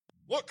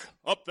Look,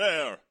 up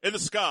there, in the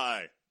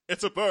sky.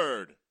 It's a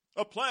bird.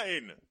 A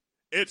plane.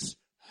 It's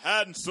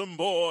Handsome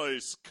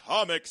Boys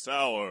Comics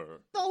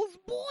Hour. Those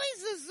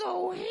boys are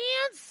so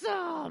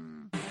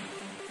handsome.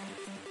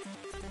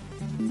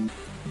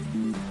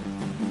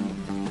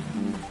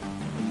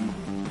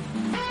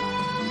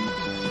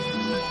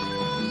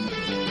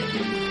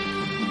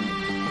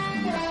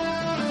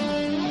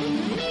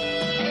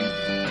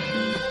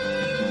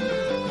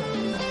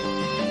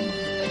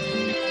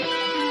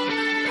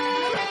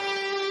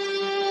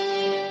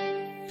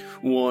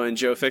 One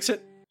Joe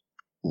Fixit.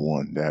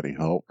 One Daddy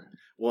Hulk.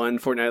 One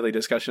fortnightly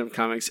discussion of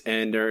comics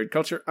and nerd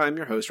culture. I'm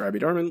your host, Robbie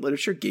Dorman,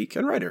 literature geek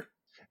and writer.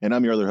 And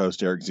I'm your other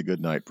host, Eric Z.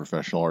 Goodnight,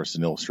 professional artist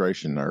and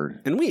illustration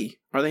nerd. And we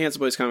are the Handsome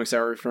Boys Comics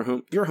Hour,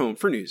 your home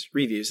for news,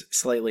 reviews,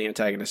 slightly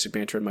antagonistic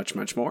banter, and much,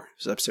 much more.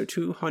 This is episode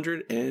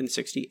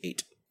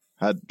 268.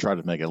 I'd try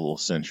to make it a little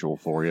sensual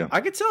for you.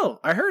 I could tell.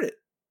 I heard it.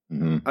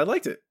 Mm-hmm. I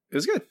liked it. It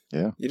was good.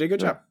 Yeah. You did a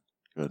good job.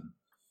 Good.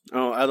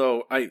 Oh,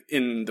 although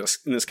in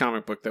this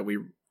comic book that we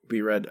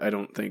read, I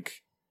don't think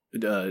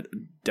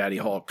Daddy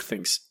Hulk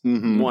thinks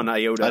one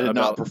iota. I did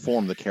not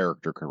perform the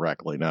character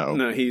correctly. No,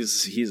 no, he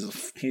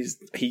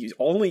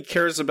only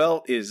cares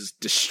about is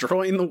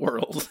destroying the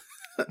world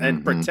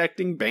and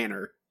protecting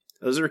Banner.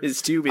 Those are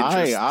his two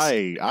interests.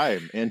 I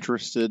am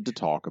interested to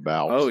talk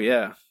about. Oh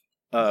yeah,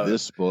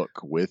 this book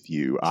with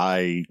you.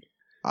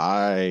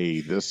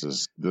 This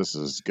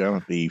is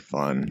gonna be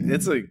fun.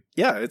 This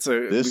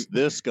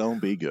gonna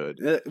be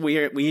good.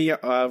 We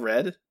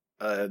read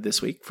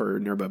this week for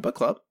Nerdbud Book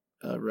Club.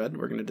 We're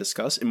going to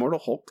discuss Immortal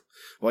Hulk,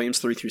 volumes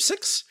 3 through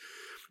 6,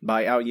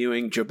 by Al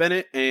Ewing, Joe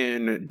Bennett,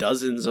 and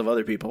dozens of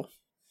other people.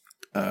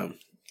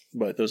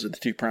 But those are the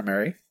two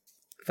primary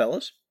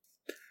fellows.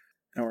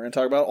 And we're going to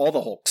talk about all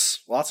the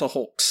Hulks. Lots of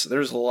Hulks.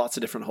 There's lots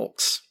of different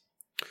Hulks.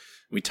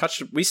 We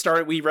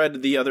read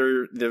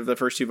the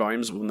first two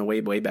volumes on the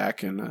way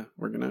back, and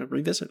we're going to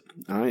revisit.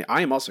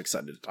 I am also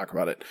excited to talk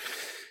about it,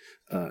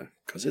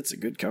 because it's a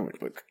good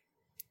comic book.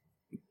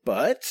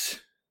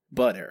 But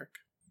Eric,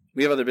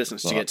 we have other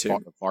business to get to.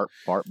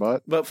 Fart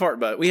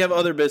butt. We have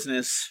other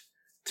business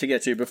to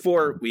get to.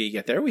 Before we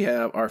get there, we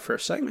have our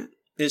first segment.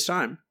 It's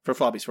time for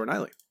Floppies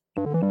Fortnightly.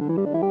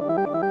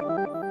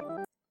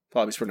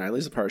 Floppies Fortnightly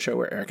is a part of the show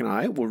where Eric and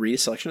I will read a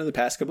selection of the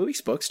past couple of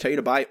weeks' books, tell you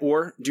to buy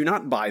or do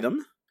not buy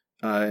them.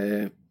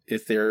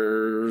 If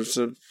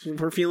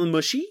we're feeling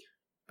mushy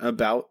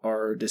about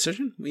our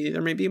decision,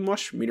 there may be a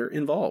mush meter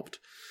involved.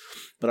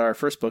 But our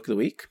first book of the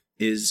week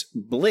is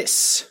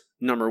Bliss,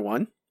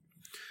 #1.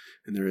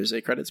 And there is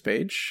a credits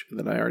page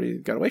that I already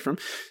got away from.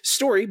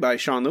 Story by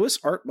Sean Lewis,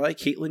 art by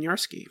Caitlin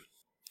Yarsky.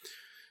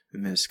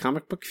 And this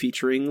comic book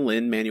featuring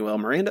Lin-Manuel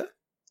Miranda.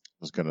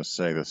 I was going to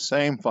say the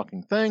same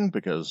fucking thing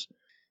because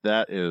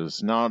that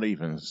is not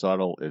even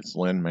subtle. It's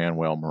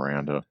Lin-Manuel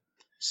Miranda.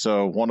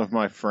 So one of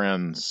my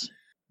friends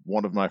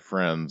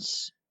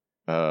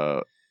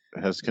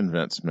has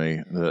convinced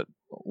me that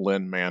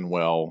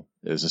Lin-Manuel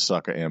is a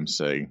sucker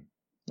MC.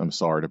 I'm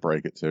sorry to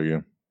break it to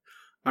you.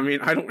 I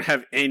mean, I don't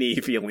have any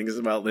feelings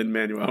about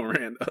Lin-Manuel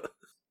Miranda.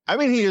 I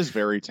mean, he is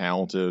very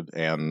talented,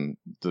 and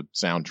the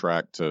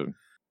soundtrack to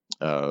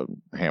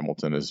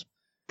Hamilton is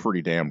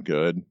pretty damn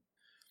good.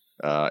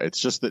 It's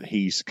just that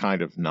he's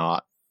kind of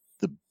not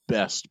the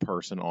best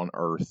person on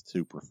earth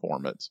to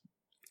perform it.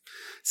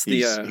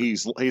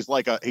 He's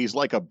like a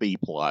B+.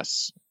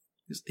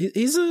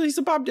 He's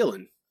a Bob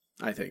Dylan,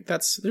 I think.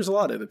 There's a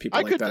lot of the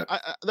people like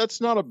that. That's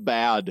not a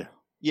bad.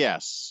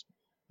 Yes,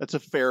 that's a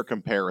fair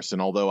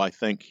comparison. Although I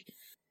think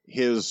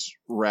his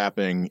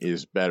rapping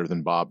is better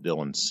than Bob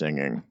Dylan's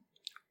singing.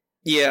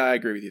 Yeah, I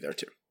agree with you there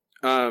too.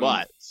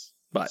 But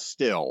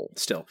still,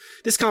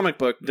 this comic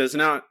book does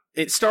not.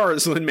 It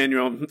stars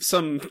Lin-Manuel,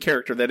 some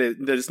character that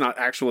is not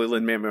actually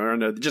Lin-Manuel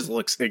Miranda. It just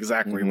looks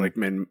exactly like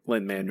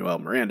Lin-Manuel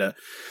Miranda.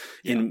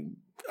 Yeah.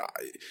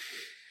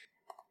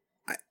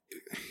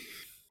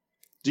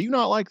 Do you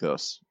not like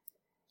this?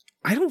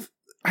 I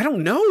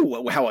don't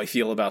know how I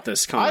feel about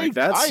this comic.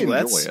 I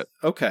enjoy it.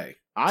 Okay.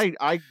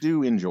 I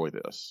do enjoy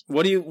this.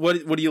 What do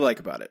you like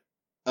about it?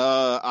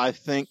 I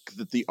think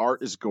that the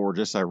art is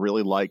gorgeous. I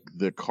really like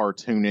the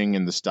cartooning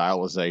and the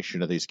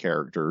stylization of these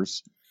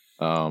characters.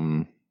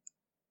 I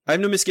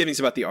have no misgivings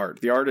about the art.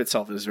 The art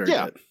itself is very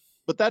good.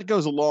 But that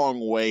goes a long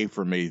way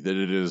for me, that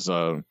it is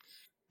a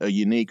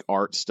unique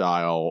art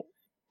style,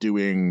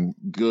 doing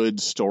good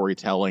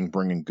storytelling,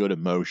 bringing good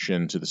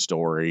emotion to the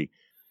story.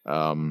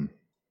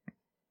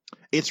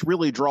 It's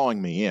really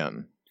drawing me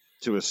in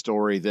to a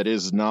story that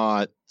is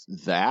not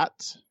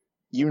that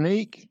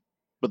unique,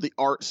 but the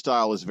art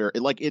style is very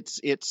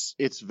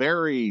it's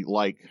very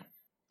like,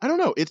 I don't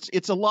know,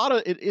 it's a lot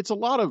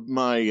of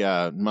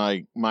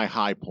my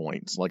high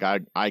points. Like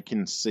I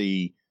can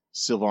see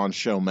Sylvain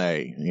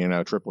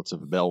Chomet, Triplets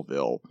of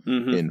Belleville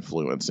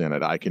influence in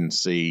it. I can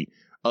see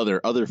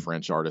other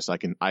French artists. I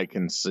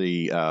can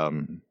see I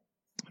don't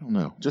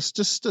know, just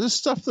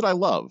stuff that I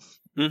love.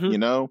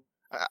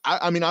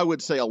 I mean, I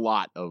would say a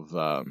lot of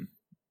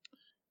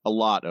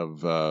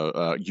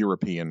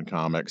European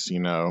comics.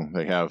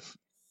 They have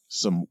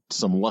some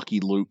Lucky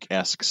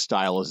Luke-esque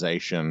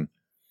stylization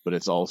but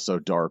it's also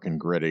dark and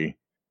gritty.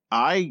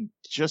 I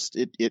just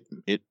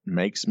it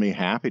makes me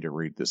happy to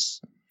read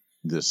this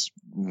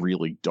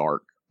really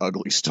dark,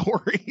 ugly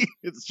story.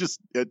 It's just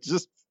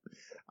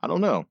I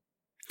don't know.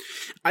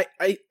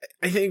 I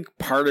think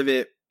part of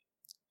it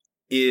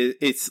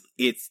is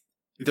it's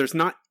there's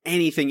not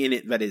anything in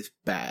it that is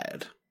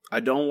bad. I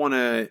don't want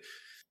to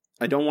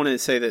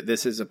say that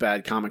this is a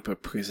bad comic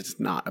book because it's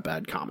not a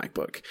bad comic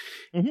book.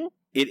 Mm-hmm.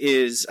 It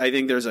is. I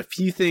think there's a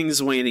few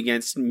things weighing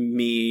against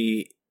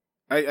me.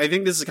 I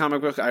think this is a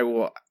comic book I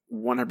will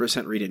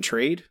 100% read and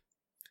trade.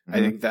 Mm-hmm. I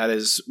think that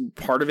is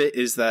part of it.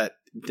 Is that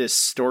this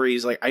story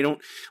is like I don't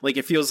like.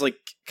 It feels like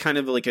kind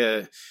of like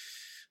a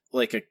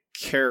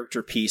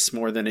character piece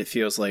more than it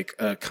feels like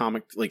a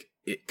comic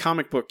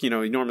comic book. You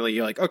know, normally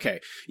you're like,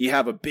 okay, you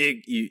have a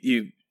big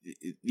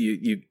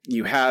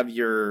you have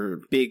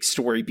your big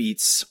story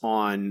beats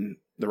on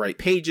the right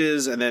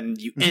pages, and then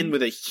you mm-hmm. end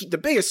with the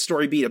biggest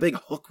story beat, a big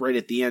hook right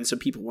at the end, so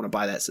people want to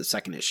buy that's the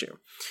second issue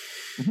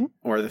mm-hmm.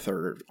 or the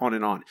third, on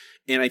and on.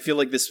 And I feel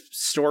like this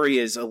story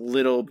is a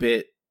little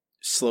bit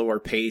slower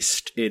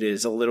paced. It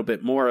is a little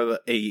bit more of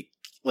it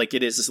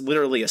is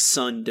literally a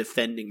son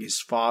defending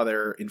his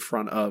father in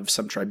front of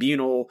some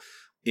tribunal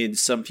in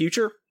some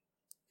future.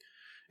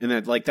 And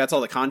then, that's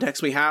all the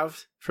context we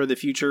have for the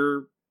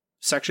future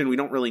section. We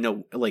don't really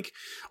know.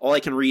 All I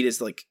can read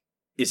is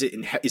is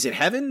it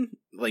heaven?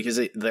 Is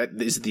it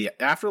the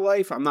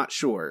afterlife? I'm not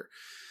sure.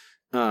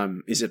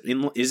 Is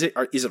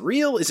it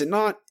real? Is it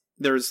not?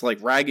 There's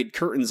ragged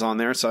curtains on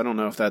there, so I don't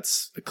know if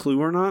that's a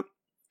clue or not.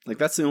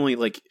 That's the only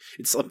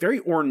it's a very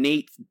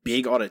ornate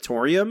big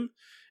auditorium,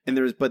 and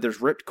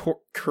there's ripped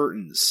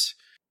curtains,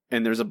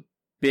 and there's a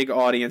big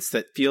audience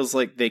that feels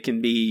like they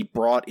can be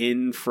brought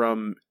in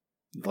from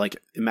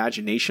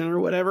imagination or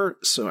whatever.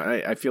 So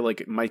I feel like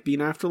it might be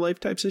an afterlife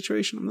type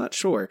situation. I'm not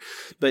sure,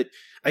 but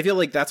I feel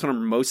like that's what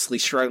I'm mostly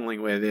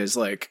struggling with is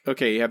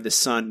okay, you have this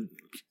son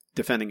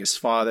defending his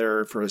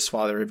father for his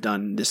father have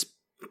done the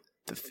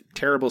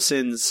terrible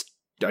sins,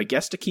 I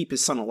guess, to keep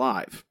his son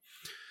alive.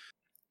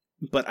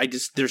 But I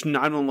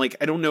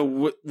don't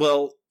know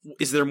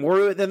is there more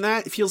to it than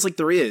that? It feels like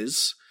there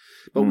is,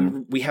 but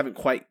we haven't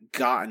quite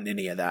gotten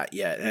any of that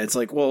yet. And it's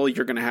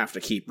you're going to have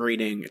to keep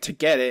reading to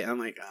get it. I'm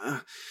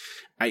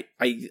I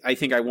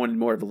think I wanted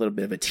more of a little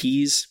bit of a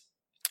tease.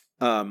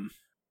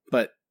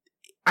 But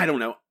I don't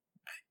know.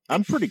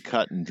 I'm pretty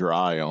cut and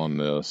dry on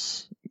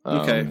this.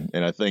 Okay.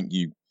 And I think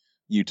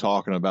you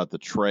talking about the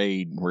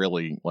trade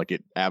really,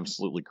 it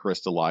absolutely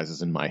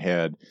crystallizes in my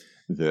head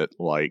that,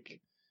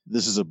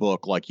 this is a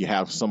book, you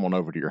have someone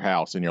over to your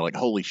house and you're like,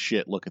 holy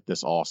shit, look at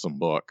this awesome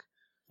book.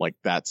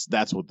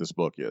 That's what this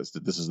book is.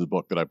 That this is the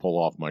book that I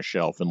pull off my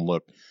shelf and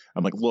look.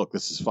 I'm like, look,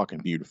 this is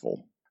fucking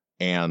beautiful.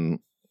 And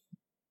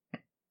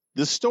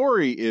the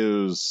story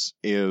is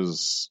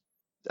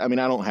I mean,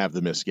 I don't have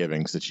the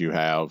misgivings that you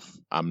have.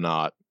 I'm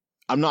not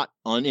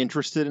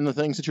uninterested in the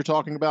things that you're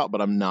talking about,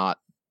 but I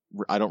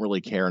don't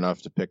really care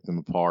enough to pick them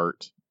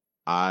apart.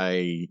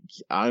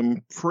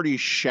 I'm pretty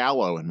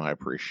shallow in my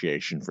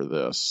appreciation for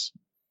this.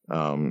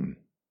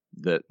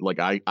 That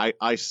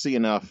I see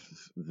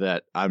enough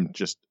that I'm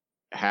just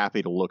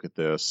happy to look at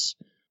this.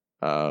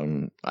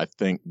 I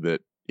think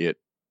that it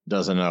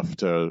does enough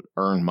to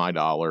earn my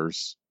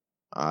dollars.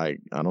 I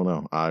don't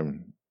know.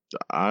 I'm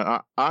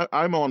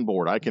on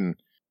board.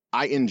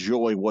 I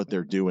enjoy what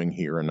they're doing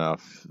here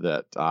enough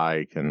that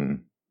I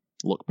can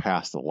look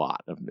past a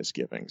lot of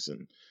misgivings,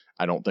 and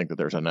I don't think that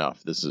there's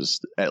enough. This is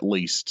at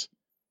least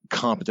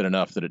competent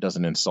enough that it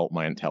doesn't insult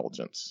my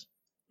intelligence.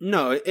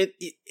 No, it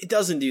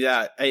doesn't do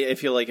that. I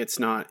feel like it's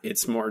not.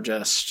 It's more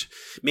just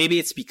maybe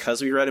it's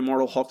because we read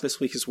Immortal Hulk this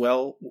week as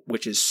well,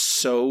 which is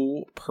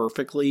so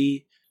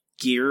perfectly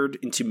geared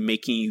into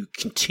making you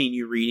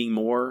continue reading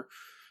more.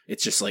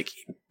 It's just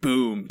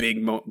boom,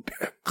 big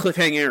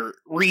cliffhanger,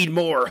 read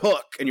more,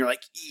 hook, and you're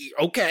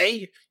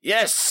okay,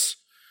 yes.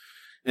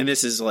 And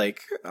this is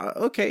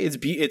okay, it's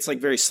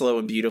very slow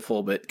and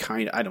beautiful, but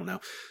kind of I don't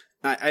know.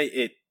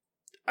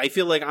 I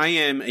feel like I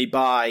am a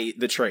buy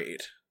the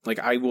trade.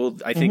 I will.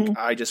 I think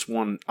I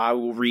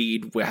will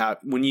read.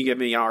 When you give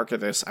me an arc of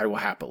this, I will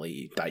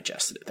happily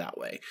digest it that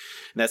way.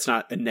 And that's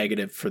not a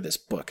negative for this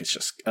book. It's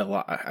just a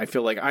lot. I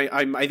feel like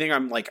I think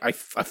I'm I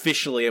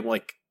officially am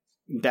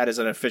that is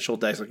an official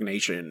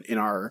designation in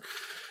our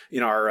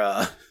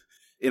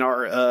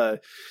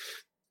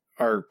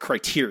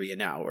criteria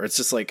now, where it's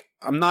just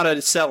I'm not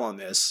a sell on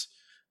this,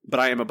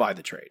 but I am a buy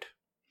the trade.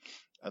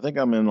 I think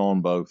I'm in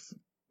on both.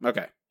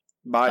 Okay,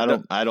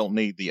 I don't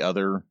need the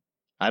other.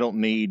 I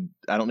don't need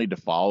to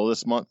follow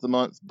this month to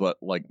month, but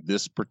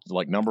this,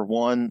 number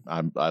one,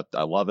 I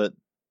love it.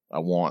 I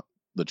want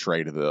the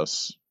trade of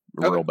this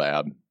real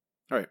bad.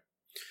 All right.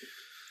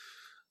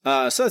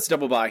 So that's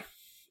double buy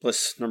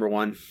plus number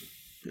one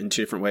in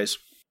two different ways.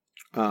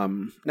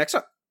 Next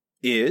up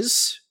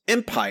is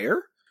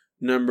Empire,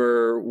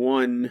 number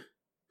one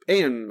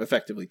and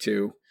effectively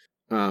two.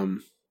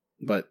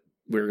 But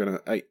we're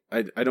gonna.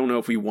 I don't know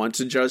if we want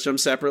to judge them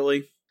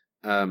separately.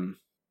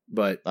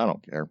 But I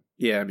don't care.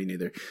 yeah, me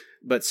neither.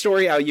 But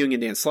story, Al Ewing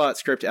and Dan Slott.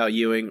 Script, Al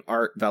Ewing.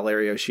 Art,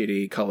 Valerio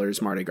Schiti.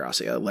 Colors, Marty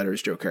Gracia.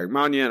 Letters, Joe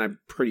Carigmagna. And I'm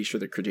pretty sure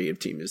the creative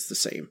team is the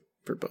same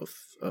for both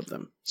of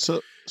them.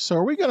 So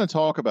are we going to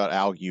talk about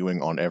Al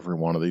Ewing on every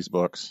one of these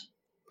books?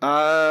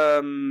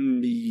 Yeah.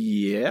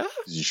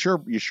 You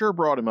sure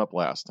brought him up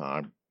last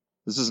time.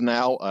 This is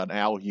now an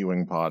Al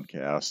Ewing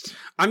podcast.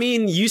 I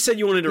mean, you said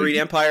you wanted to read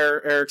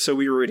Empire, Eric, so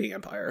we were reading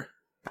Empire.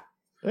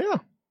 Yeah.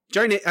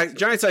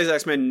 Giant Size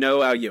X-Men,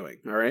 no Al Ewing,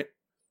 all right?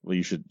 Well,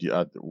 you should.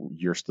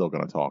 You're still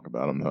going to talk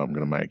about him, though. I'm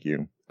going to make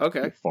you.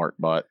 Okay. You fart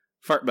butt.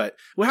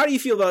 Well, how do you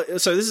feel about?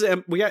 So this is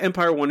we got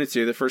Empire 1 and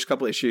 2, the first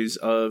couple issues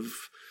of.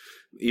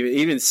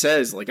 Even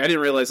says, like, I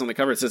didn't realize on the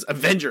cover it says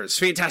Avengers,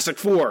 Fantastic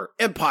Four,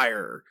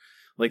 Empire.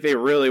 Like, they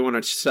really want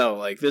to sell,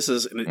 like, this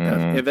is an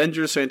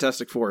Avengers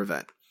Fantastic Four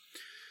event.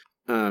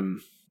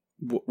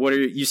 What are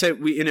you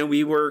said?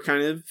 We were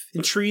kind of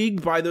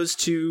intrigued by those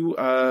two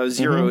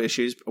zero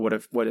issues.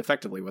 What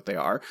effectively what they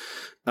are?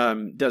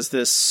 Does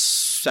this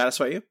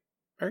satisfy you?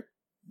 Eric?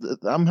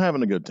 I'm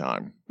having a good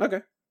time. Okay,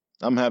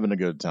 I'm having a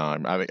good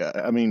time.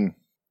 I mean,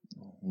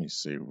 let me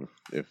see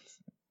if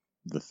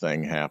the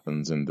thing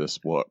happens in this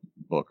book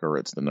or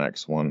it's the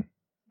next one.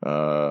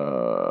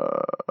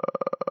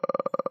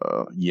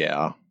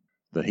 Yeah,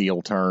 the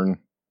heel turn.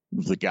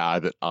 The guy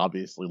that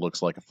obviously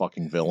looks like a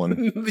fucking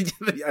villain.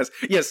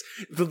 yes.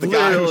 The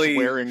guy who's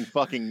wearing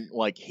fucking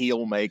like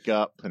heel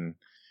makeup, and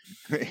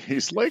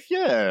he's like,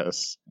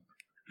 yes.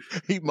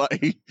 He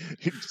might.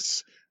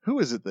 Who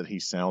is it that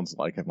he sounds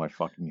like in my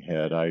fucking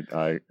head? Oh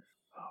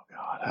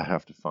God, I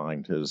have to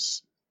find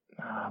his.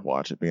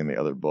 Watch it be in the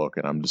other book,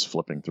 and I'm just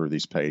flipping through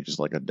these pages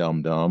like a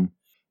dum-dum.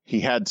 He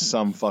had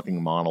some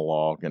fucking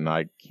monologue, and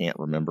I can't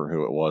remember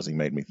who it was he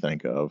made me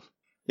think of.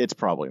 It's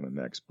probably in the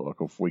next book.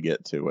 If we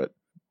get to it,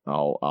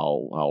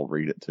 I'll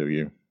read it to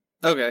you.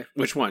 Okay,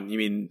 which one? You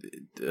mean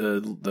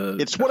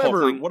It's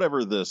whatever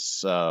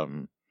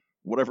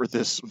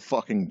this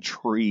fucking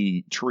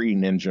tree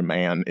ninja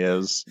man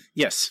is.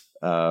 Yes.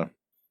 I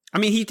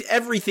mean,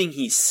 everything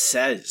he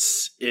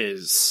says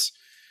is.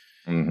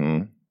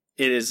 Mm-hmm.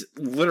 It is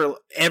literally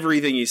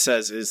everything he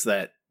says is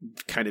that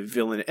kind of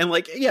villain, and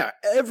like, yeah,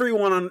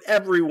 everyone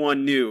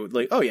knew,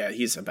 like, oh yeah,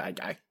 he's a bad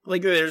guy.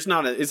 Like, it's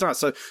not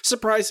a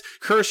surprise.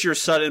 Curse your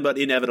sudden but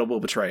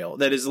inevitable betrayal.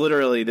 That is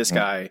literally this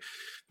guy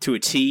to a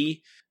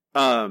T.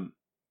 I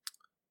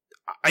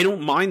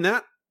don't mind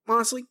that,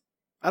 honestly.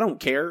 I don't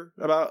care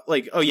about,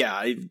 like, oh yeah,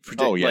 I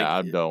predict. Oh yeah,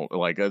 like, I don't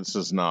like. This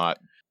is not.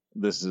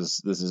 This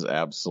is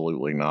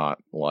absolutely not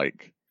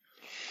like.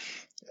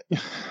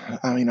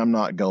 I mean, I'm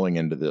not going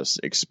into this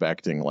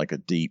expecting like a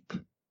deep,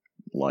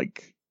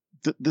 like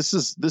this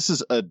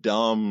is a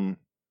dumb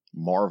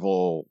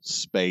Marvel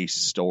space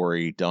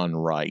story done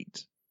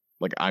right.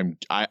 Like I'm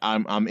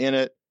in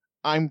it.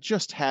 I'm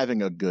just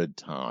having a good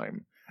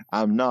time.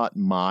 I'm not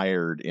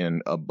mired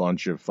in a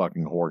bunch of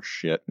fucking horse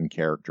shit and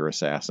character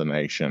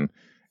assassination.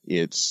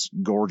 It's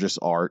gorgeous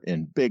art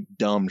and big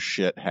dumb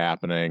shit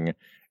happening,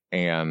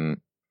 and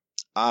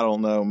I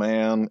don't know,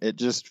 man. It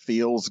just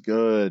feels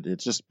good.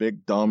 It's just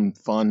big, dumb,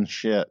 fun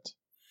shit.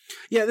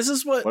 Yeah, this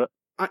is what?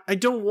 I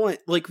don't want.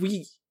 Like,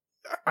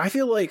 I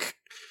feel like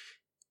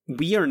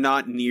we are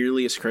not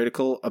nearly as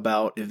critical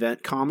about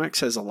event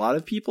comics as a lot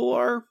of people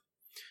are.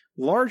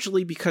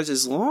 Largely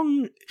because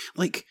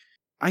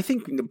I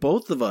think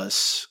both of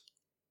us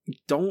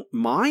don't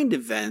mind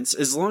events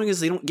as long as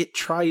they don't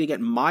try to get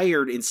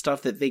mired in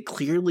stuff that they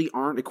clearly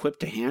aren't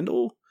equipped to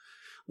handle.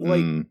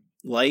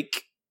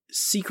 Like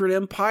Secret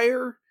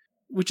Empire,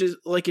 which is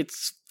like,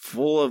 it's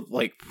full of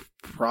like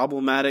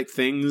problematic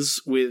things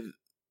with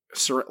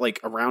like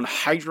around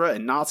Hydra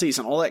and Nazis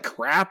and all that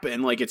crap,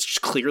 and like it's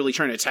just clearly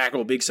trying to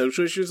tackle big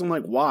social issues. I'm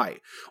like, why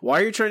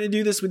are you trying to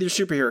do this with your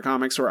superhero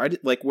comics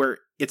where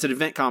it's an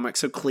event comic,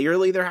 so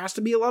clearly there has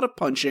to be a lot of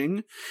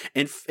punching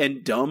and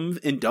dumb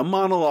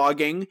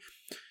monologuing.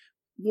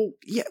 Well,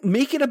 yeah,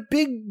 make it a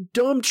big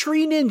dumb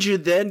tree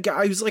ninja then,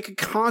 guy who's like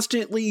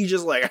constantly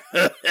just like,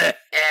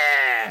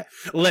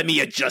 let me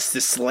adjust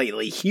this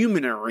slightly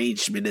human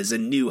arrangement as a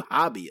new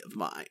hobby of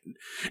mine.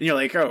 And you're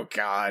like, oh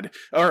god,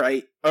 all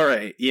right,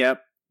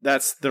 yep,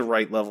 that's the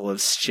right level of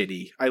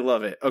shitty. I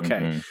love it. Okay,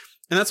 and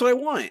that's what I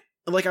want.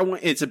 Like,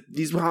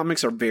 these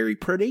comics are very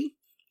pretty.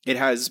 It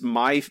has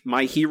my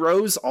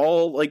heroes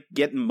all like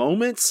getting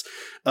moments.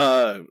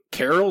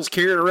 Carol's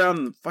carrying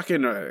around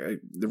fucking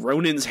the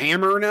Ronin's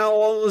hammer now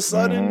all of a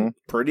sudden.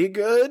 Pretty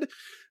good.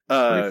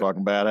 Pretty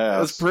fucking badass. It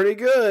was pretty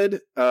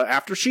good.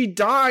 After she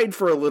died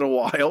for a little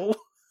while,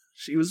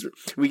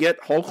 we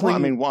get Hulkling. Well, I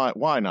mean,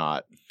 why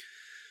not?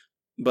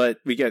 But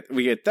we get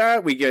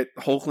that. We get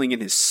Hulkling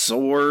and his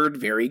sword.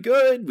 Very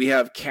good. We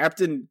have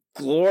Captain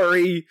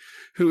Glory,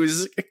 who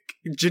is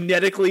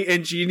genetically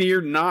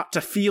engineered not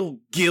to feel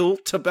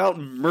guilt about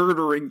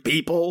murdering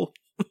people.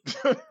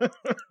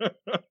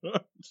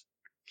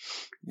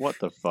 What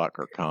the fuck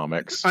are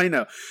comics? I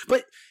know.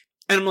 But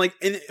And I'm like,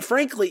 and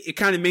frankly, it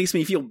kind of makes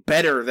me feel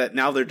better that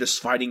now they're just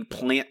fighting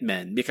plant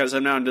men, because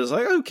I'm now just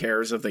like, who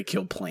cares if they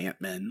kill plant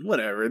men?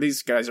 Whatever.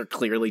 These guys are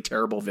clearly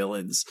terrible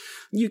villains.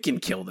 You can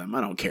kill them. I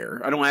don't care.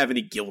 I don't have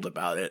any guilt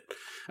about it.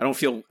 I don't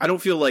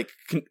feel like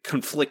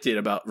conflicted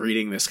about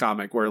reading this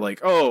comic where like,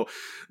 oh,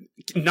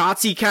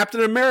 Nazi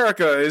Captain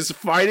America is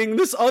fighting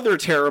this other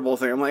terrible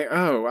thing. I'm like,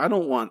 oh,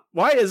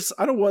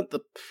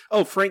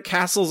 Frank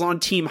Castle's on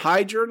Team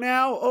Hydra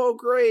now? Oh,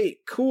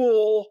 great.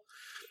 Cool.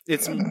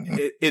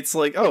 It's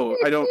like, oh,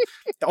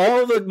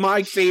 all of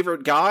my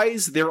favorite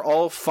guys, they're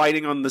all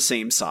fighting on the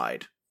same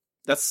side.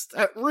 That's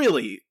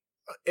really,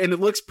 and it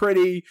looks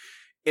pretty.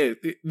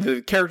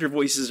 The character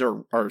voices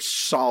are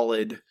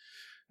solid.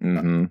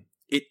 Mm-hmm.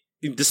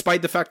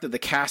 Despite the fact that the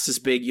cast is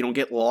big, you don't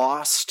get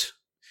lost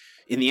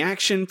in the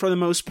action for the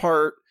most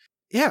part.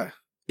 Yeah,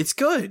 it's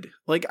good.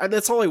 Like,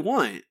 that's all I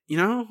want.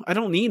 I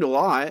don't need a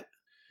lot.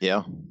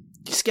 Yeah.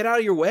 Just get out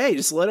of your way.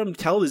 Just let them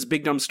tell this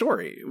big dumb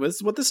story.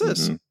 That's what this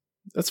is. Mm-hmm.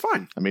 That's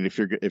fine. I mean, if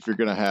you're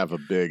gonna have a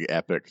big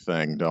epic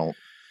thing, don't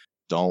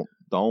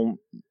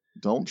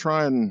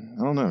try and,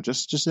 I don't know,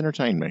 just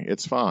entertain me.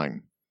 It's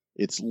fine.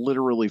 It's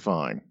literally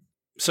fine.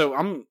 So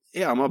I'm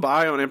a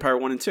buy on Empire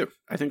 1 and 2.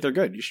 I think they're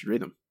good. You should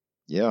read them.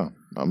 Yeah,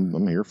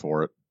 I'm here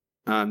for it.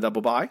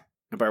 Double buy,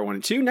 Empire 1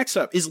 and 2. Next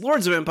up is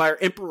Lords of Empire,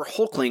 Emperor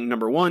Hulkling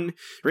 #1,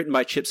 written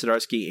by Chip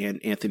Zdarsky and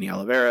Anthony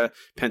Oliveira,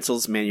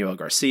 pencils Manuel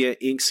Garcia,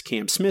 inks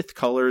Cam Smith,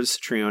 colors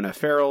Triona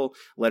Farrell,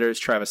 letters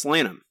Travis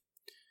Lanham.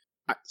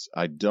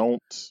 I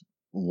don't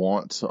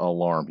want to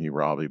alarm you,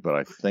 Robbie, but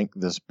I think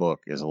this book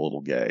is a little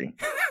gay.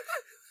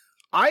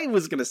 I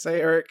was going to say,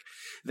 Eric,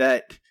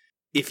 that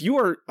if you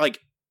are, like,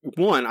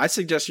 one, I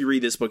suggest you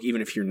read this book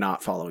even if you're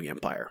not following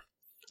Empire.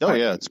 Oh,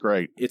 yeah, it's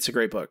great. It's a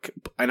great book.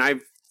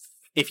 And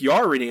if you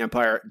are reading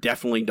Empire,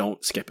 definitely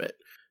don't skip it.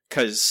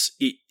 Because,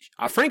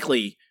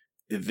 frankly,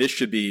 this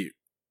should be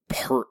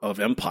part of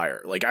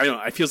Empire. Like,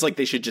 I feels like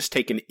they should just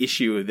take an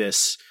issue of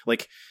this.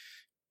 Like,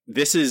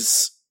 this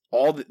is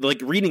all, like,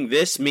 reading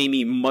this made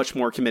me much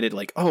more committed.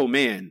 Like, oh,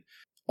 man,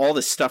 all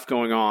this stuff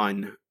going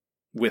on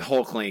with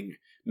Hulkling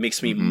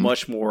makes me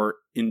much more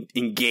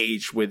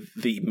engaged with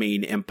the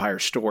main Empire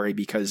story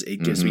because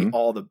it gives me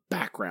all the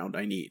background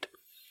I need.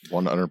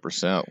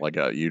 100%. Like,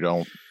 you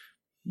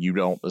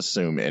don't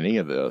assume any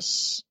of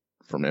this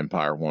from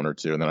Empire 1 or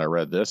 2, and then I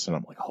read this and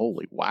I'm like,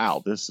 holy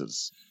wow, this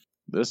is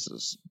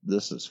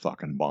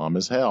fucking bomb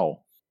as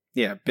hell.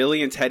 Yeah,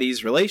 Billy and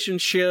Teddy's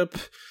relationship,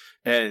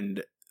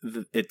 and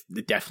it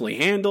definitely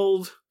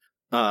handled.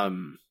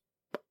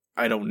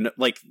 I don't know,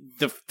 like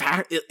the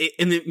fact,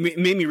 and it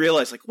made me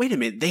realize, like, wait a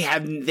minute,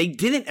 they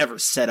didn't ever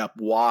set up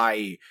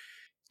why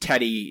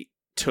Teddy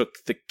took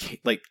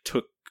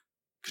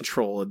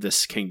control of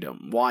this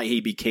kingdom, why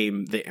he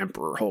became the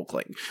Emperor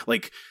Hulkling.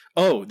 Like,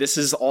 oh, this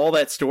is all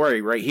that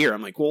story right here.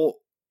 I'm like, well,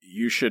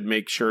 you should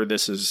make sure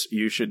this is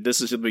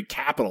the big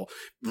capital.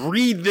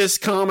 Read this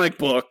comic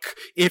book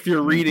if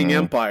you're reading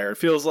Empire. It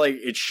feels like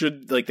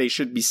they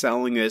should be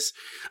selling this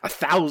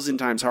 1,000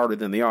 times harder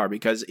than they are,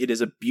 because it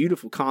is a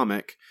beautiful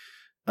comic.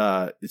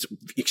 It's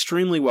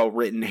extremely well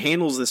written,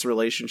 handles this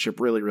relationship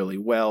really, really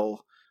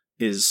well.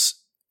 It's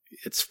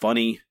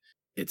funny,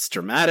 it's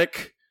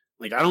dramatic.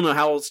 Like, I don't know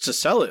how else to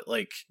sell it.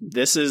 Like,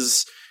 this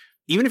is,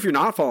 even if you're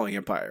not following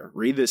Empire,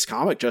 read this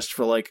comic just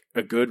for, like,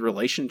 a good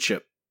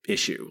relationship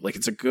issue. Like,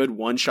 it's a good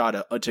one-shot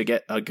to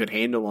get a good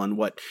handle on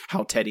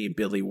how Teddy and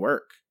Billy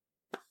work.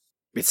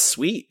 It's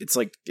sweet. It's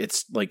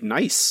like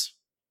nice.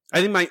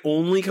 I think my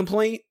only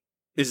complaint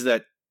is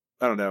that,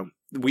 I don't know,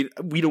 we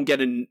don't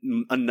get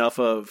enough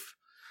of,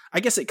 I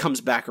guess it comes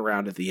back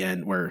around at the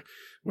end where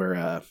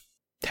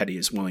Teddy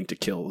is willing to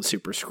kill the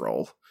Super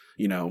Skrull,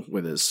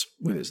 with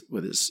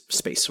his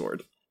space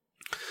sword.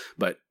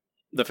 But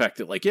the fact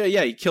that, like,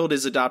 he killed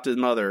his adopted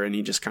mother and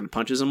he just kind of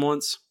punches him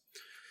once.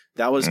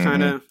 That was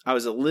kind of, I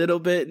was a little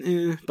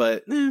bit,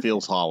 but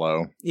feels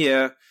hollow.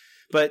 Yeah,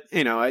 but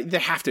they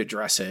have to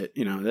address it.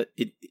 And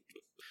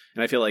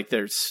I feel like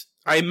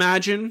I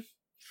imagine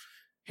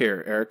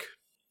here, Eric.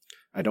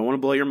 I don't want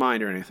to blow your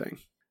mind or anything,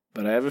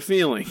 but I have a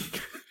feeling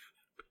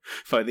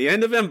by the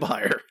end of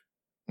Empire,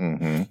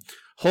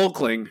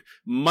 Hulkling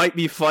might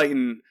be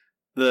fighting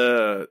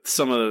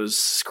some of those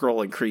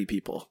Skrull and Kree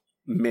people.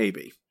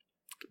 Maybe.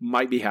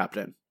 Might be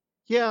happening.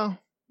 Yeah.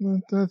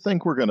 I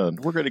think we're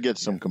gonna get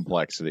some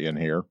complexity in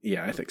here.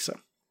 Yeah, I think so.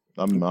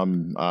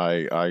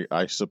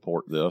 I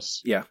support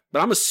this. Yeah,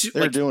 but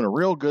they're doing a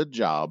real good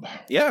job.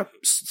 Yeah,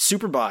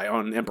 super buy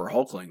on Emperor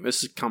Hulkling.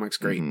 This comic's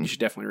great. You should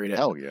definitely read it.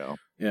 Hell yeah.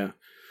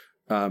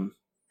 Yeah.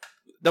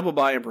 Double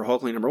buy Emperor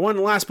Hulkling #1.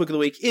 The last book of the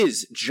week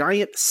is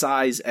Giant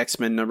Size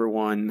X-Men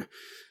 #1,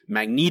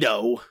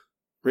 Magneto,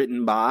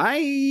 written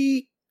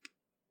by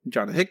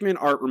Jonathan Hickman,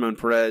 art Ramon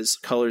Perez,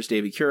 colors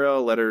David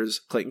Curo, letters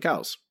Clayton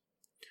Cowles.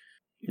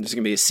 There's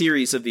going to be a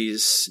series of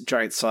these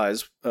giant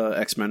size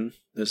X-Men.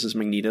 This is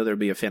Magneto. There'll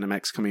be a Phantom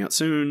X coming out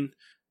soon.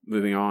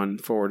 Moving on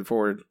forward,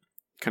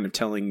 kind of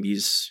telling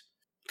these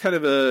kind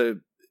of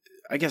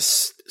I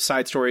guess,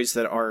 side stories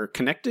that are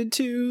connected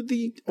to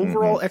the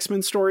overall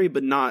X-Men story,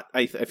 but not,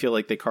 I feel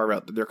like they're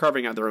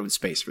carving out their own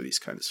space for these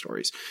kind of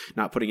stories,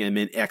 not putting them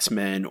in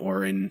X-Men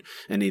or in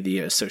any of the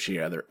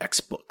associated other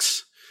X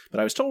books. But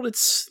I was told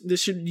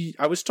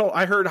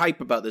I heard hype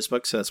about this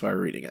book, so that's why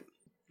we're reading it.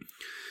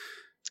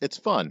 It's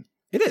fun.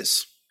 It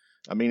is.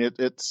 I mean,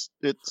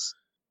 it's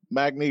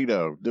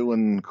Magneto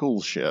doing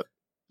cool shit.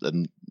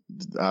 And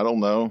I don't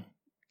know,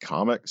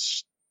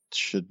 comics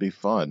should be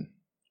fun.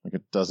 Like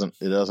it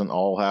doesn't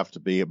all have to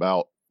be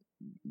about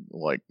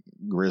like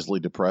grisly,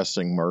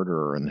 depressing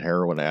murder and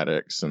heroin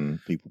addicts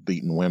and people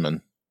beating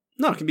women.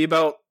 No, it can be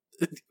about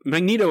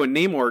Magneto and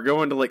Namor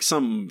going to like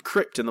some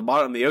crypt in the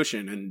bottom of the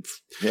ocean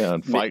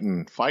and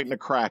fighting a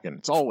kraken.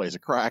 It's always a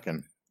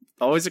kraken.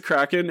 Always a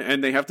kraken,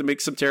 and they have to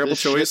make some terrible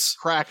choice.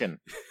 Kraken.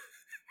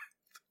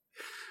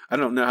 I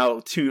don't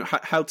know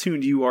how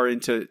tuned you are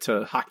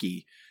into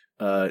hockey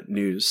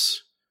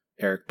news,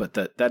 Eric, but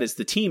that is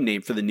the team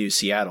name for the new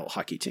Seattle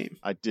hockey team.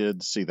 I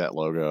did see that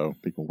logo.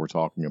 People were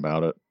talking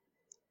about it.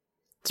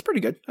 It's pretty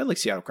good. I like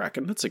Seattle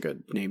Kraken. That's a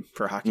good name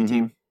for a hockey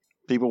team.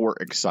 People were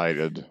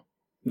excited.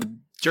 The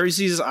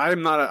jerseys,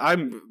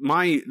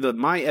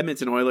 my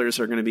Edmonton Oilers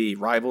are going to be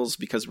rivals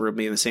because we're going to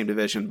be in the same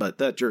division, but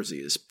that jersey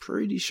is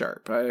pretty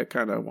sharp. I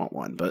kind of want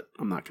one, but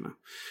I'm not going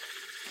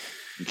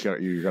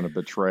to. You're going to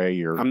betray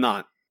your... I'm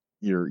not.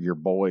 Your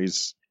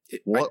boys.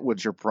 What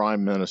would your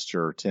Prime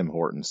Minister, Tim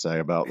Horton, say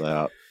about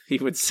that? He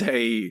would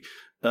say,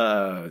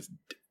 go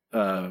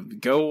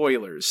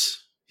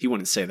Oilers. He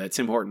wouldn't say that.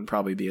 Tim Horton would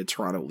probably be a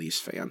Toronto Leafs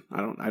fan.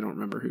 I don't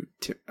remember who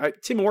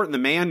Tim Horton, the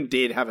man,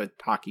 did have a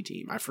hockey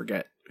team. I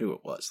forget who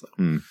it was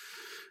though.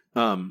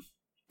 I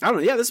don't know.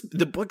 Yeah,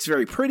 the book's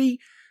very pretty.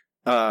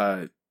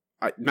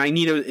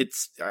 Magneto.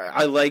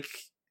 I like.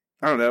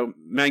 I don't know,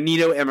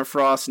 Magneto, Emma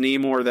Frost,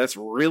 Namor. That's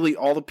really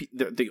all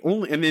the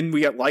only. And then we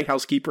got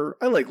Lighthouse Keeper.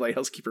 I like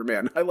Lighthouse Keeper,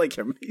 man. I like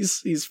him.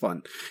 He's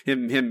fun.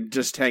 Him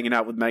just hanging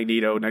out with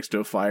Magneto next to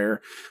a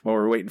fire while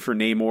we're waiting for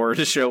Namor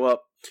to show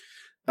up.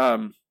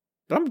 But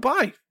I'm a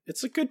buy.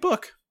 It's a good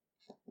book.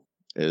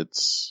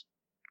 It's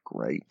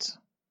great.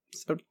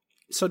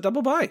 So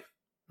double buy.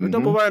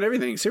 Double buy on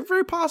everything. So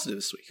very positive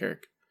this week,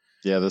 Eric.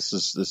 Yeah, this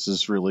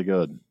is really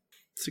good.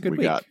 It's a good week.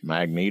 We got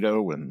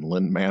Magneto and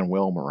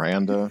Lin-Manuel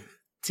Miranda.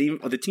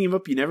 The team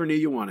up you never knew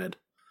you wanted.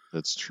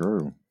 That's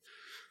true.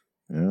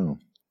 Yeah.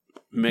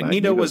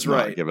 Magneto was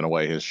right. Not giving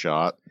away his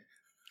shot.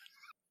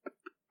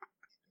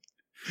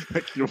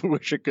 I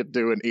wish I could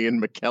do an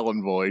Ian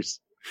McKellen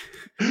voice.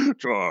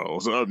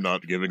 Charles, I'm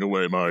not giving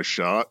away my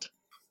shot.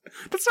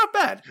 That's not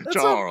bad.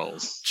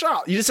 Charles.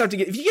 You just have to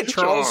get, if you get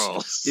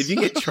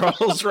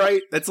Charles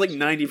right, that's like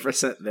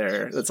 90%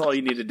 there. That's all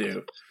you need to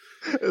do.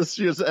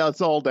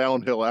 It's all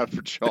downhill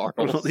after Charles.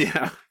 Well,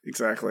 yeah,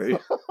 exactly.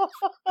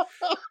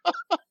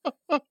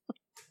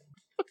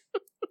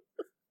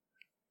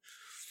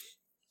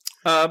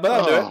 But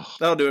that'll do it.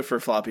 That'll do it for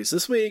floppies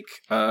this week.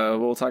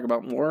 We'll talk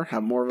about more,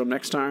 have more of them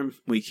next time.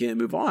 We can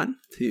move on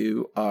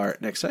to our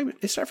next segment.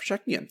 It's time for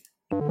Checking In.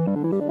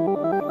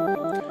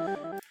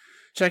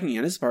 Checking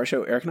In is our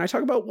show. Eric and I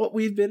talk about what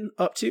we've been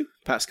up to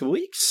past couple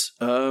weeks.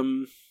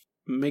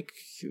 Make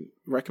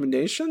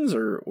recommendations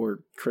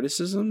or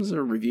criticisms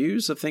or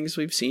reviews of things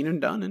we've seen and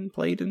done and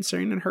played and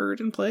seen and heard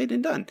and played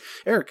and done.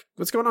 Eric,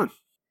 what's going on?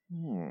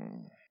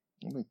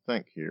 Let me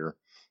think here.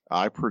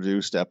 I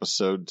produced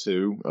episode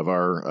 2 of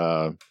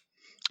our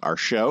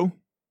show.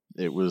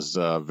 It was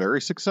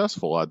very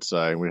successful, I'd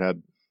say. We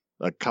had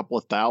a couple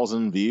of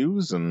thousand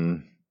views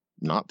and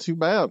not too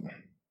bad,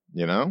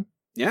 you know?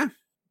 Yeah.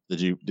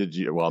 Did you?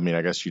 Well, I mean,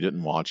 I guess you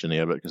didn't watch any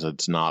of it because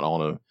it's not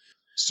on a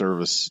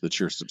service that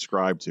you're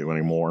subscribed to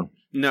anymore.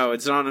 No,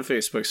 it's not on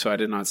Facebook, so I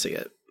did not see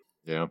it.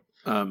 Yeah.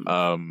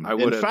 I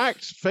would. In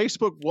fact,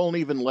 Facebook won't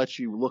even let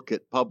you look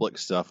at public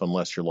stuff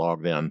unless you're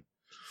logged in,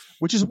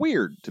 which is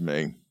weird to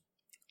me.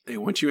 They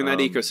want you in that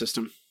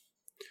ecosystem.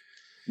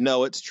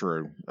 No, it's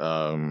true.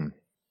 But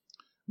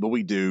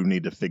we do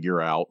need to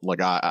figure out,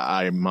 like,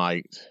 I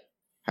might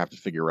have to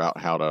figure out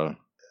how to,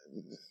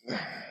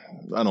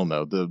 I don't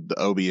know, the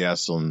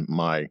OBS on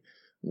my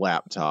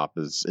laptop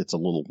it's a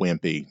little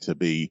wimpy to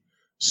be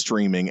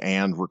streaming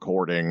and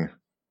recording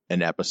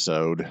an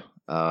episode.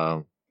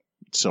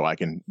 So I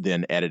can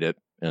then edit it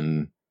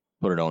and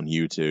put it on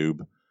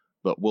YouTube.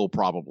 But we'll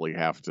probably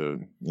have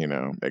to,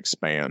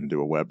 expand,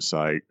 do a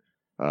website,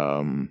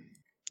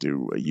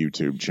 do a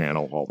YouTube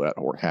channel, all that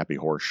happy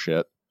horse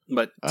shit.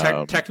 But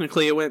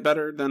technically, it went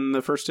better than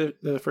the first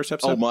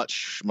episode. Oh,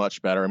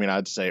 much better. I mean,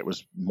 I'd say it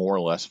was more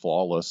or less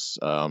flawless.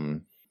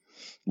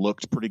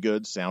 Looked pretty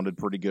good, sounded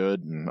pretty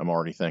good, and I'm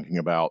already thinking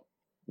about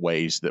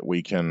ways that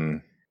we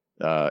can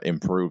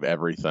improve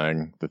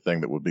everything. The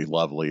thing that would be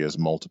lovely is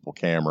multiple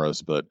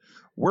cameras, but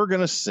we're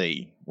gonna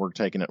see. We're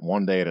taking it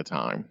one day at a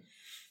time.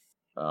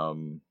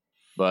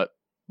 But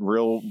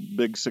real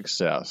big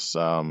success.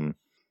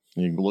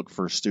 You can look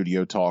for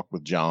Studio Talk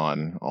with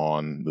John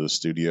on the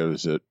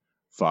Studios at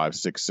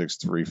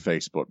 5663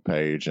 Facebook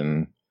page,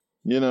 and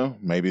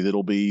maybe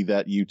it'll be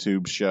that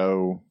YouTube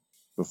show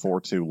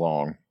before too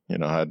long.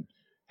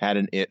 had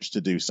an itch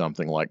to do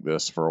something like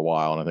this for a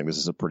while, and I think this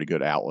is a pretty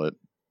good outlet.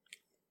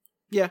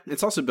 Yeah,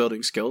 it's also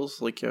building skills,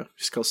 like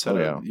skill set. Oh,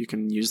 yeah. You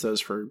can use those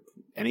for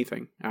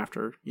anything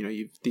after,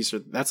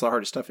 that's the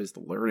hardest stuff, is the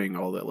learning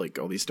all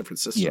these different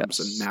systems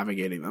and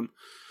navigating them.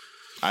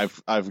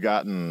 I've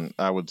gotten,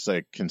 I would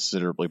say,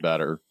 considerably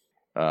better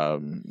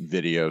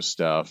video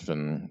stuff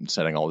and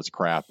setting all this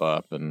crap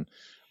up. And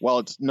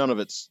while none of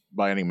it's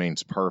by any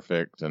means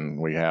perfect, and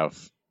we have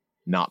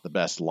not the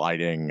best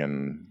lighting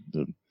and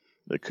the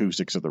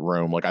acoustics of the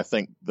room, like I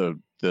think the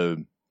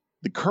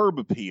curb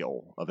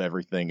appeal of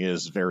everything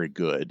is very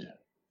good,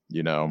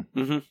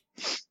 Mm-hmm.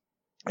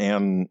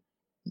 And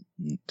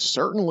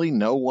certainly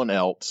no one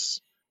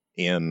else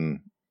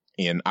in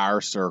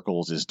our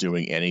circles is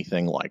doing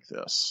anything like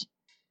this.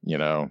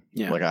 Yeah.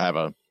 Like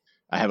I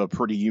have a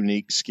pretty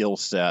unique skill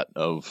set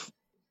of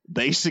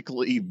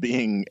basically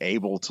being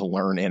able to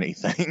learn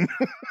anything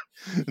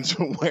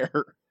to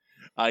where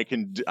I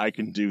can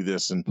do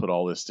this and put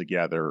all this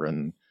together.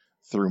 And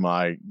through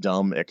my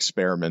dumb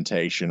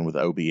experimentation with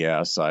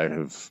OBS, I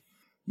have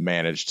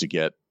managed to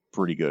get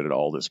pretty good at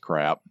all this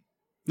crap.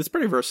 It's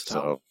pretty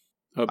versatile.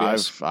 So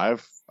OBS.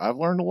 I've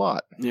learned a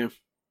lot. Yeah.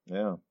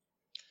 Yeah.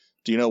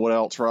 Do you know what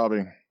else,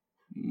 Robbie?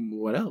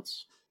 What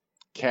else?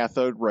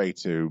 Cathode ray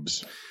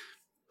tubes.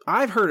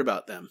 I've heard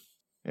about them.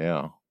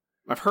 Yeah.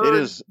 I've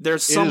heard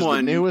there's someone...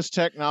 It is the newest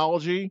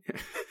technology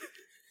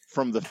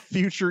from the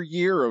future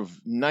year of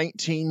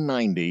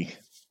 1990.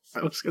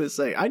 I was going to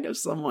say, I know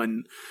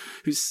someone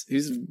who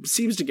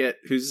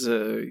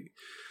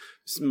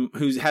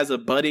has a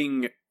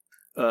budding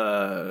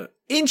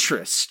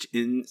interest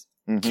in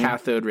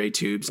cathode ray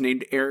tubes,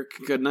 named Eric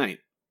Goodnight.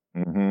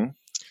 Mm-hmm.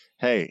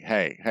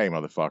 Hey,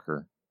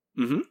 motherfucker.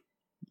 Mm-hmm.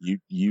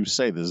 You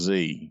say the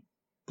Z.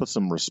 Put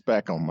some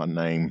respect on my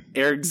name.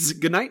 Eric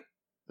Goodnight?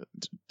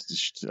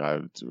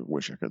 I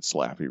wish I could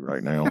slap you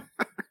right now.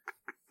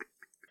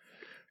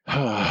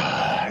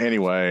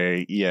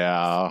 Anyway,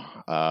 yeah,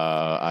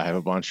 I have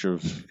a bunch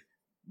of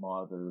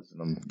monitors,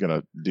 and I'm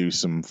gonna do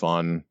some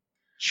fun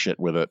shit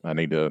with it. I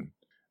need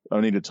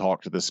to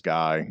talk to this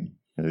guy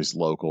who's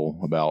local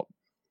about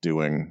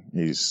doing.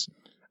 He's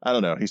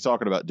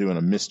talking about doing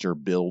a Mr.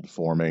 build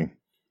for me,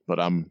 but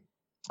I'm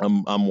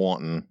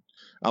wanting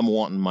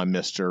my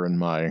Mr. and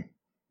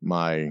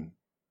my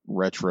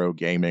retro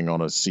gaming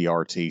on a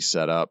CRT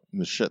setup.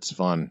 This shit's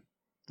fun.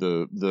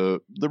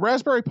 The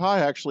Raspberry Pi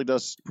actually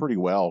does pretty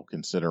well,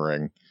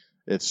 considering.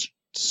 It's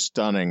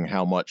stunning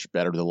how much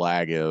better the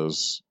lag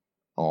is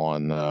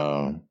on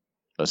a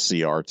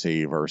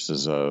CRT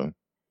versus the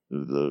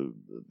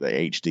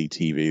HD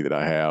TV that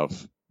I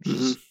have, which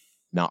is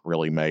not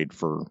really made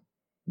for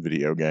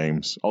video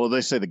games. Although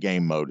they say the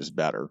game mode is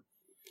better.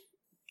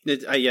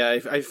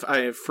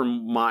 I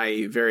from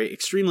my very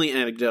extremely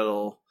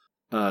anecdotal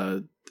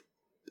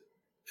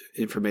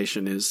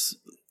information, is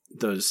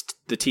the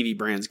TV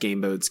brands' game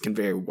modes can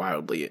vary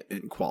wildly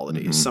in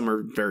quality. Mm-hmm. Some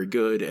are very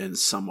good, and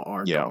some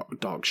are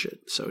dog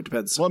shit. So it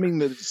depends. Well, I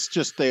mean, it's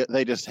just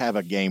they just have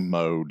a game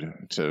mode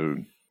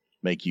to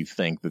make you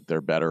think that they're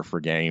better for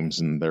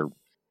games, and they're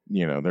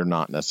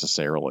not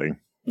necessarily.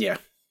 Yeah,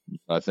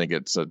 I think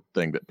it's a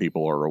thing that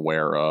people are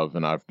aware of,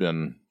 and I've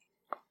been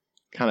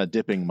kind of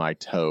dipping my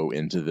toe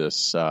into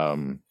this,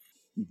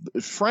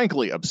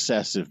 frankly,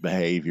 obsessive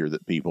behavior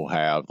that people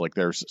have. Like,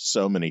 there's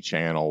so many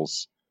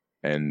channels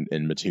and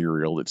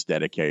material that's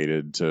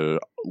dedicated to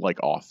like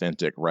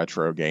authentic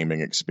retro gaming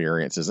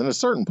experiences. And at a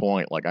certain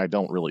point, like, I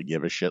don't really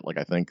give a shit. Like,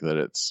 I think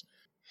that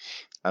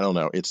I don't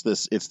know, it's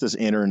this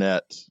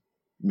internet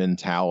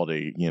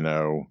mentality,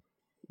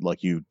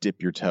 like you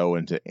dip your toe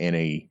into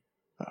any,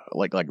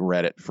 like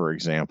Reddit, for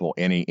example,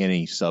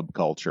 any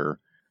subculture,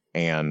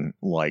 and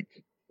like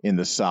in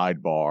the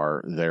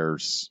sidebar,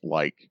 there's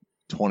like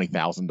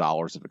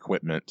 $20,000 of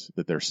equipment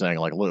that they're saying,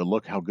 like,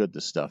 look how good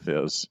this stuff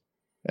is.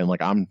 And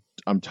like, I'm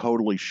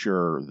totally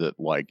sure that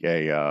like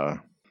a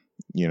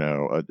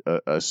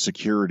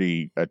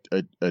security, a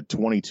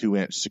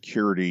 22-inch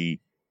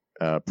security,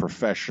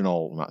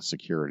 professional, not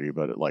security,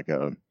 but like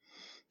a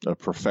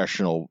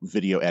professional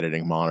video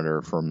editing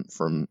monitor from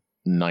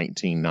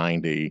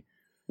 1990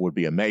 would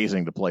be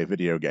amazing to play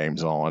video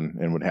games on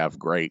and would have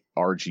great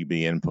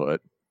RGB input.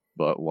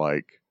 But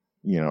like,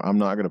 I'm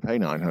not going to pay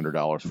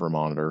 $900 for a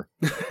monitor.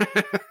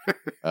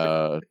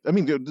 I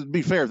mean, to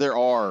be fair, there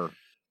are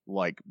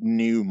like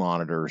new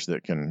monitors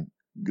that can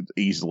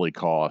easily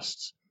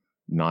cost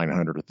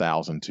 $900,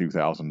 $1,000,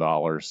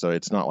 $2,000. So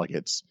it's not like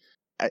it's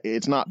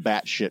not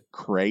batshit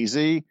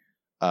crazy.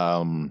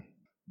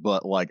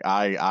 But like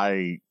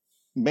I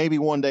maybe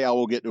one day I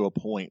will get to a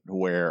point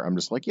where I'm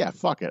just like, yeah,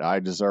 fuck it.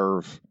 I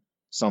deserve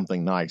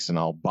something nice, and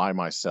I'll buy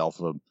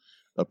myself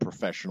a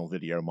professional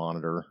video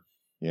monitor,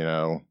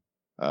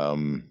 I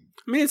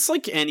mean, it's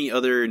like any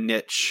other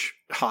niche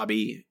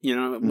hobby,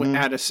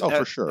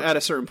 for sure. At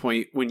a certain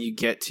point, when you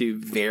get to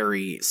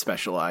very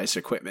specialized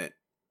equipment,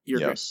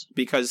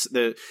 because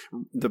the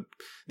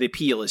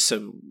appeal is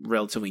so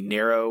relatively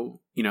narrow,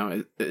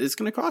 it's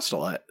going to cost a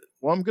lot.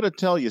 Well, I'm going to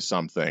tell you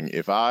something.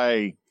 If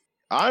I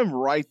I'm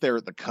right there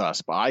at the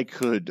cusp. I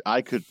could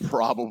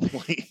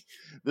probably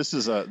this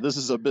is a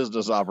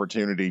business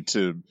opportunity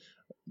to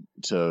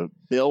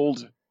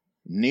build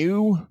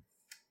new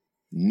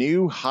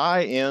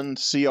high-end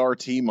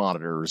CRT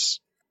monitors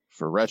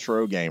for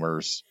retro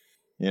gamers.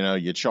 You know,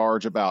 you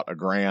charge about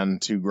 $1,000,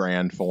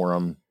 $2,000 for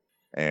them,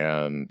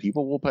 and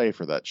people will pay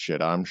for that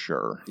shit, I'm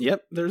sure.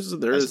 Yep, there's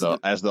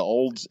as the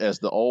old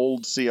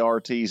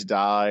CRTs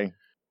die,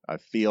 I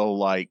feel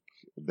like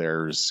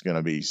there's going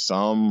to be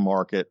some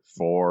market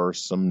for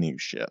some new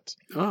shit.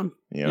 You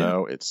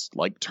know, it's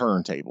like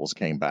turntables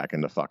came back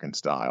into fucking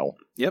style.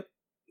 Yep,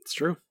 it's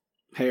true.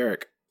 Hey,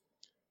 Eric.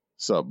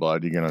 What's up,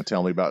 bud? You going to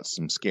tell me about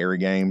some scary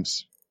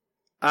games?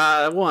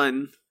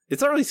 One,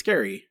 it's not really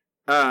scary.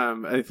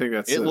 I think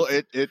that's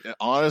it.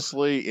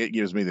 Honestly, it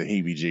gives me the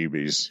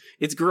heebie-jeebies.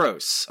 It's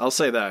gross. I'll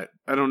say that.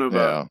 I don't know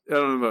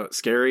about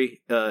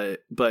scary.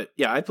 But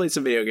yeah, I played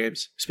some video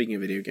games. Speaking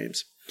of video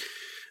games,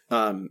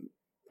 I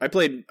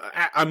played.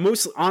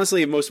 Most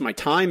of my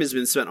time has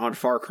been spent on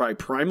Far Cry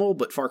Primal,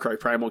 but Far Cry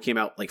Primal came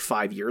out like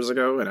 5 years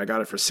ago, and I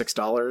got it for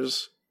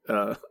 $6.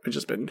 I've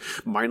just been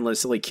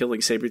mindlessly killing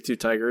saber-tooth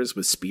tigers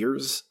with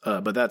spears.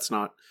 But that's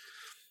not.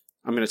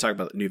 I'm going to talk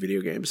about new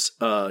video games.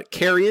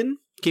 Carrion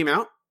came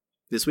out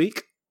this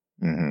week.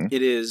 Mm-hmm.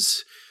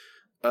 It's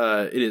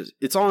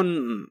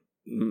on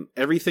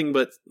everything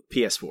but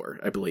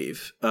PS4, I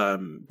believe.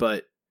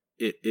 But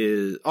it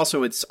is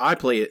also I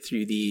play it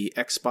through the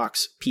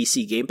Xbox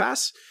PC Game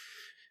Pass,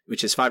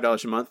 which is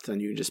 $5 a month,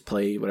 and you just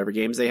play whatever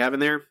games they have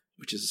in there,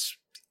 which is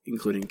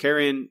including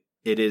Carrion.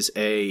 It is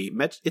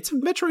it's a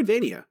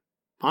Metroidvania,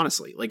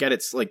 honestly. Like at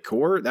its like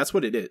core, that's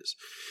what it is.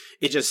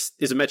 It just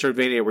is a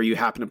Metroidvania where you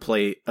happen to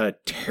play a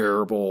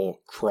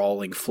terrible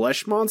crawling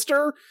flesh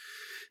monster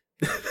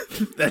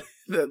that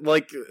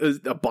like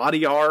a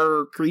body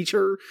horror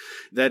creature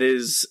that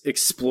is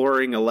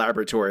exploring a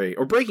laboratory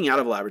or breaking out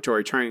of a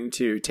laboratory, trying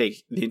to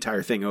take the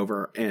entire thing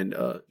over and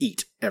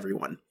eat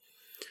everyone.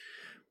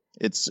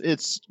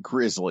 It's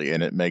grisly,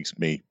 and it makes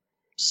me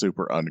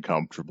super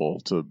uncomfortable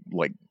to,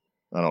 like,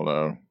 I don't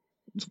know,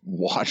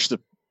 watch the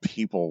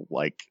people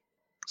like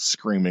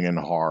screaming in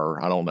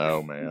horror. I don't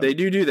know, man. They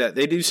do that.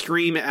 They do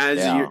scream as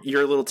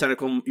your little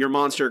tentacle, your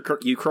monster,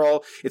 you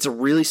crawl. It's a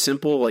really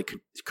simple, like,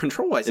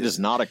 control-wise. It is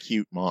not a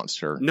cute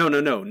monster. No,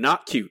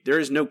 not cute. There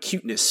is no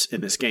cuteness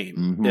in this game.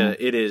 Mm-hmm.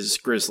 It is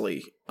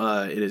grisly.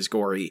 It is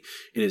gory.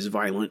 It is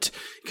violent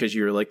because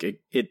you're like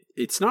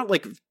it's not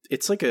like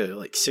it's like a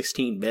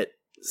 16-bit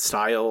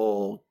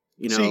style.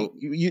 You know, see,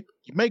 you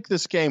make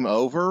this game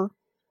over,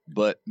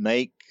 but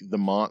make the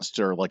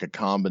monster like a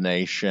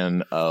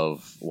combination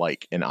of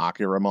like an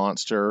Akira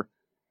monster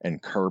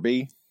and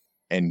Kirby,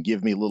 and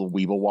give me little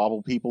Weeble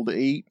Wobble people to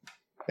eat,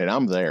 and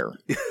I'm there.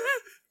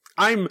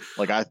 I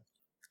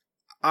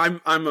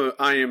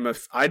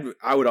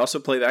would also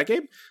play that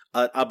game.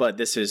 But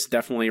this is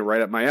definitely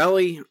right up my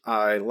alley.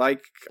 I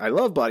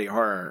love body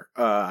horror.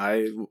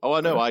 I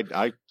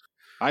know.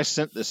 I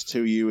sent this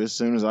to you as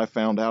soon as I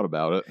found out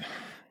about it.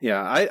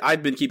 Yeah,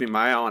 I've been keeping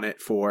my eye on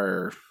it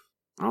for,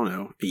 I don't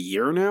know, a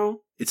year now.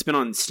 It's been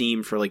on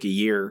Steam for like a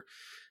year,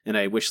 and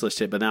I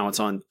wishlisted it, but now it's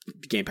on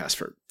Game Pass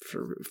for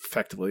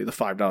effectively the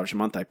 $5 a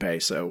month I pay,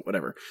 so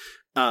whatever.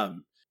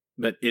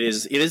 But it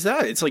is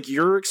that. It's like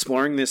you're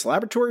exploring this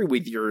laboratory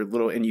with your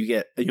little, and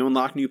you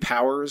unlock new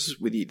powers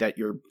that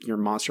your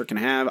monster can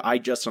have. I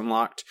just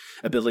unlocked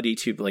ability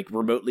to like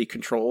remotely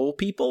control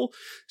people,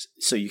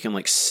 so you can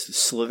like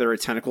slither a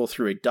tentacle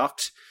through a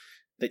duct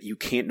that you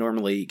can't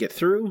normally get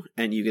through,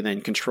 and you can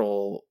then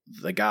control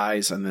the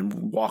guys and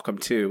then walk them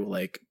to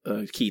like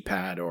a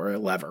keypad or a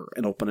lever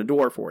and open a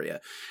door for you.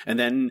 And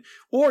then,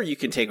 or you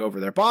can take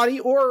over their body,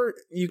 or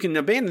you can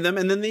abandon them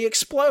and then they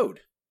explode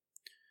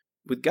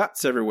with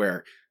guts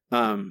everywhere.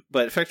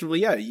 But effectively,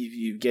 yeah,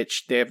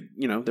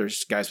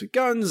 there's guys with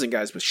guns and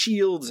guys with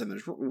shields, and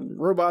there's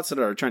robots that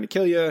are trying to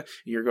kill you.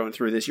 You're going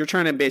through this. You're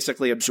trying to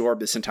basically absorb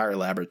this entire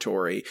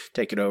laboratory,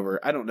 take it over.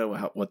 I don't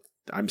know what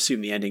I'm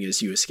assuming the ending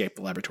is you escape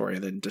the laboratory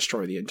and then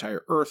destroy the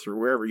entire Earth or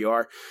wherever you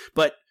are.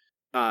 But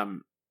I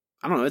don't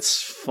know.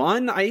 It's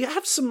fun. I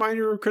have some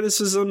minor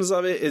criticisms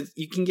of it.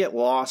 You can get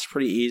lost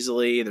pretty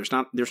easily. There's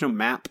no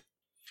map.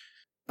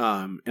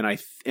 And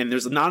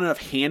there's not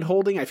enough hand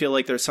holding. I feel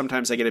like there's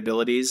sometimes I get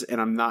abilities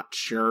and I'm not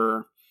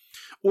sure,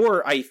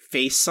 or I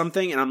face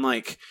something and I'm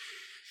like,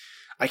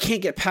 I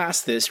can't get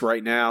past this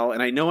right now,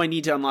 and I know I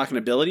need to unlock an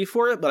ability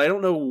for it, but I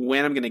don't know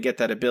when I'm going to get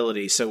that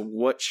ability. So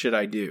what should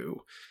I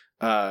do?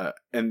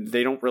 And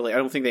they don't really, I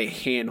don't think they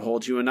hand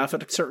hold you enough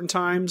at certain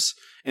times.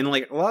 And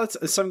like a lot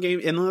of some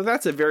games, and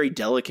that's a very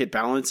delicate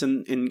balance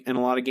in a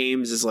lot of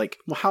games, is like,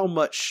 well, how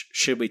much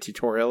should we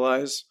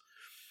tutorialize?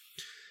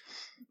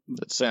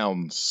 It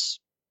sounds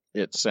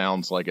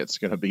like it's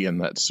going to be in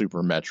that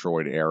Super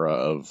Metroid era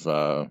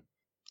of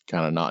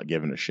kind of not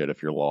giving a shit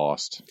if you're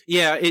lost.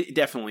 Yeah, it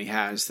definitely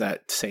has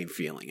that same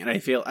feeling. And I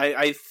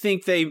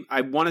think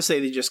I want to say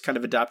they just kind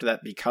of adopted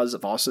that because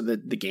of also the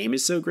game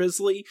is so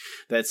grisly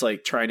that's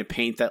like trying to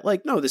paint that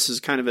like, no, this is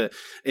kind of an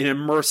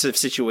immersive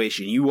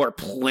situation. You are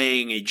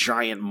playing a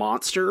giant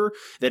monster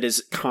that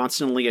is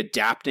constantly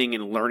adapting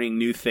and learning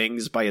new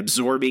things by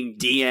absorbing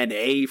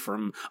DNA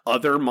from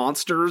other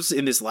monsters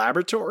in this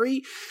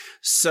laboratory.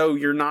 So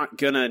you're not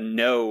going to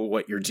know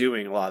what you're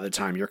doing a lot of the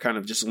time. You're kind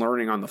of just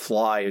learning on the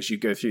fly as you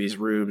go through these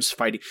rooms,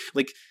 fighting.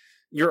 Like,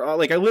 you're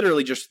like,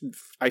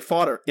 I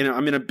fought,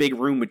 I'm in a big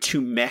room with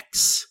 2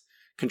 mechs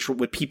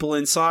with people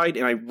inside,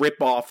 and I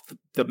rip off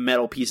the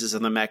metal pieces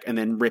of the mech and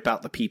then rip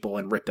out the people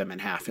and rip them in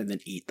half and then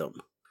eat them.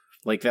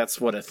 Like, that's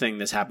what a thing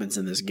that happens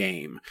in this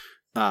game.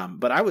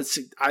 But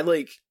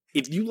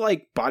if you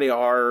like body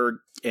horror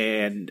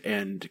and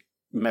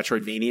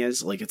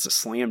Metroidvanias, like it's a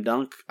slam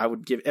dunk. I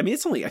think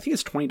it's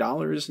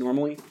 $20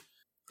 normally.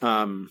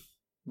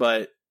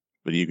 But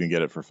you can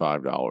get it for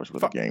 $5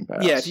 with a Game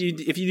Pass. Yeah,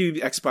 if you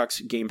do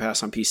Xbox Game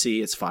Pass on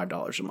PC, it's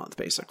 $5 a month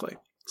basically.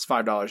 It's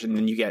 $5, and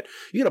then you get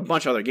a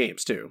bunch of other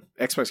games too.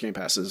 Xbox Game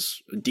Pass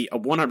is a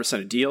 100%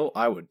 a deal.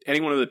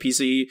 Anyone with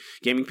a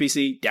gaming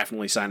PC,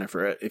 definitely sign up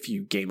for it if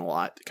you game a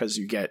lot, because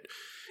you get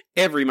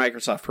every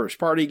Microsoft first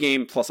party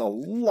game plus a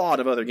lot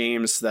of other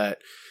games that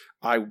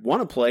I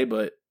want to play,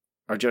 but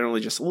are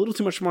generally just a little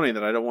too much money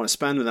that I don't want to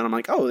spend. And then I'm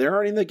like, oh, they're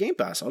already in the Game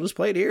Pass. I'll just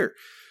play it here.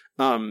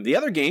 The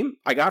other game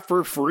I got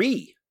for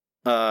free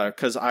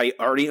because I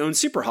already own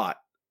Superhot,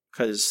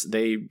 because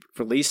they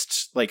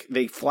released, like,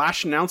 they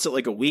flash announced it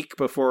like a week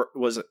before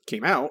it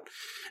came out,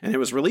 and it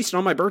was released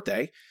on my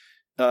birthday.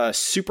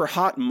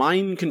 Superhot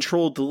Mind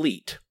Control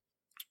Delete,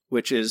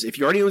 which is, if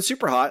you already own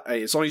Superhot,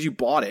 as long as you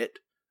bought it,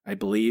 I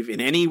believe,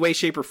 in any way,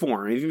 shape, or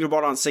form, even if you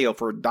bought it on sale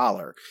for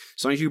 $1,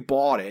 as long as you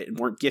bought it and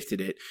weren't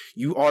gifted it,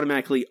 you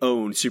automatically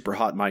own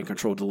Superhot Mind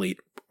Control Delete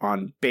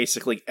on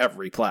basically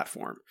every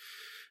platform.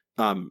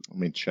 Let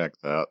me check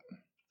that.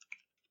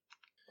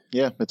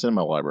 Yeah, it's in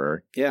my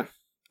library. Yeah.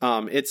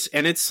 It's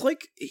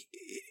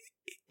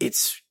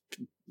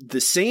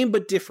the same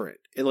but different.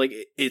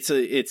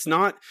 It's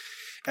not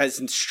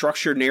as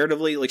structured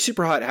narratively. Like,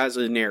 Superhot has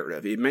a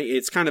narrative.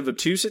 It's kind of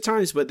obtuse at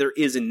times, but there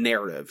is a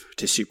narrative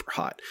to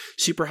Superhot.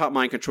 Superhot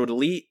Mind Control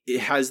Delete,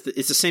 it's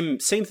the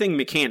same thing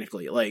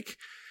mechanically. Like,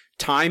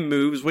 time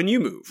moves when you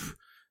move,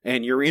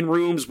 and you're in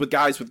rooms with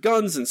guys with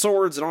guns and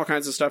swords and all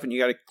kinds of stuff, and you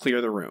got to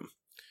clear the room.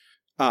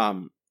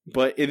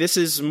 But this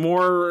is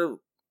more,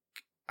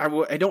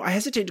 I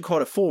hesitate to call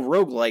it a full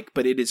roguelike,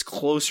 but it is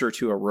closer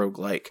to a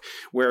roguelike,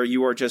 where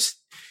you are just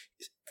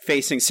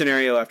facing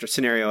scenario after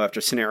scenario after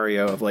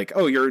scenario of like,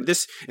 oh, you're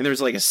this, and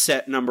there's like a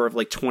set number of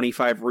like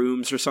 25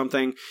 rooms or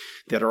something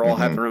that are all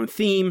have their own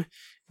theme,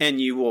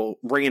 and you will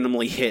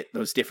randomly hit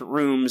those different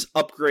rooms,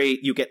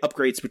 you get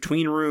upgrades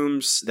between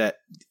rooms that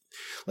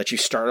let you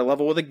start a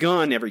level with a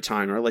gun every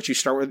time, or let you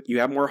start with, you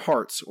have more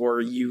hearts, or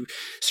you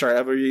start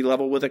every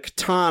level with a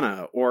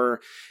katana,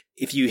 or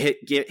if you hit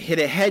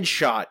a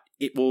headshot,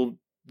 the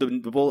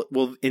bullet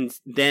will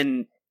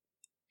then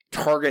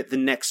target the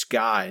next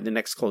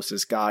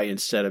closest guy,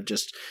 instead of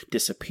just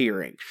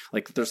disappearing.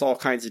 Like, there's all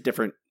kinds of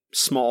different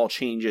small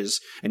changes,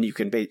 and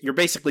you're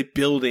basically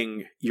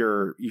building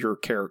your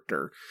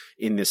character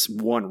in this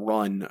one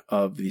run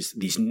of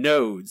these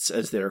nodes,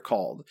 as they're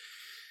called.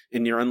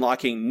 And you're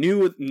unlocking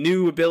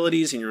new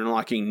abilities, and you're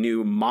unlocking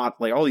new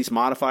like all these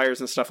modifiers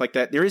and stuff like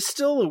that. There is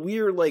still a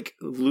weird, like,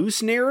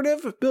 loose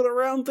narrative built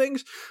around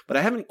things, but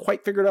I haven't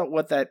quite figured out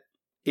what that.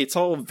 It's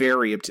all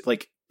very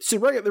like. So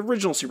the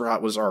original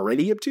Superhot was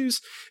already obtuse.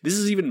 This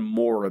is even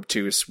more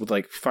obtuse, with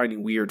like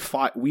finding weird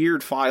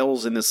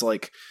files in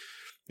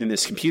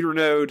this computer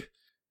node,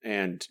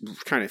 and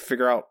trying to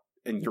figure out.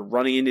 And you're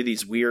running into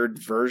these weird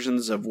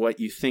versions of what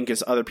you think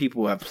is other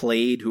people who have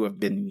played, who have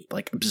been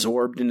like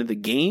absorbed into the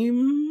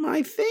game.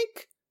 I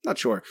think, not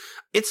sure.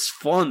 It's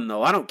fun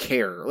though. I don't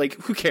care.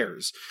 Like, who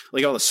cares?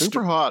 Like, all the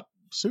Superhot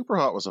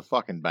was a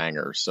fucking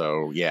banger.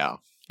 So yeah.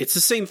 It's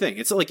the same thing.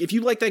 It's like, if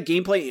you like that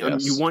gameplay,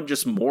 yes, you want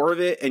just more of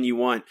it, and you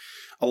want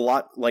a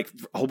lot, like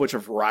a whole bunch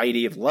of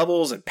variety of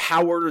levels and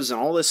powers and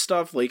all this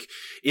stuff, like,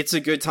 it's a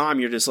good time.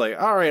 You're just like,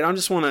 all right, I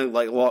just want to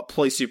like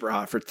play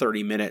Superhot for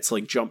 30 minutes,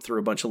 like jump through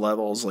a bunch of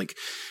levels, like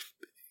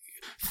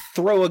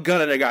throw a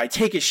gun at a guy,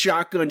 take his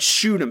shotgun,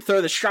 shoot him,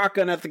 throw the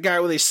shotgun at the guy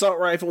with the assault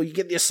rifle, you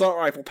get the assault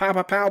rifle, pow,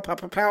 pow, pow, pow,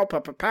 pow, pow, pow,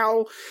 pow,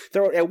 pow,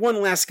 throw it at one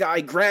last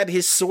guy, grab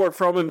his sword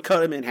from him,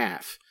 cut him in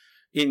half.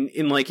 And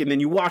then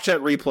you watch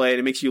that replay, and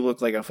it makes you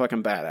look like a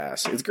fucking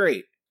badass. It's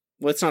great.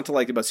 What's not to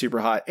like about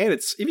Superhot? And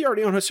if you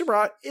already own a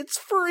Superhot, it's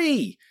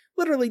free.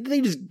 Literally, they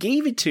just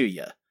gave it to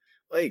you.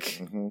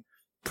 Like,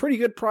 pretty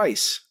good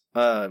price.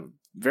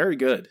 Very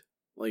good.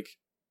 Like,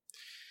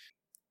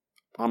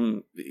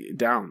 I'm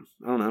down.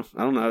 I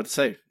don't know what to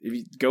say. If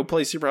you go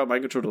play Superhot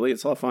Mind Control Delete,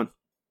 it's a lot of fun.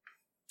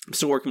 I'm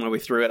still working my way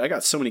through it. I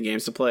got so many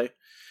games to play.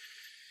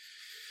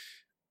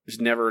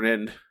 There's never an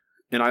end.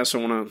 And I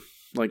also want to,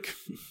 like,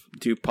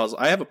 do puzzle.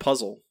 I have a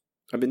puzzle.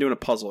 I've been doing a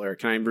puzzle, Eric.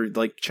 Can I,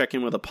 like, check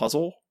in with a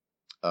puzzle?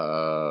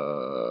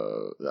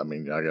 I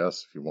mean, I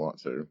guess if you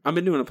want to. I've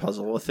been doing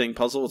a thing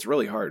puzzle. It's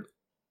really hard.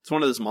 It's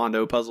one of those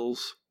Mondo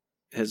puzzles.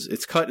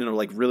 It's cut into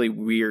like really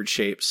weird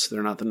shapes.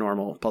 They're not the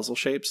normal puzzle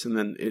shapes. And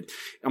then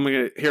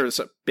here's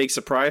a big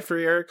surprise for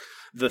you, Eric.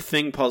 The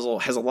thing puzzle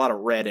has a lot of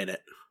red in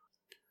it.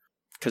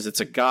 Because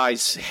it's a guy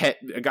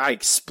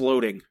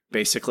exploding,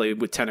 basically,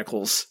 with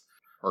tentacles.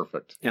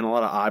 Perfect. And a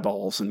lot of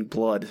eyeballs and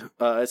blood.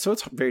 So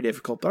it's very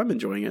difficult, but I'm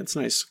enjoying it. It's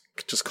nice.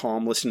 Just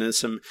calm, listen to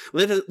some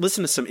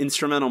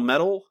instrumental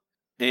metal,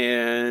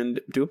 and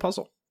do a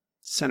puzzle.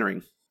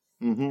 Centering.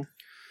 Mm-hmm.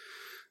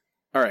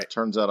 All right.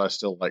 Turns out I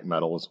still like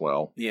metal as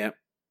well. Yeah.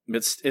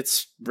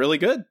 It's really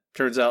good,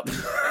 turns out.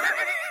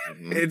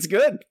 Mm-hmm. It's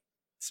good.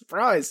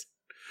 Surprise.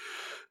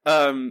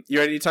 You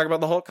ready to talk about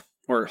the Hulk?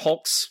 Or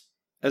Hulks?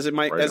 As it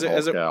might, Ready to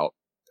Hulk out.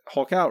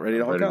 Hulk out, ready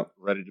to Hulk out.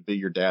 Ready to be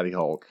your daddy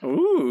Hulk.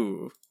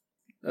 Ooh.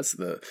 That's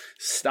the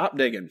stop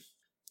digging.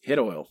 Hit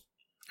oil.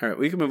 All right,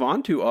 we can move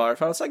on to our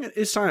final segment.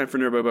 It's time for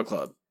Nerd Book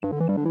Club.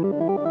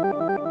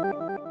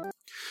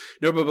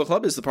 Nerd Book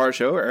Club is the part of the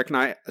show where Eric and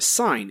I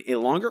assign a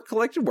longer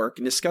collected work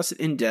and discuss it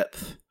in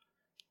depth,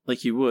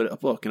 like you would a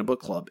book in a book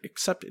club,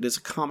 except it is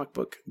a comic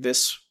book.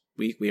 This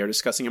week we are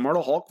discussing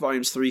Immortal Hulk,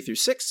 volumes 3 through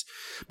 6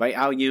 by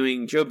Al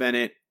Ewing, Joe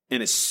Bennett,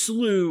 and a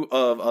slew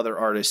of other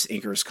artists,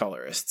 inkers,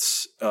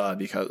 colorists,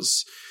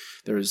 because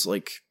there's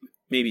like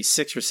maybe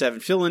 6 or 7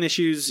 fill-in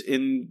issues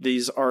in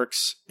these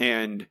arcs,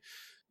 and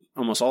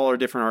almost all are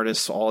different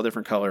artists, all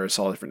different colors,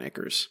 all different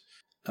inkers.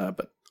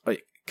 But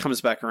it comes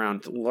back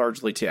around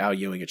largely to Al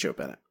Ewing and Joe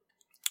Bennett.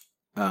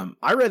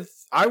 I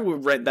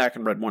read back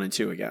and read 1 and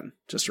 2 again,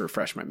 just to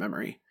refresh my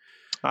memory.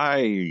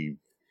 I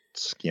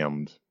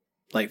skimmed.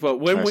 Like, well,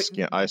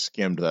 I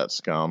skimmed that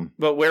scum.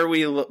 But where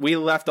we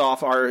left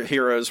off, our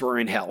heroes were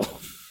in hell.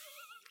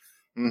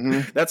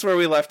 Mm-hmm. That's where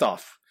we left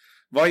off.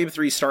 Volume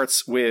 3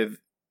 starts with...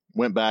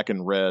 Went back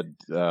and read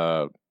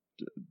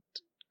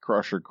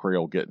Crusher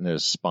Creel getting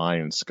his spine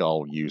and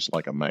skull used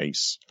like a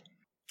mace.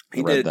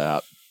 He read did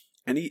that.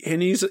 And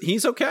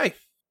he's okay.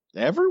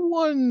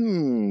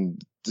 Everyone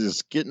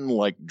is getting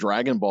like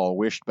Dragon Ball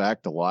wished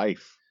back to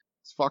life.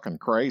 It's fucking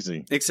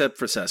crazy. Except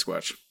for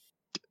Sasquatch.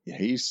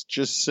 He's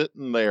just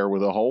sitting there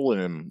with a hole in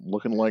him,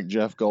 looking like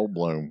Jeff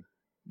Goldblum.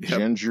 Yep.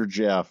 Ginger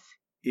Jeff.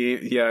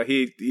 He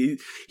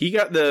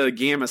got the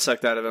gamma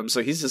sucked out of him,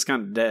 so he's just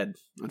kind of dead.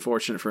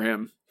 Unfortunate for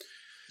him.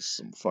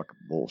 Some fucking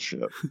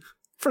bullshit.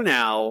 For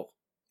now,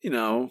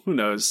 who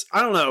knows?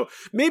 I don't know.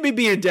 Maybe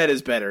being dead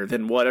is better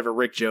than whatever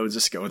Rick Jones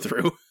is going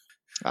through.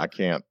 I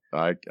can't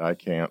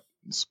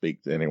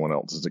speak to anyone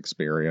else's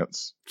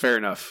experience. Fair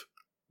enough.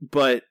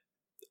 But,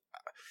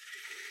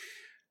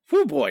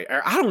 oh boy,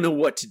 I don't know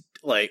what to,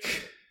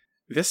 like,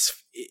 this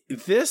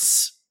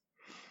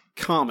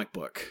comic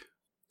book.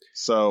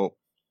 So,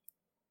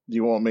 do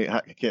you want me,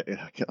 how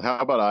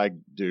about I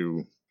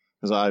do,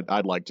 because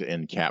I'd like to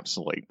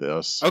encapsulate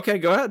this. Okay,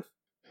 go ahead.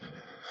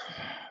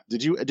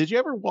 Did you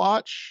ever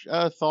watch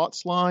Thought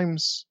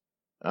Slime's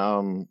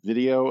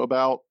video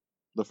about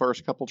the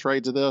first couple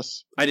trades of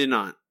this? I did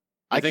not.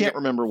 I can't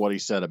remember what he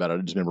said about it.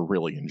 I just remember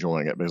really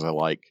enjoying it because I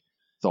like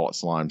Thought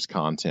Slime's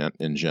content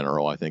in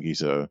general. I think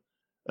he's a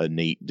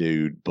neat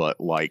dude,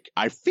 but like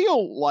I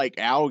feel like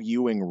Al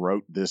Ewing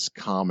wrote this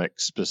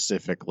comic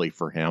specifically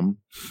for him.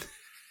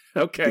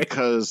 Okay.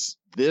 Because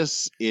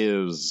this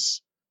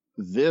is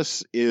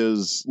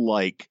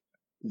like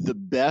the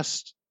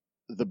best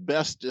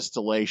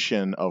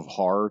distillation of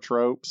horror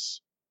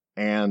tropes,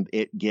 and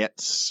it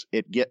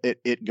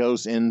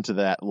goes into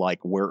that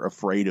like we're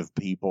afraid of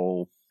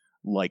people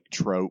like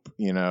trope,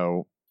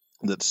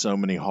 that so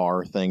many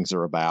horror things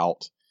are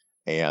about,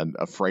 and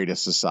afraid of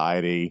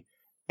society,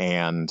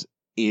 and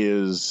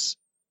is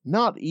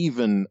not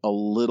even a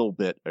little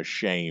bit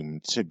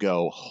ashamed to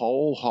go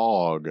whole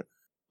hog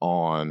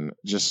on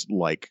just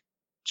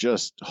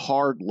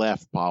hard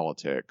left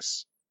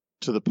politics,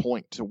 to the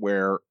point to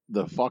where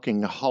the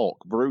fucking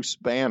Hulk, Bruce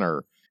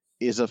Banner,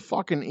 is a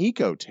fucking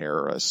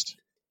eco-terrorist.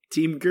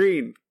 Team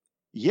Green.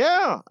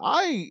 Yeah,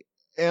 I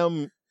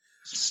am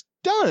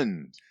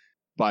stunned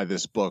by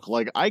this book.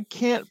 Like, I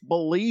can't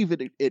believe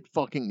it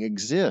fucking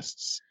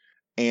exists.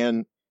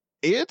 And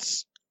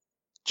it's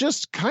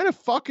just kind of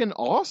fucking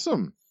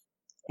awesome.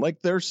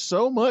 Like, there's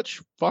so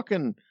much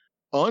fucking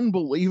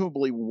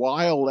unbelievably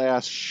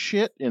wild-ass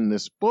shit in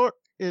this book.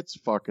 It's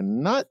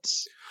fucking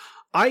nuts.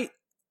 Eric,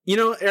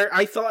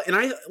 I thought, and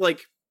I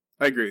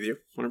agree with you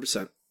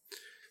 100%.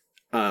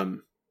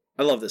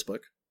 I love this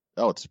book.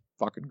 Oh, it's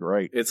fucking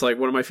great. It's like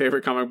one of my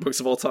favorite comic books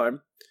of all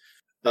time.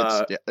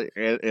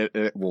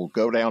 It will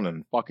go down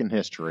in fucking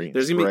history.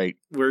 It's great.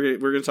 We're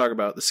going to talk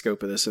about the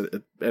scope of this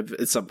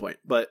at some point,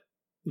 but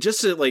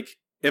just to like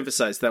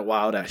emphasize that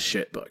wild ass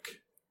shit book.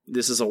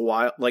 This is a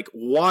wild,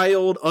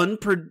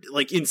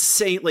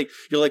 insane. Like,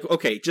 you're like,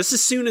 okay, just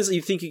as soon as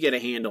you think you get a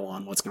handle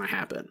on what's going to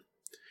happen,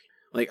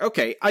 like,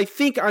 okay, I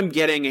think I'm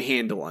getting a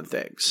handle on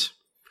things.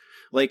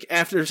 Like,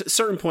 after a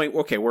certain point,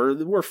 okay,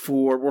 we're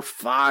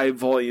 5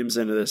 volumes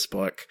into this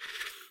book.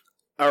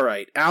 All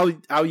right,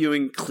 Al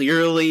Ewing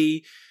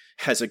clearly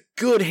has a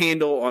good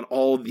handle on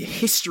all the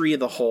history of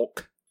the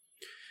Hulk,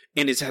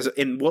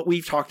 and what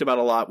we've talked about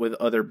a lot with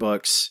other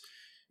books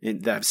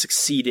that have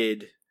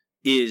succeeded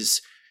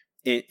is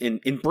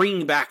in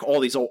bringing back all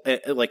these old,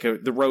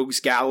 the Rogues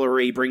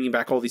Gallery, bringing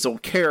back all these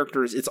old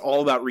characters. It's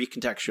all about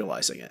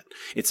recontextualizing it.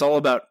 It's all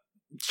about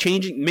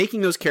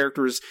making those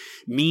characters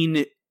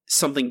mean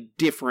something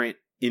different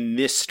in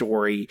this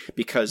story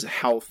because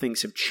how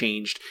things have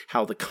changed,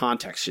 how the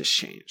context has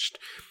changed.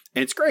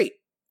 And it's great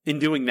in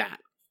doing that.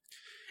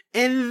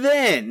 And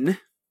then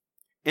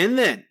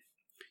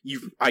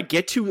I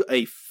get to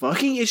a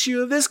fucking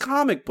issue of this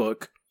comic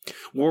book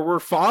where we're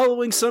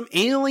following some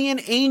alien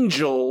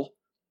angel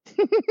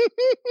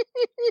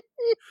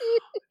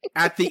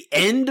at the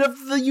end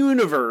of the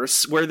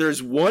universe where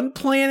there's one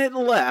planet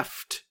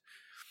left,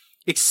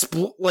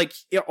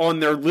 on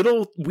their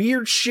little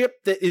weird ship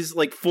that is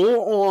like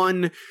full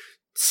on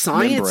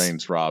science.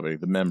 Membranes, Robbie.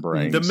 The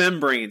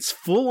membranes.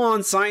 Full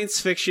on science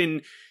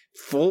fiction,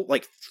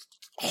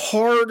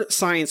 hard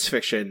science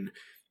fiction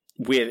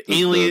with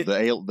alien.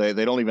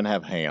 They don't even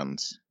have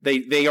hands.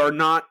 They are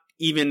not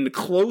even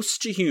close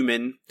to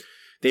human.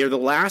 They are the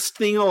last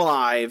thing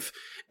alive.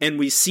 And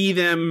we see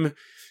them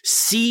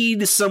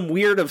seed some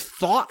weird of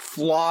thought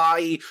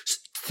fly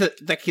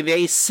that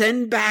they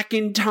send back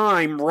in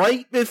time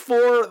right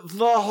before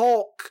the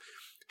Hulk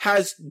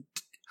has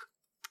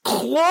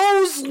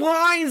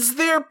clotheslines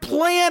their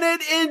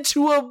planet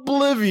into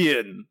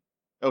oblivion.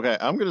 Okay,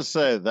 I'm gonna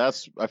say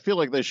I feel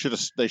like they should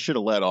have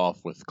let off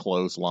with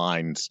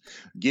clotheslines.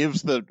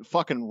 Gives the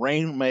fucking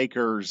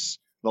Rainmakers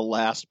the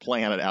last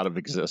planet out of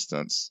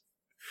existence.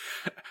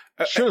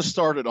 Should have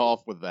started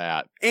off with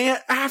that. And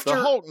after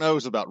the Hulk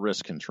knows about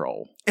risk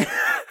control.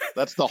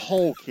 That's the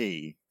whole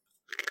key.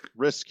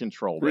 Risk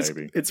control,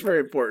 baby. It's very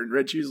important.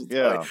 Red Shoes.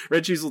 Yeah.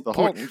 Red Shoes.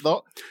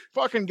 The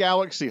fucking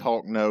Galaxy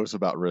Hulk knows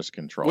about risk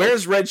control.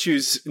 Where's Red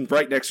Shoes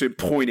right next to him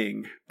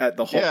pointing at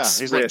the Hulk's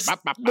wrist?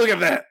 Like, bah, bah, Look at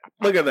that.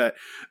 Look at that.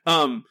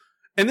 And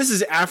this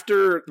is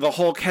after the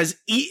Hulk has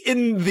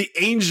eaten the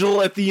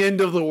angel at the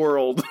end of the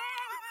world.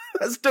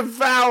 Has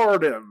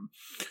devoured him.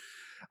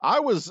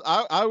 I was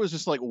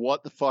just like,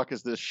 what the fuck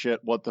is this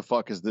shit? What the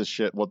fuck is this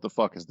shit? What the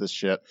fuck is this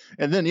shit?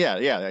 And then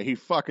he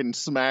fucking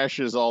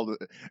smashes all the,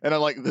 and I'm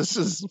like, this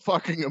is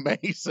fucking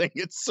amazing.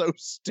 It's so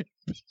stupid.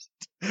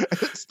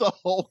 It's the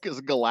Hulk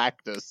as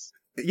Galactus.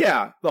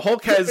 Yeah, the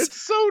Hulk has.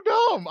 It's so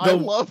dumb. I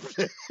loved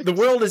it. The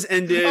world has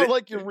ended. I'm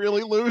like, you're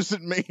really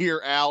losing me here,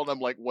 Al. And I'm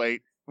like,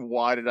 wait.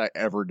 Why did I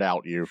ever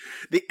doubt you?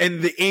 The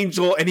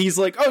angel, and he's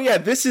like, oh yeah,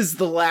 this is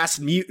the last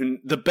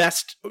mutant, the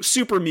best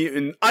super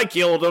mutant. I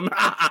killed him.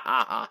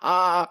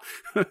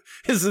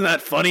 Isn't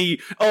that funny?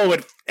 Oh,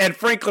 and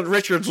Franklin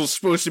Richards was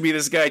supposed to be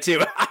this guy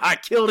too. I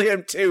killed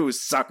him too,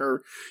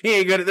 sucker. He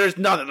ain't good. There's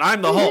nothing.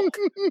 I'm the Hulk.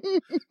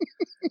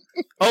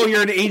 Oh,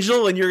 you're an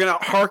angel and you're going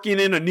to hearken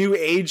in a new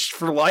age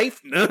for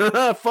life?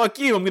 Fuck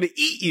you. I'm going to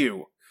eat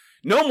you.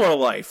 No more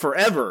life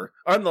forever.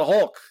 I'm the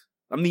Hulk.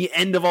 I'm the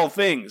end of all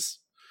things.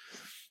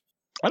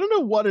 I don't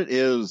know what it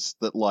is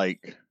that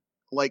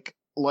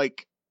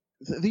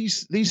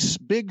these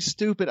big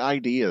stupid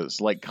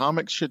ideas, like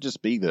comics should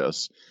just be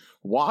this.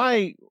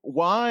 Why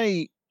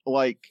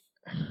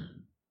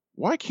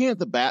can't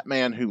the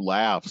Batman who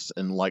laughs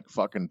in like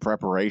fucking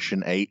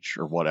Preparation H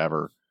or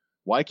whatever,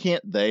 why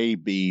can't they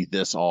be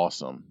this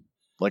awesome?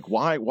 Like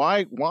why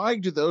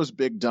do those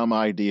big dumb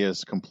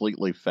ideas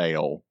completely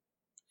fail?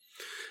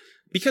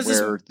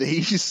 Because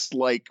these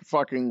like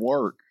fucking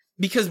work.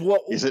 Because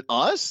what is it,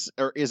 us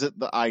or is it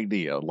the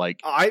idea?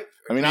 Like, I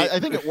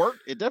think it worked.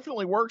 It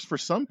definitely works for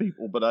some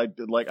people, but I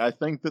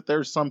think that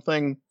there's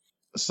something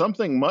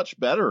much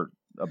better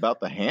about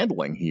the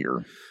handling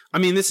here. I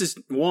mean, this is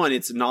one.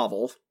 It's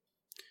novel.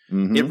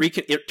 Mm-hmm.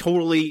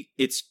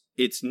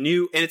 It's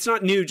new, and it's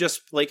not new.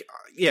 Just like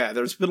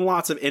there's been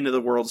lots of end of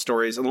the world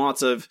stories and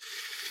lots of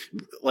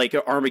like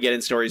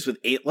Armageddon stories with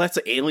lots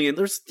of alien.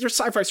 There's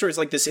sci-fi stories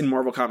like this in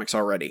Marvel Comics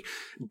already,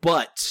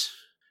 but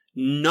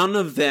none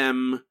of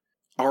them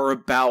are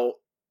about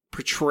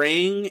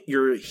portraying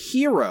your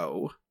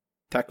hero,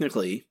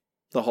 technically,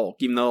 the Hulk,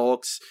 even though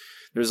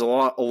there's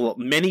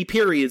many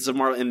periods of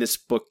Marvel, and this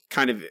book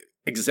kind of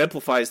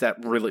exemplifies that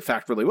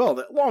fact really well,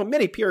 that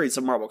many periods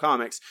of Marvel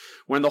Comics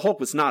when the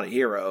Hulk was not a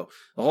hero.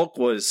 The Hulk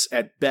was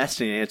at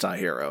best an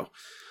anti-hero,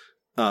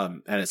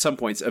 and at some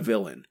points a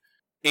villain.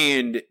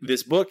 And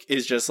this book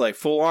is just like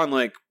full on,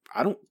 like,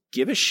 I don't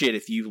give a shit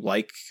if you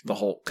like the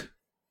Hulk.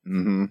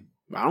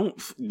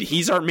 Mm-hmm.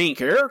 He's our main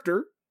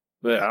character.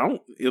 But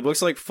it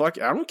looks like fuck,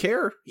 I don't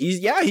care. He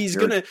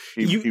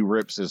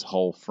rips his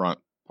whole front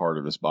part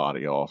of his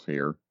body off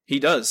here. He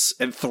does,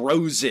 and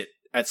throws it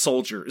at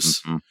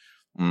soldiers.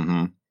 Mm-hmm.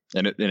 Mm-hmm.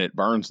 And it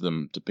burns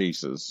them to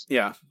pieces.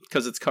 Yeah,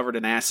 because it's covered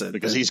in acid.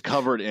 Because he's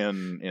covered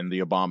in the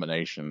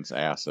Abomination's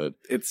acid.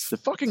 It's the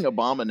fucking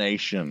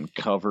Abomination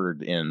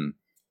covered in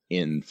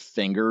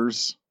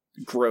fingers.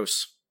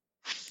 Gross.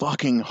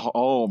 Fucking,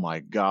 oh my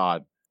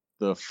god.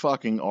 The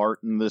fucking art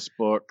in this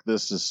book,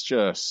 this is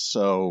just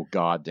so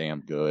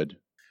goddamn good.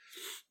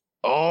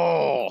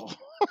 Oh,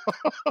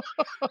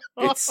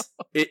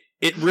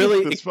 It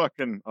really This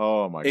fucking,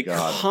 oh my it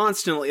god.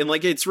 constantly, and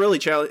like it's really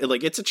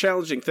like it's a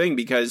challenging thing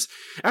because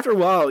after a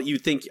while you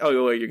think,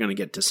 oh well, you're going to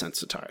get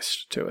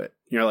desensitized to it.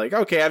 You're like,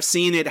 okay, I've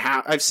seen it.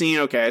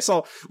 Okay, I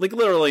saw like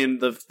literally in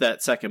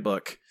that second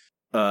book,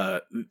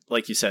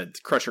 like you said,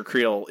 Crusher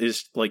Creel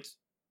is like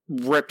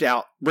ripped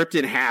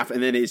in half,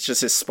 and then it's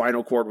just his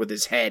spinal cord with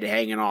his head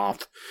hanging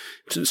off,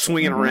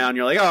 swinging around.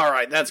 You're like, all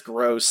right, that's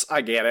gross.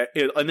 I get it.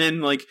 And then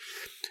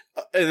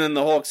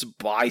the Hulk's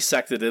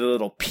bisected into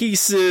little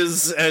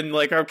pieces, and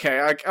like,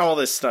 okay, all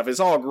this stuff is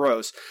all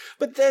gross.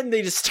 But then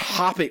they just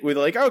top it with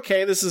like,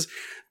 okay, this is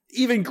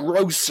even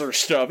grosser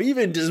stuff,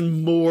 even just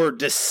more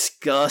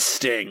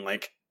disgusting.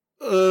 Like,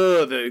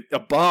 the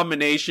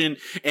abomination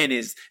and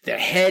the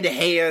head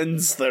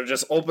hands that are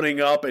just opening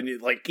up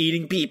and like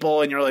eating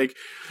people, and you're like,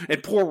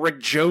 and poor Rick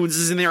Jones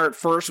is in there at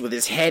first with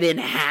his head in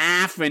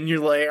half, and you're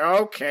like,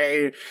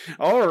 okay,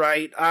 all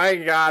right, I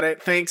got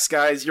it, thanks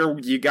guys,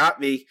 you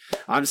got me.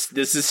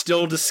 This is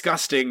still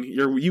disgusting.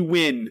 You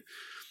win.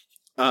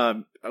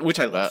 Which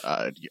I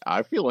love.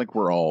 I feel like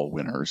we're all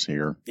winners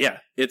here. Yeah,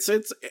 it's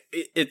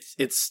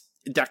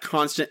that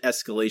constant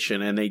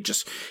escalation, and they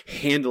just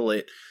handle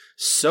it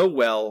so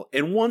well.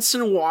 And once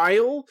in a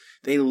while,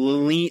 they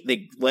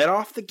let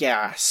off the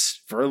gas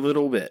for a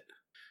little bit,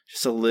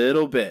 just a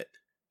little bit,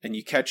 and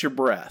you catch your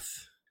breath,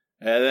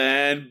 and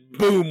then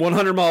boom,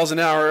 100 miles an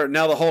hour.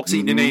 Now the Hulk's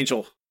eating an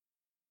angel.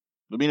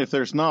 I mean, if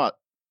there's not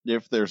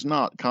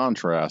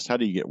contrast, how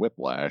do you get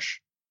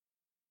whiplash?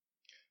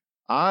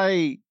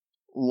 I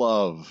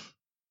love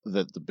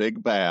that the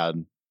big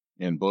bad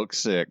in book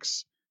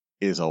 6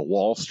 is a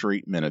Wall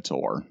Street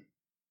Minotaur.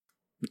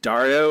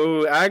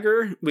 Dario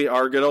Agger,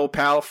 our good old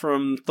pal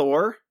from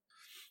Thor.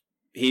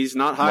 He's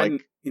not hiding.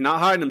 He's not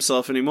hiding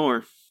himself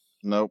anymore.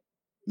 Nope.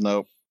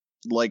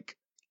 Like,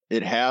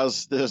 it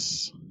has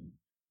this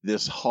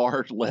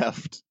hard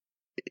left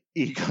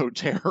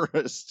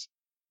eco-terrorist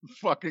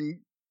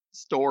fucking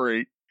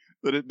story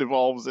that it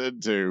devolves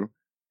into,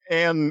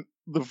 and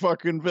the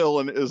fucking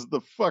villain is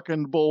the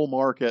fucking bull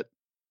market.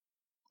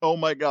 Oh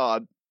my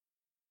god.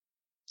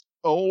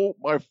 Oh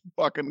my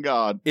fucking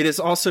god. It is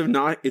also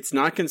it's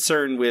not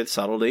concerned with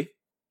subtlety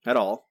at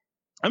all.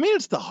 I mean,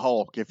 it's the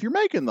Hulk. If you're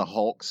making the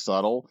Hulk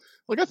subtle,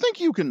 like, I think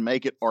you can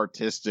make it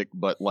artistic,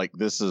 but like,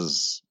 this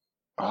is,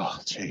 oh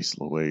jeez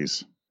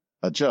Louise.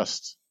 I'm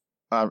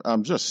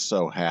just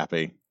so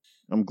happy.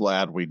 I'm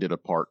glad we did a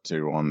part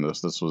 2 on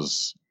this. This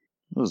was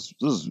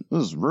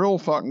real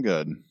fucking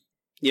good.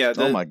 Yeah.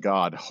 Oh my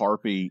god,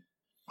 Harpy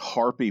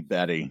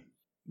Betty.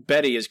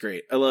 Betty is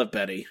great. I love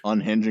Betty.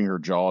 Unhinging her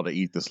jaw to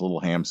eat this little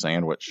ham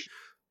sandwich.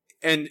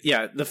 And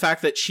yeah, the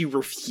fact that she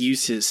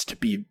refuses to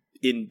be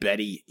in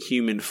Betty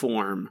human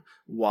form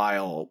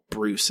while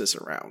Bruce is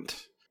around.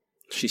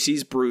 She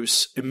sees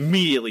Bruce,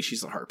 immediately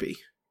she's a Harpy.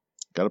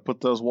 Gotta put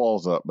those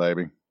walls up,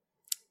 baby.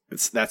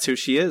 That's who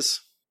she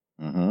is.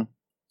 Mm-hmm.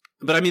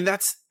 But I mean,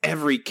 that's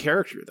every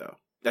character, though.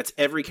 That's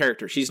every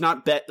character. She's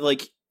not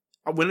like,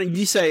 when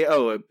you say,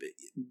 oh,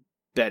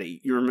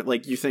 Betty,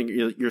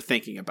 you're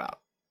thinking about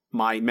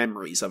my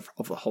memories of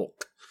the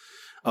Hulk,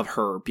 of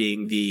her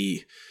being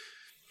the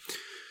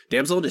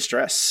damsel in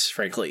distress,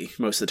 frankly,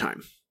 most of the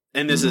time.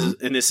 And this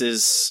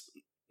is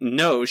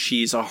no,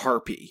 she's a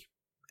Harpy,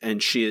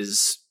 and she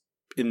is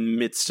in the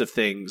midst of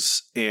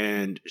things,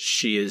 and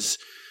she is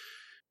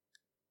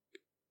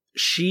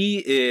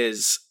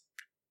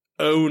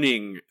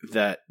owning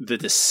the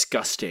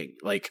disgusting,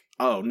 like,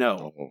 oh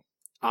no.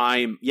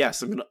 I'm going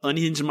to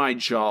unhinge my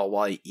jaw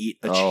while I eat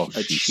a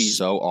cheese. She's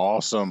so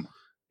awesome.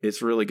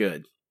 It's really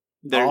good.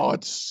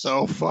 It's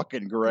so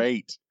fucking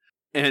great.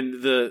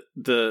 And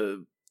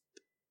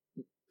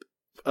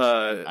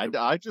I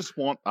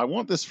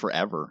want this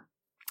forever.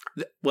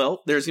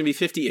 Well, there's going to be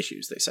 50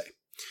 issues, they say,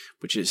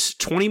 which is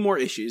 20 more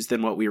issues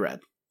than what we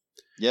read.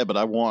 Yeah, but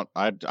I want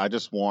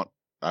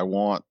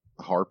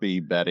Harpy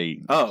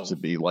Betty to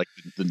be like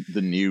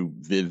the new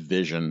Viv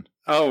Vision.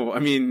 Oh, I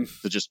mean,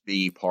 to just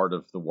be part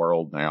of the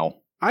world now.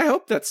 I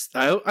hope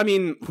I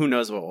mean, who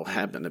knows what will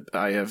happen.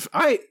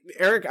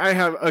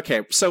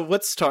 Okay, so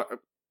let's talk.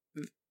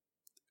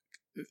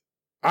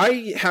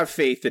 I have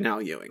faith in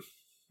Al Ewing.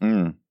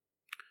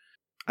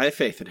 I have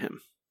faith in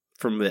him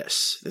from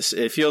this.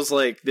 It feels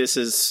like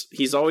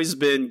he's always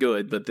been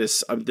good, but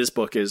this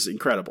book is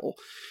incredible.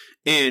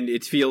 And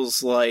it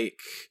feels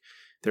like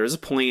there's a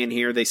plan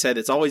here. They said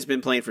it's always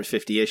been planned for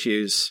 50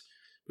 issues,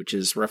 which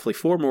is roughly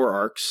 4 more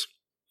arcs.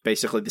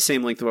 Basically the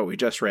same length of what we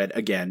just read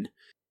again.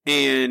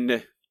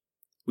 And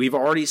we've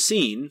already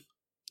seen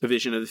a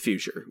vision of the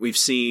future. We've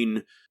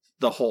seen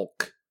the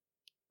Hulk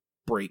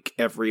break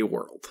every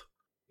world.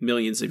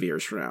 Millions of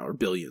years from now, or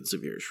billions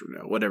of years from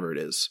now, whatever it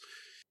is.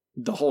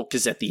 The Hulk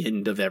is at the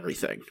end of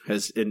everything,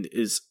 and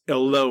is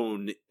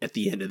alone at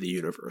the end of the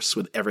universe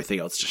with everything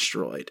else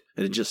destroyed.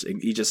 And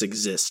he just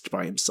exists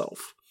by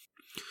himself.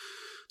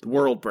 The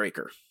World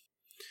Breaker.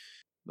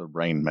 The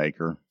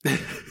Rainmaker.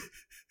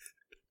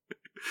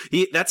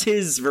 That's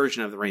his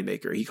version of the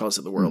Rainmaker. He calls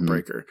it the World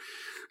Breaker.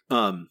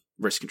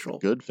 Risk Control.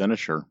 Good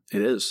finisher.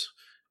 It is.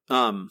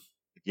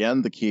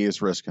 Again, the key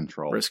is risk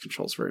control. Risk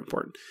control is very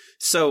important.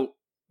 So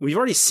we've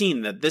already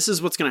seen that this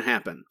is what's going to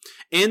happen.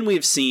 And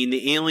we've seen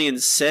the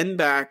aliens send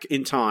back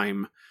in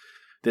time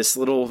this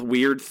little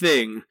weird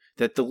thing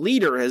that the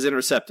leader has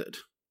intercepted.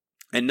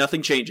 And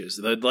nothing changes.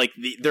 The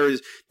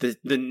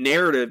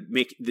narrative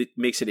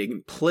makes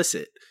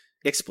it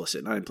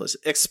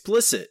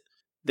explicit.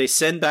 They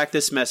send back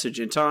this message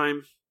in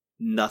time.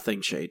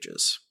 Nothing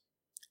changes.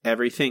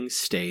 Everything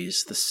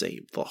stays the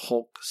same. The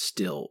Hulk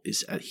still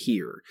is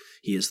here.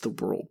 He is the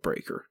world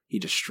breaker. He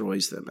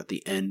destroys them at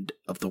the end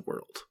of the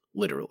world,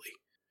 literally.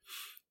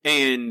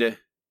 And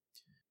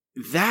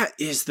that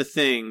is the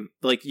thing.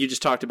 Like you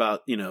just talked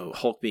about,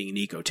 Hulk being an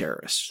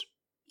eco-terrorist.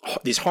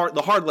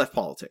 The hard left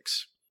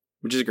politics,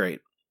 which is great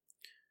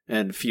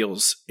and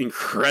feels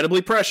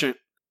incredibly prescient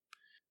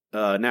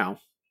now.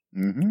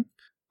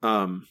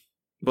 Mm-hmm.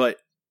 But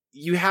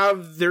you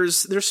have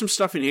there's some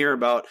stuff in here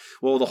about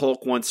the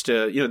Hulk wants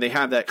to they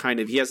have that kind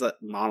of he has that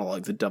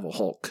monologue, the Devil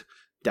Hulk,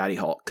 Daddy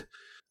Hulk,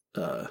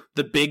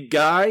 the big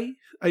guy.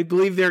 I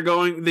believe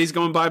he's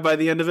going by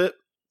the end of it.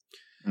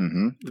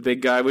 Mm-hmm. The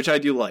big guy, which I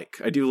do like.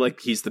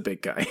 He's the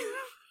big guy.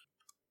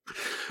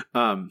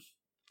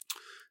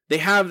 They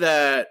have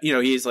that,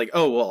 he's like,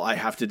 I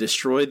have to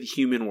destroy the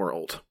human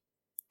world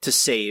to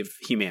save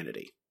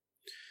humanity.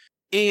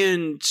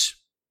 And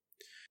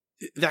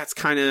that's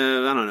kind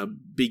of, I don't know,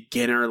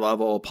 beginner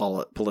level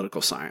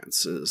political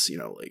science is,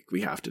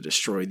 we have to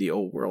destroy the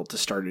old world to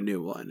start a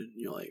new one. And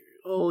you're like,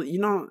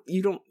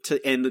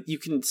 you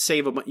can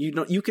save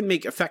you can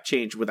make effect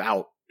change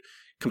without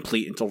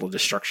complete and total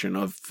destruction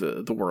of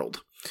the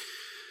world.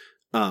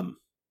 But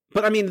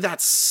I mean,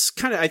 that's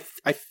kind of,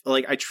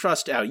 I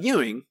trust Al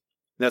Ewing.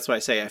 That's why I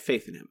say I have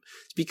faith in him.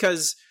 It's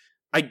because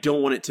I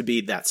don't want it to be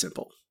that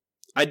simple.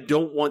 I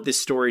don't want this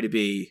story to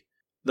be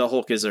the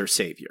Hulk is our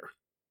savior,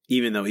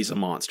 even though he's a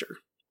monster.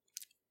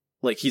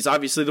 Like, he's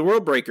obviously the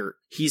world breaker.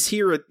 He's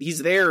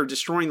there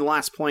destroying the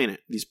last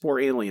planet. These poor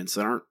aliens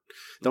that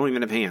don't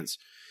even have hands.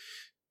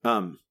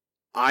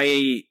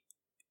 I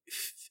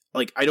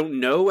don't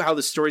know how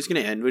the story's going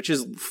to end, which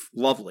is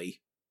lovely.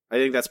 I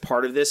think that's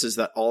part of this, is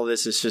that all of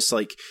this is just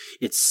like,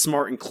 it's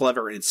smart and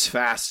clever and it's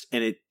fast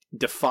and it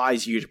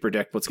defies you to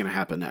predict what's going to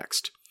happen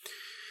next.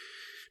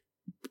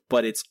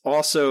 But it's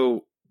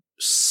also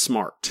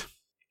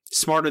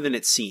smarter than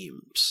it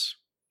seems.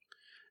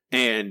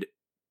 And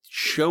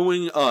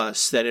showing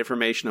us that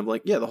information of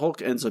the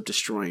Hulk ends up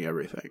destroying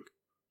everything.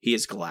 He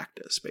is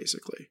Galactus,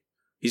 basically.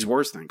 He's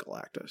worse than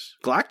Galactus.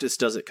 Galactus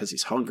does it because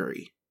he's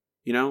hungry.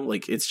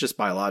 It's just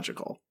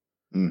biological.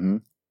 Mm-hmm.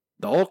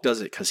 The Hulk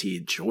does it because he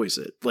enjoys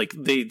it. Like,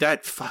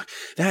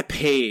 that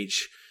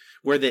page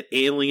where that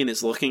alien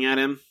is looking at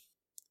him,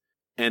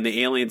 and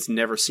the alien's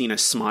never seen a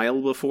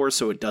smile before,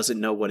 so it doesn't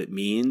know what it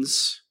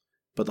means.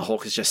 But the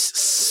Hulk is just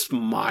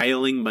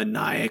smiling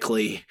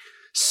maniacally,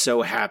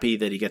 so happy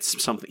that he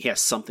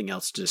has something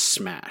else to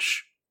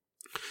smash.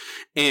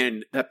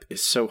 And that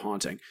is so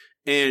haunting.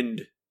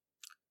 And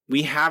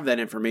we have that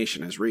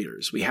information as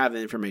readers. We have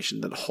the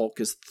information that Hulk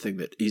is the thing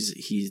that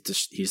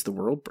he's the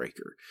world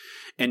breaker.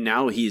 And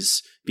now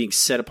he's being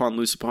set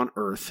loose upon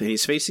Earth, and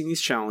he's facing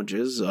these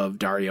challenges of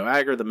Dario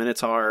Agger, the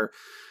Minotaur,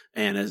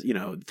 and as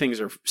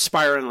things are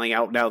spiraling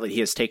out now that he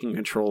has taken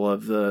control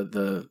of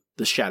the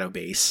shadow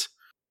base.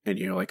 And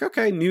you're like,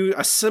 okay,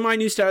 a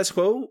semi-new status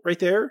quo right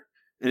there.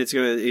 And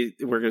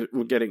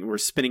we're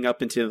spinning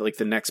up into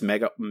the next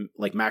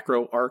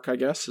macro arc, I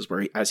guess, is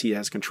where he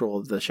has control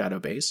of the shadow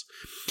base.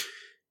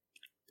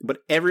 But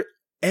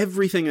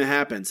everything that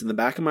happens in the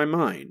back of my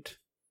mind,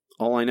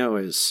 all I know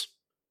is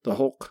the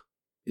Hulk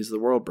is the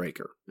world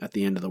breaker at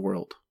the end of the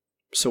world.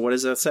 So what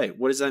does that say?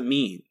 What does that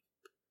mean?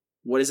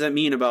 What does that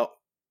mean about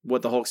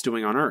what the Hulk's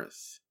doing on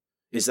Earth?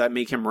 Does that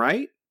make him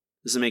right?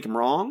 Does it make him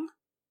wrong?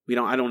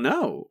 I don't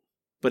know.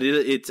 But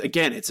it's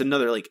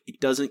another, it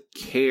doesn't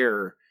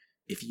care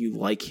if you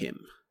like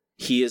him.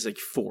 He is a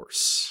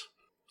force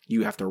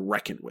you have to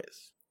reckon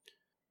with.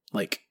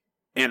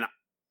 And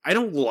I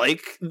don't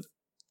like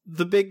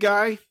the big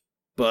guy,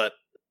 but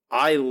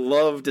I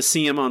love to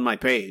see him on my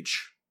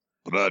page.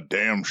 But I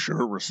damn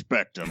sure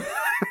respect him.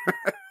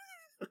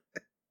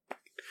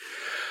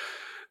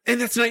 And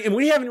that's nice. And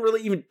we haven't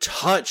really even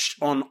touched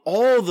on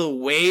all the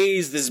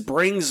ways this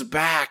brings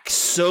back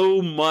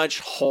so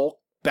much Hulk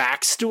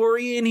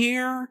backstory in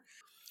here.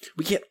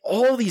 We get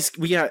all these.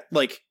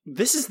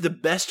 This is the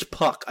best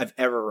Puck I've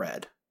ever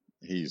read.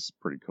 He's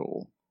pretty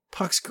cool.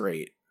 Puck's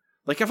great.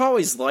 I've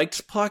always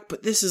liked Puck,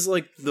 but this is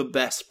the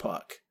best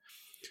Puck.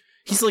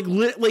 He's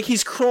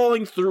he's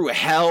crawling through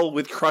hell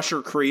with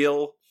Crusher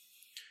Creel.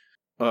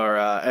 Or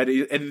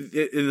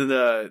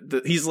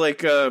he's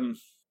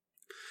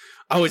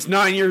I was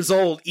 9 years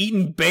old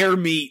eating bear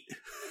meat.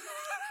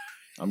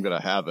 I'm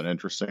gonna have an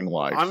interesting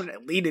life. I'm gonna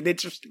lead an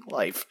interesting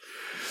life.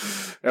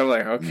 I'm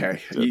like,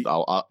 okay.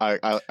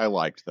 I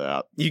liked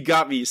that. You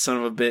got me, you son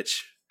of a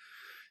bitch.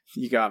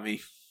 You got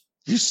me.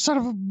 You son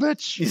of a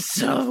bitch. You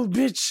son of a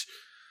bitch.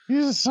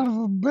 You son of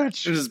a bitch.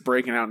 It's just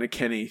breaking out into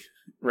Kenny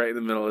right in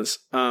the middle of this.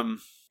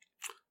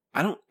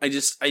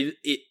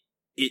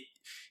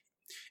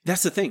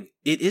 That's the thing.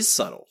 It is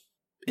subtle.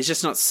 It's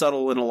just not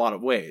subtle in a lot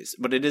of ways,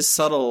 but it is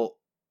subtle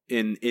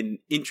in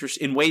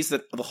ways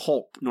that the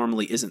Hulk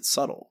normally isn't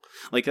subtle.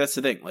 Like, that's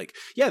the thing. Like,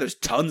 yeah, there's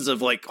tons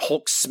of like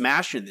Hulk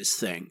smashing this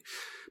thing,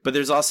 but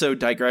there's also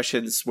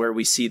digressions where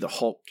we see the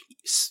Hulk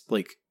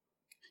like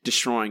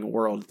destroying a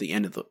world at the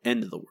end of the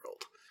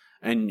world,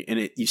 and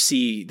you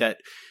see that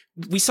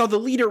we saw the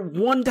leader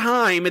one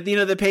time at the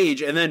end of the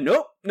page, and then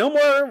nope, no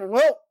more.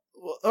 Well,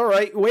 all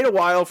right, wait a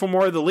while for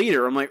more of the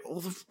leader. I'm like,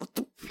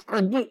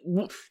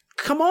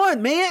 come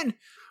on, man,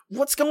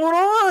 what's going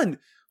on?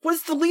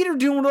 What's the leader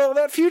doing with all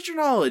that future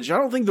knowledge? I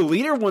don't think the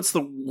leader wants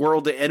the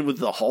world to end with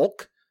the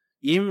Hulk.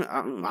 Even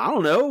I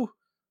don't know.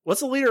 What's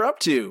the leader up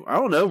to? I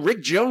don't know.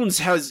 Rick Jones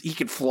he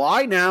can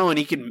fly now and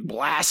he can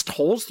blast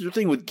holes through the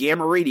thing with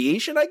gamma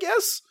radiation, I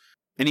guess?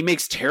 And he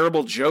makes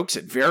terrible jokes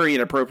at very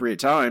inappropriate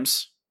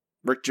times.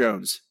 Rick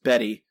Jones,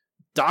 Betty,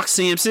 Doc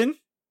Samson.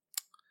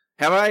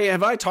 Have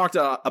I talked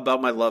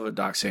about my love of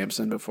Doc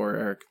Samson before,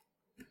 Eric?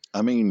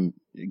 I mean,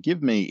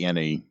 give me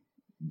any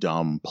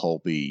dumb,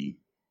 pulpy,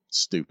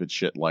 stupid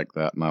shit like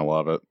that, and I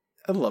love it.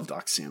 I love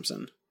Doc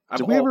Samson.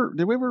 Did we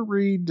ever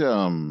read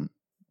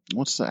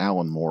what's the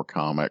Alan Moore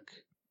comic?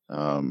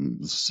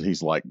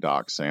 He's like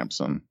Doc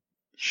Samson.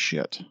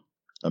 Shit.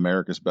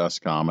 America's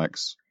Best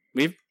Comics.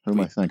 Who am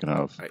I thinking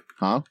of?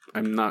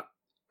 I'm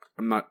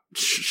not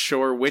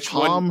sure which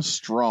one. Tom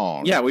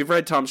Strong. Yeah, we've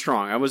read Tom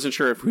Strong. I wasn't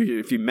sure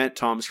if you meant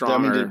Tom Strong. I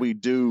mean, did we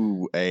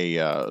do a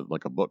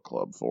like a book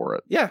club for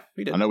it? Yeah,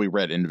 we did. I know we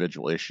read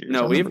individual issues.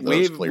 No,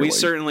 we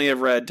certainly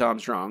have read Tom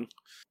Strong.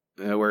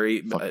 Where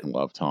he fucking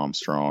love Tom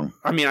Strong.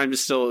 I mean, I'm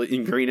just still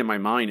ingrained in my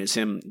mind as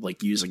him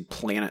like using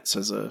planets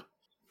as a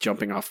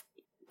jumping off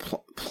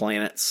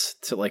planets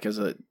to like as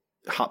a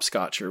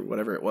hopscotch or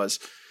whatever it was.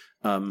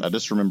 I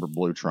just remember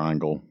Blue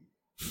Triangle.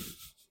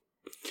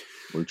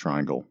 Blue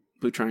Triangle.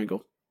 Blue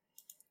Triangle.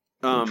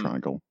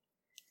 Triangle.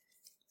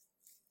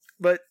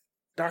 But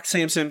Doc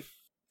Samson,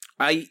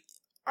 I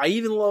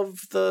even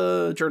love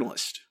the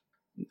journalist,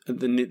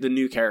 the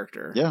new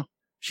character. Yeah,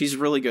 she's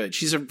really good.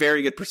 She's a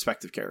very good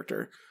perspective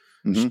character.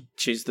 Mm-hmm.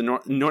 She's the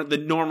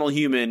normal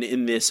human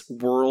in this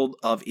world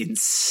of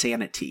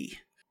insanity.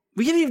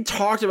 We haven't even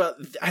talked about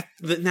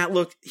that.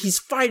 Look, he's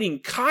fighting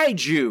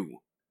kaiju.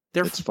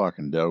 It's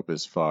fucking dope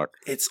as fuck.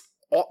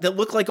 That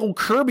look like old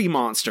Kirby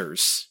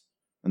monsters.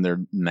 And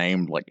they're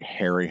named like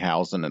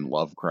Harryhausen and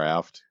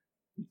Lovecraft.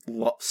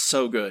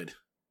 So good.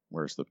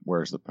 Where's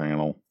the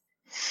panel?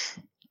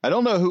 I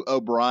don't know who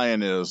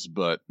O'Brien is,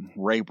 but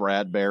Ray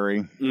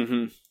Bradbury.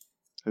 Mm-hmm.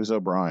 Who's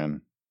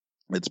O'Brien?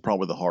 It's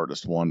probably the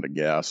hardest one to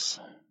guess.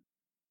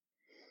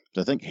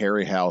 I think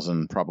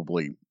Harryhausen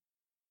probably.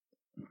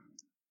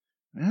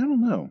 I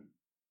don't know.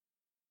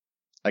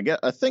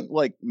 I think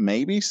like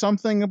maybe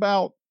something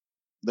about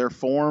their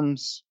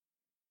forms,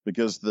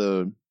 because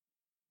the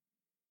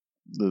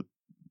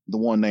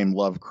one named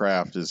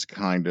Lovecraft is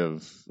kind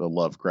of a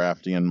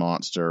Lovecraftian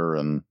monster.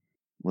 And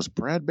was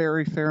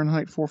Bradbury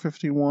Fahrenheit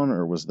 451,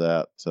 or was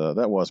that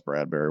was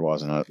Bradbury,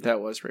 wasn't it?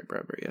 That was Ray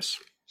Bradbury, yes.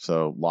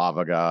 So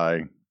Lava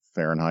Guy,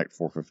 Fahrenheit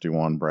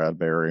 451,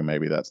 Bradbury,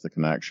 maybe that's the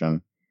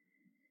connection.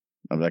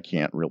 I mean, I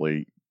can't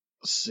really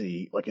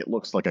see. Like, it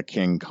looks like a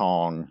King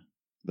Kong,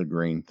 the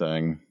green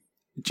thing.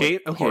 Okay,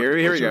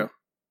 here we go.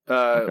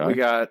 Okay. We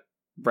got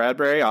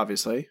Bradbury,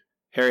 obviously.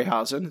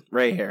 Harryhausen,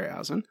 Ray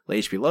Harryhausen,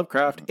 H.P.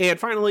 Lovecraft, and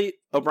finally,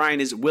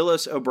 O'Brien is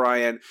Willis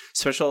O'Brien,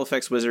 special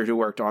effects wizard who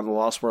worked on The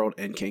Lost World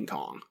and King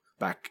Kong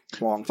back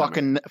long time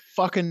ago.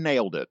 Fucking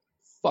nailed it.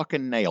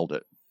 Fucking nailed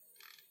it.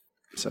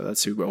 So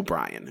that's who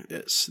O'Brien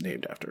is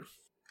named after.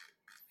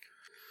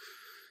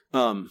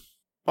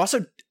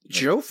 Also,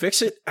 Joe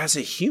Fixit as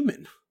a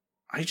human.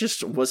 I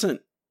just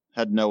wasn't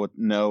had no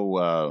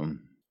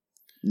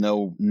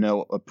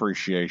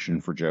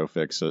appreciation for Joe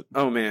Fixit.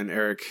 Oh man,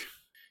 Eric,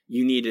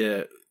 you need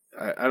to.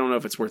 I don't know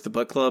if it's worth the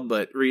book club,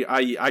 but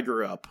I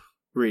grew up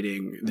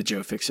reading the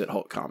Joe Fixit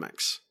Hulk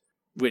comics,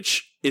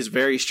 which is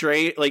very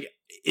strange. Like,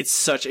 it's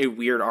such a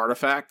weird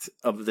artifact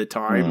of the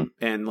time,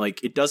 and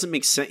like it doesn't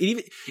make sense.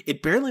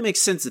 It barely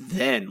makes sense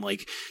then.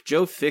 Like,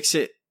 Joe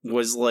Fixit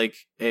was like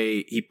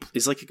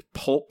he's like a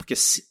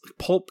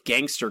pulp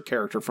gangster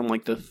character from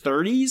like the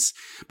 30s,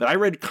 but I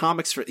read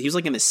comics he was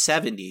like in the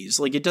 70s.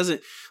 Like, it doesn't,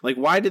 like,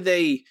 why did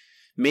they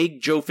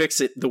make Joe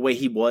Fixit the way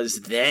he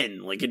was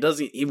then? Like,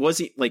 he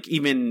wasn't like,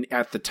 even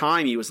at the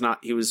time he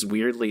was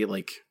weirdly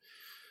like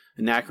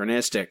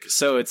anachronistic.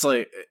 So it's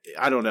like,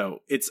 I don't know,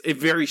 it's a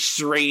very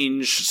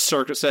strange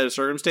set of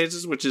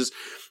circumstances, which is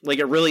like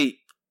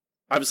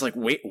I was like,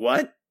 wait,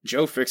 what?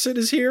 Joe Fixit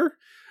is here?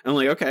 I'm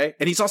like, okay.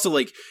 And he's also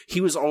like, he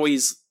was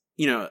always,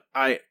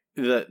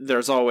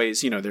 there's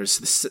always, there's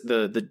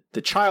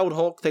the child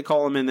Hulk, they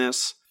call him in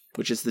this,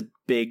 which is the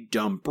big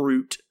dumb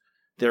brute.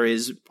 There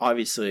is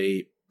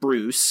obviously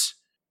Bruce.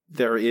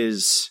 There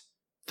is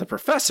the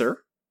Professor,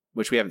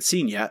 which we haven't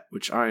seen yet,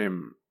 which I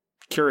am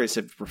curious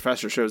if the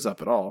Professor shows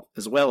up at all,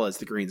 as well as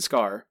the Green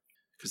Scar,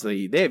 because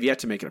they have yet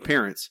to make an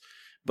appearance.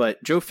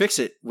 But Joe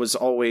Fixit was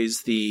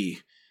always the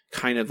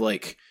kind of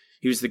like,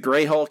 he was the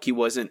Gray Hulk. He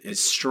wasn't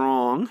as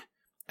strong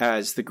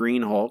as the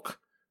Green Hulk,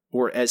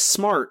 or as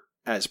smart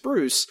as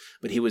Bruce,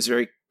 but he was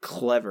very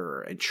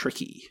clever and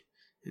tricky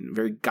and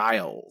very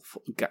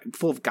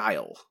full of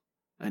guile.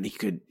 And he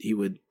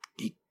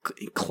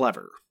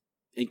clever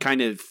and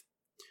kind of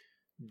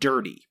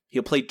dirty.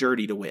 He'll play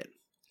dirty to win,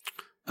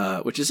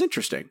 which is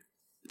interesting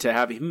to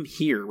have him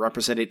here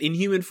represented in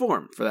human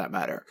form, for that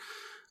matter.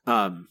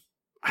 I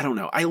don't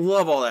know. I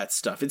love all that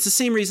stuff. It's the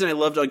same reason I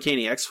loved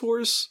Uncanny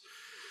X-Force,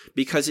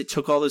 because it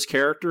took all those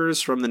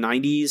characters from the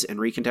 90s and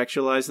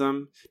recontextualized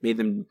them, made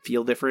them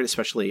feel different,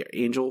 especially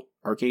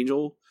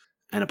Archangel,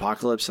 and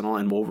Apocalypse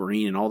and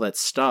Wolverine and all that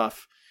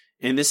stuff.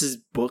 And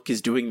book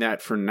is doing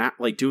that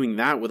doing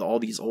that with all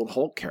these old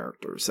Hulk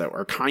characters that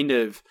are kind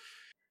of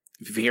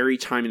very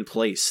time and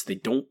place. They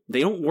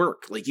don't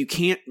work. Like, you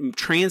can't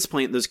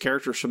transplant those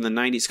characters from the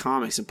 90s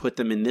comics and put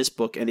them in this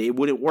book and it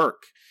wouldn't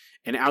work.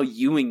 And Al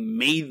Ewing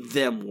made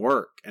them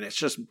work, and it's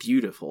just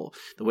beautiful.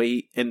 The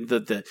way, and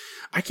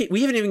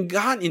we haven't even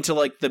gotten into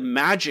like the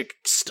magic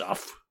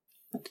stuff.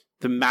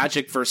 The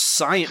magic versus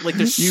science. Like,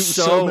 there's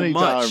so many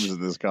much times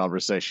in this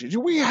conversation.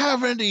 We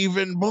haven't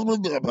even blah, blah,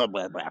 blah, blah,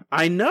 blah, blah.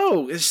 I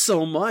know, there's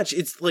so much.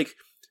 It's like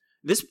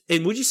this,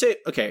 and would you say,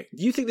 okay,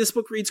 do you think this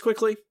book reads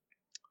quickly?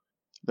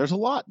 There's a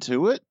lot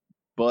to it,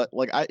 but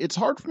like it's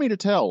hard for me to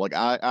tell. Like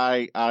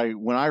I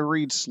when I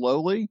read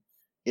slowly,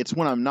 it's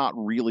when I'm not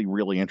really,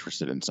 really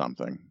interested in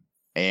something.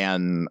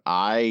 And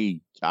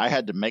I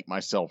had to make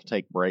myself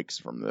take breaks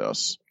from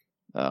this.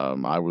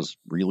 I was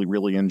really,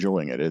 really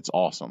enjoying it. It's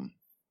awesome.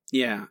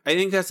 Yeah, I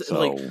think that's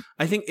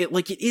I think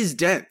it is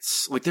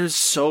dense. Like, there's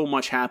so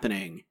much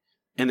happening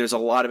and there's a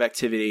lot of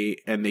activity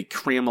and they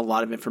cram a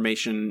lot of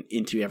information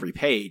into every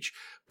page,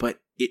 but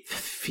it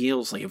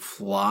feels like it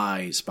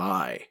flies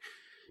by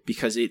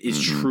because it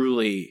is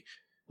truly,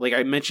 like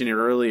I mentioned it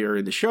earlier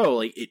in the show,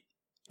 like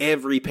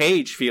every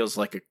page feels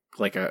like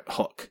a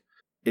hook.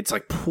 It's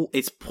like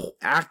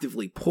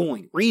actively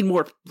pulling. Read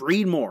more.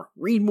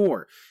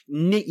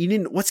 You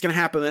didn't. What's going to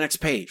happen in the next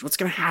page? What's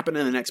going to happen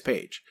in the next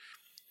page?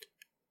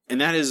 And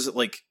that is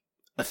like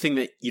a thing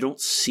that you don't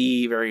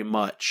see very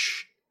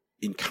much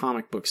in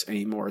comic books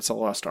anymore. It's a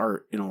lost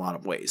art in a lot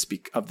of ways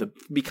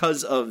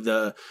because of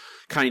the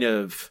kind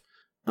of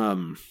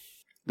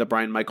the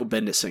Brian Michael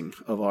Bendising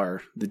of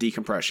the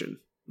decompression.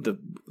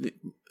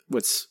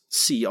 Let's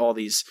see all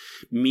these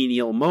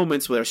menial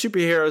moments with our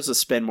superheroes. Let's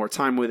spend more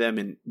time with them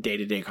in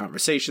day-to-day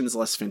conversations,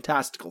 less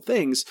fantastical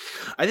things.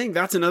 I think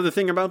that's another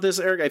thing about this,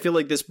 Eric. I feel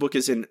like this book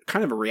is in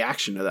kind of a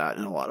reaction to that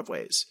in a lot of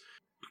ways,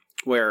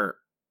 where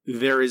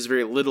there is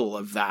very little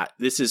of that.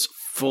 This is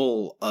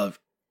full of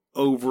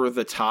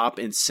over-the-top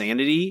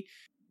insanity,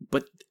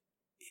 but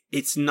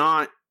it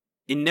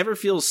never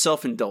feels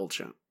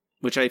self-indulgent,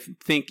 which I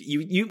think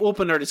you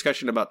opened our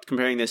discussion about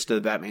comparing this to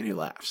The Batman Who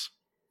Laughs.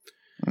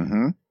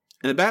 Mm-hmm.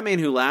 And The Batman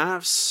Who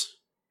Laughs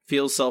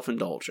feels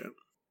self-indulgent.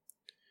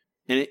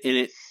 And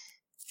it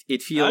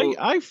feels...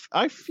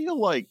 I feel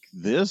like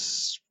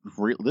this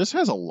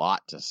has a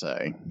lot to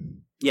say.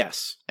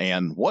 Yes.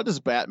 And what does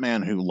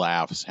Batman Who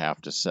Laughs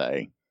have to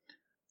say?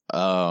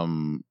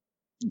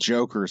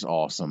 Joker's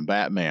awesome.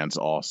 Batman's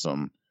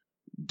awesome.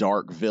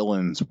 Dark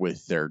villains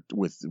with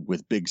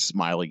big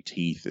smiley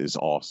teeth is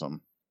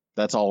awesome.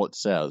 That's all it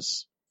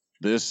says.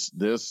 This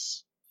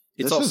is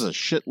a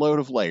shitload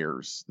of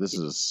layers.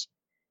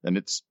 And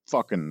it's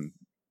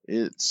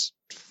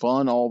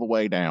fun all the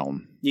way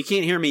down. You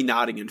can't hear me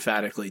nodding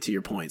emphatically to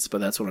your points,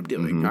 but that's what I'm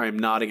doing. Mm-hmm. I'm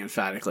nodding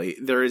emphatically.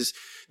 There is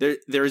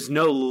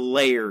no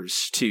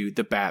layers to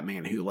The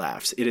Batman Who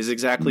Laughs. It is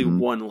exactly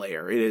one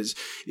layer. It is,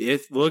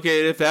 if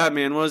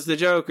Batman was the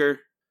Joker,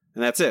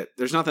 and that's it.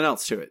 There's nothing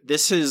else to it.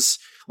 This is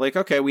like,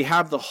 okay, we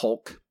have the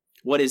Hulk.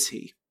 What is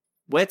he?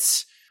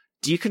 Let's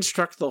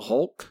deconstruct the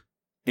Hulk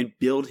and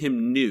build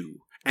him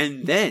new.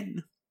 And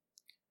then,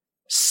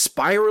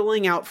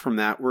 spiraling out from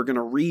that, we're going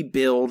to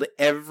rebuild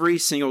every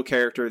single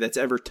character that's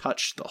ever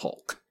touched the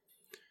Hulk.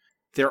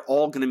 They're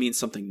all going to mean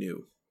something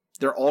new.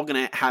 They're all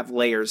going to have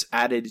layers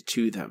added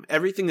to them.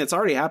 Everything that's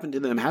already happened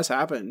to them has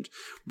happened.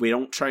 We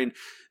don't try and...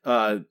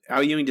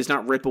 Al Ewing does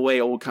not rip away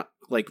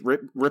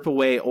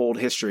old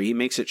history. He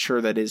makes it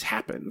sure that it has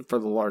happened for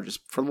the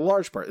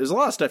large part. There's a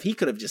lot of stuff he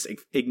could have just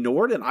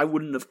ignored and I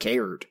wouldn't have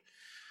cared.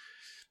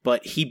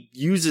 But he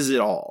uses it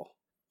all.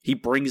 He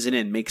brings it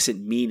in, makes it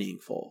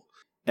meaningful.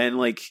 And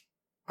like,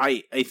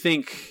 I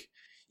think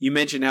you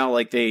mentioned how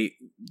like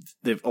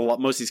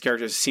most of these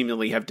characters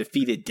seemingly have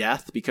defeated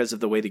death because of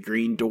the way the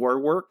Green Door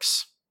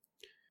works.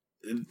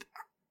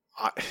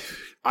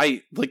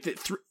 I like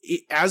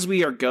as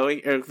we are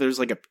going. There's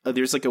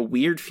like a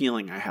weird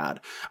feeling I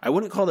had. I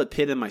wouldn't call it a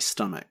pit in my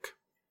stomach,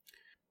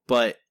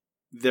 but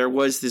there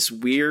was this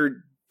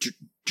weird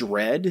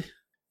dread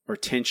or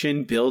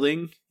tension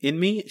building in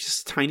me,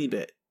 just a tiny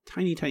bit,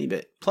 tiny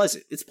bit.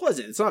 Pleasant. It's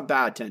pleasant. It's not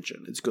bad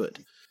tension. It's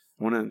good.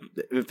 I want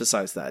to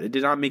emphasize that. It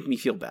did not make me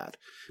feel bad.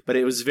 But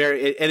it was and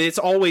it's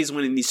always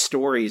when in these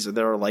stories that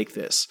are like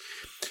this,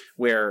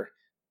 where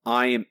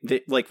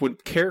like when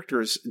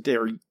characters,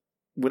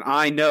 when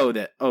I know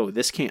that, oh,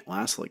 this can't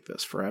last like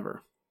this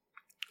forever.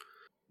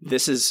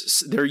 This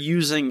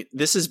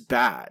is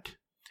bad.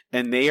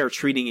 and they are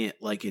treating it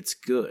like it's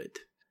good.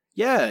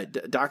 Yeah,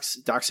 Doc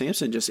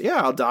Samson just,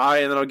 I'll die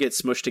and then I'll get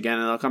smushed again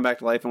and I'll come back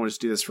to life and we'll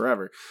just do this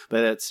forever.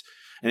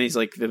 And he's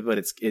like,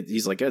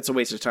 he's like, it's a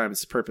waste of time.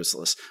 It's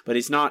purposeless. But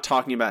he's not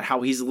talking about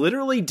how he's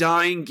literally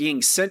dying,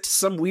 getting sent to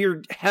some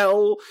weird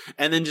hell,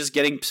 and then just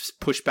getting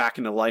pushed back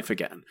into life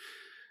again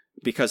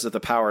because of the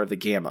power of the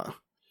gamma.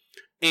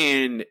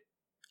 And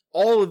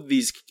all of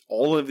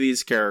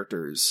these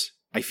characters,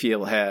 I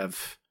feel,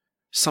 have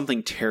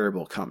something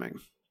terrible coming.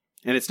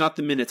 And it's not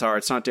the Minotaur,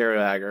 it's not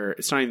Dario Agger,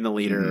 it's not even the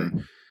leader.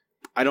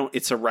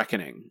 It's a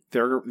reckoning.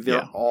 They're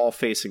all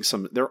facing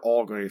they're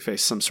all going to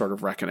face some sort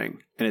of reckoning.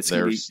 And it's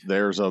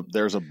there's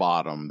a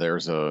bottom,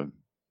 there's a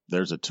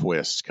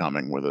twist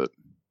coming with it.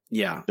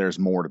 Yeah. There's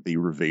more to be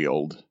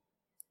revealed.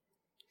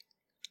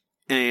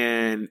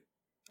 And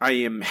I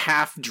am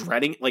half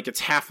dreading, like it's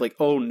half like,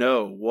 oh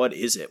no, what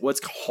is it? What's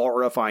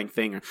horrifying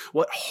thing?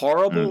 What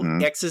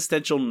horrible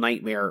existential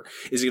nightmare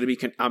is I'm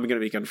going to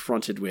be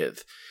confronted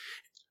with?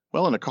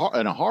 Well,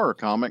 in a horror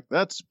comic,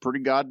 that's pretty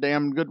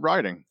goddamn good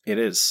writing. It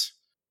is.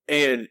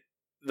 And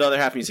the other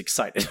half of me is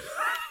excited.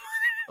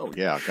 Oh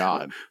yeah,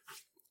 God.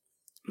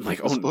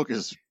 Like, this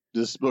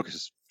book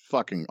is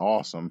fucking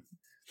awesome.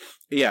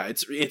 Yeah,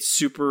 it's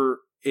super.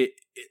 And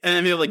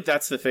I mean, like,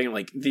 that's the thing.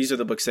 Like, these are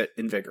the books that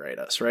invigorate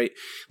us, right?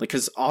 Like,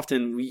 because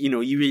often,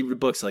 you read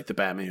books like The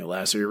Batman Who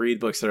Laughs, or you read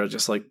books that are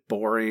just like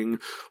boring,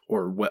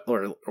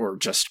 or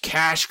just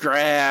cash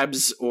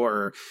grabs,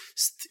 or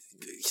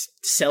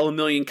sell 1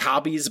 million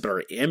copies but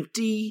are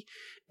empty,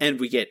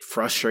 and we get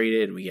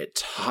frustrated and we get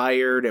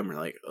tired and we're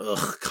like,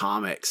 ugh,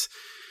 comics.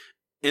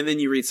 And then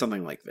you read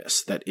something like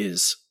this that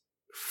is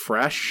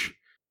fresh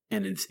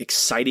and it's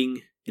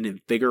exciting and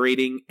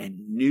invigorating and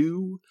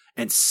new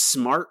and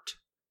smart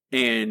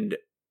and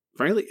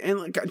frankly and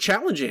like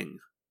challenging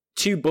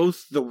to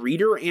both the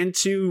reader and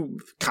to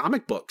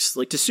comic books,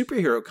 like to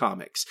superhero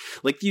comics.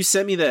 Like, you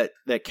sent me that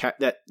I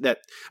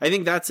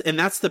think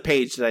that's the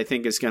page that I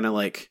think is gonna,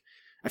 like,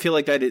 I feel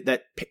like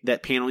that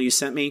panel you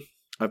sent me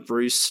of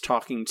Bruce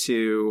talking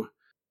to,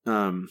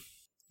 I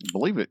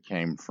believe it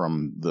came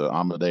from the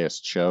Amadeus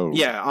Cho.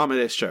 Yeah,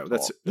 Amadeus Cho.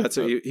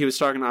 He was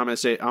talking to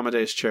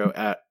Amadeus Cho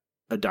at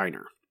a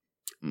diner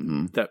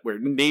where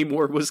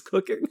Namor was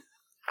cooking.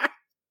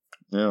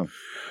 Yeah.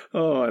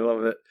 Oh, I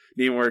love it.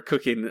 Namor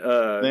cooking.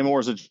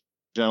 Namor's a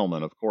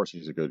gentleman. Of course,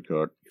 he's a good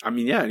cook. I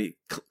mean, yeah,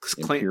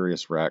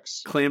 Imperious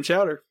Rex, clam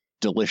chowder,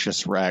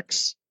 delicious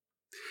Rex.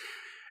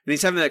 And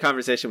he's having that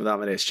conversation with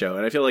Amadeus Cho,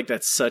 and I feel like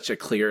that's such a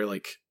clear,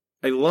 like,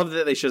 I love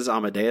that they chose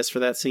Amadeus for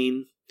that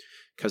scene,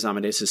 because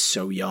Amadeus is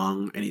so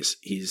young, and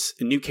he's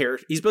a new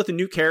character. He's both a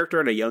new character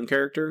and a young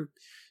character,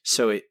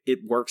 so it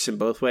works in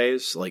both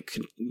ways, like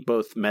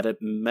both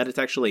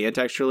metatextually and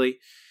textually,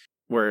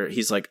 where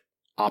he's like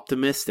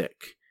optimistic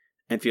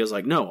and feels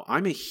like, no,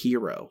 I'm a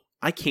hero.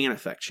 I can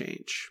affect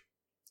change.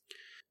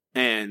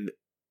 And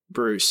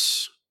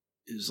Bruce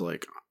is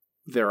like,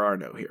 there are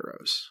no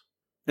heroes.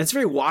 And it's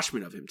very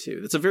Watchmen of him, too.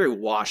 That's a very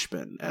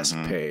Watchmen-esque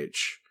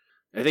page.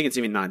 I think it's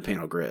even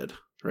 9-panel grid,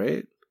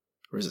 right?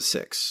 Or is it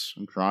 6?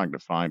 I'm trying to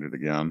find it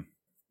again.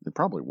 It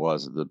probably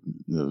was at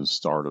the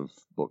start of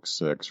book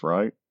 6,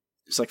 right?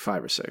 It's like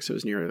 5 or 6. It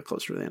was near the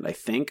closer to the end, I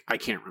think. I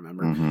can't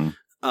remember.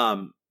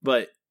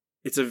 But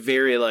it's a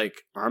very,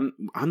 like, I'm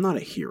not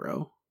a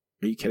hero.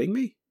 Are you kidding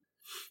me?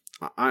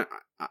 I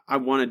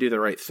want to do the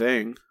right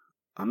thing.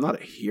 I'm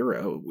not a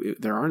hero.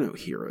 There are no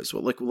heroes.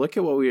 Well, look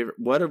at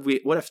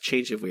what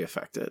change have we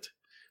affected?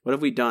 What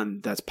have we done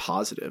that's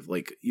positive?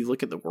 Like, you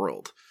look at the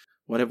world.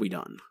 What have we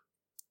done?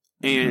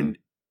 And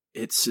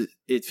it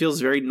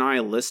feels very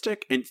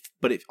nihilistic,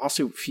 but it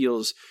also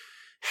feels,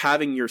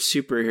 having your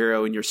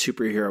superhero in your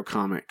superhero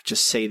comic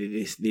just say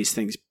these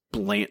things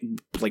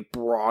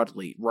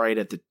broadly right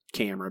at the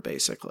camera,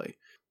 basically,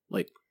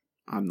 like,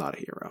 I'm not a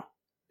hero.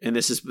 And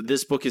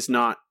this book is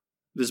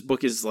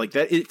like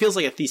that. It feels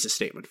like a thesis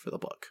statement for the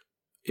book.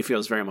 It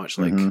feels very much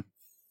like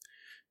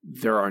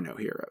there are no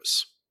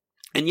heroes,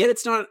 and yet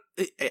it's not.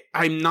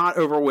 I'm not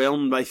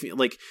overwhelmed by,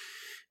 like,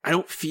 I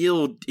don't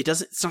feel it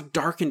doesn't. It's not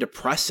dark and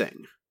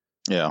depressing.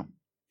 Yeah,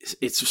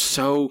 it's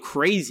so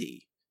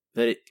crazy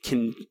that it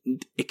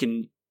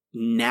can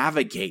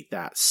navigate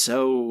that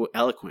so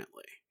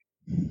eloquently.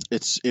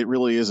 It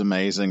really is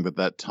amazing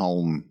that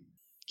tone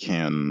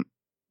can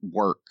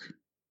work.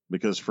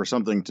 Because for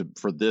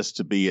this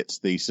to be its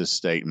thesis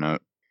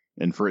statement,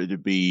 and for it to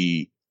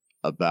be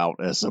about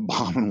as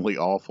abominably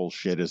awful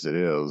shit as it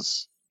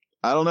is,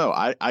 I don't know.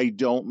 I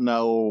don't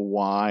know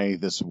why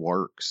this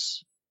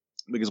works,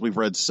 because we've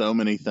read so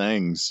many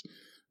things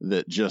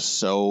that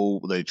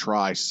they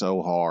try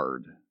so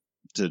hard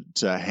to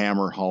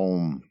hammer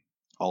home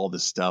all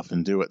this stuff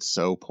and do it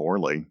so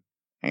poorly,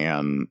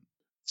 and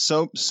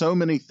so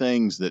many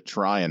things that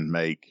try and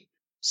make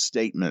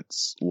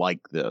statements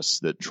like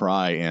this, that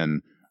try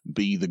and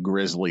be the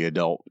grisly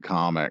adult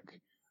comic,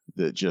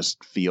 that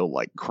just feel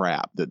like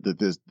crap. That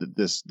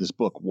this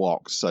book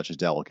walks such a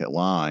delicate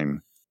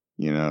line,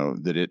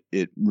 that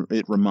it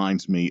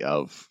reminds me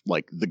of,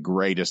 like, the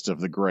greatest of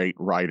the great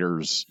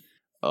writers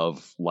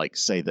of, like,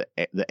 say the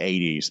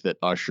 80s that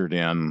ushered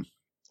in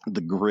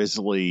the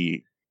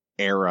grisly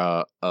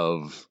era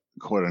of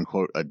quote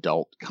unquote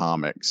adult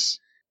comics.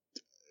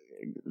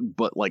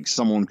 But like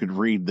someone could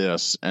read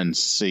this and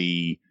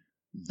see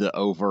the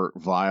overt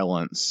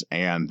violence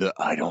and the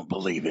I don't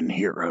believe in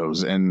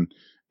heroes and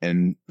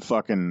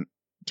fucking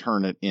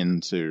turn it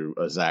into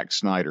a Zack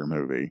Snyder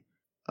movie.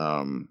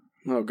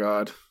 Oh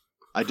God.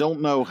 I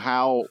don't know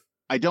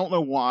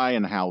why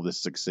and how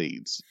this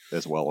succeeds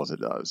as well as it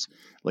does.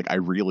 Like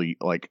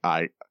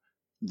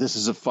this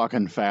is a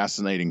fucking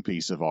fascinating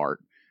piece of art.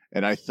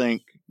 And I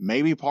think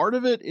maybe part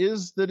of it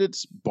is that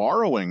it's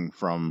borrowing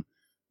from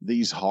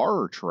these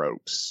horror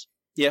tropes.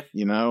 Yeah.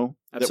 You know?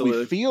 Absolutely. That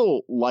we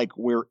feel like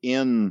we're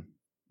in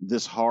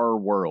this horror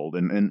world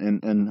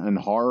and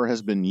horror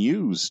has been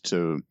used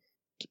to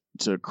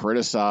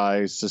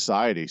criticize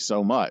society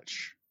so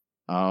much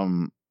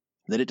that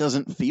it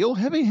doesn't feel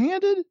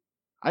heavy-handed.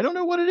 I don't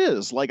know what it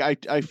is. Like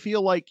I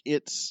feel like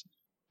it's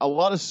a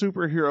lot of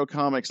superhero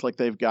comics, like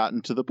they've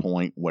gotten to the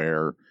point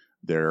where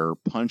they're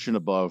punching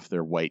above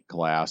their weight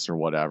class or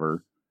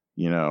whatever.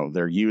 You know,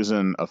 they're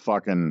using a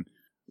fucking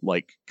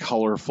like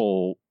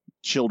colorful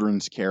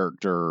children's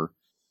character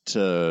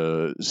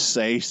to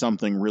say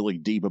something really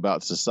deep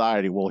about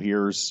society. Well,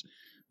 here's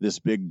this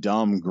big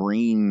dumb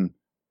green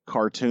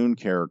cartoon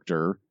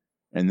character,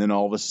 and then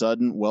all of a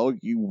sudden, well,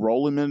 you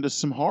roll him into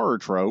some horror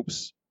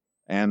tropes,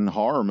 and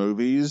horror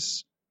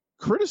movies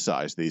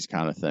criticize these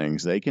kind of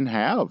things. They can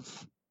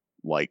have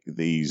like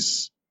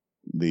these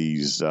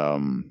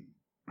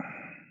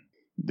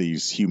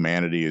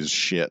humanity is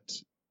shit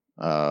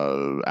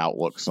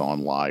outlooks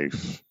on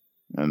life,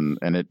 and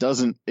it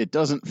doesn't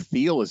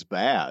feel as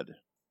bad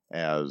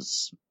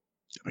as,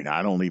 I mean,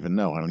 I don't even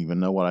know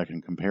what I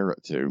can compare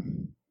it to.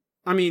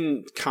 I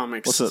mean,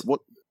 comics.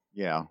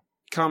 Yeah.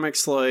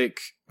 Comics like,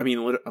 I mean,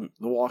 The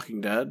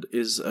Walking Dead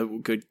is a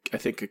good, I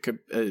think,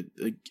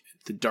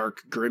 the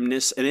dark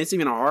grimness, and it's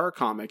even a horror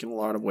comic in a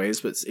lot of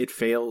ways, but it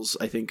fails.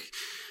 I think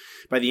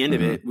by the end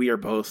of it, we are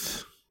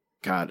both,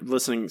 God,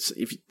 listening.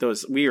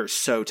 We are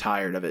so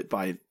tired of it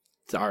by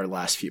our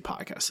last few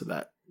podcasts of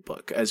that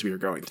book as we were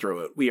going through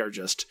it.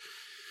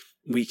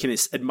 We can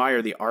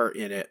admire the art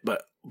in it,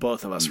 but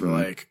both of us were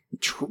like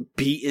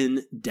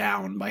beaten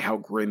down by how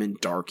grim and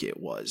dark it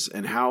was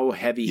and how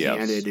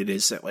heavy-handed it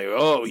is. That like,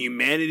 oh,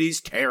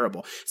 humanity's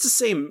terrible. It's the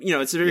same, you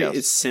know,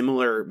 it's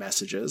similar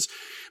messages,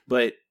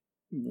 but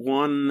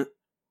one,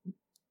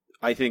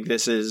 I think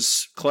this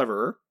is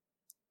cleverer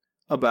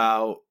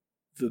about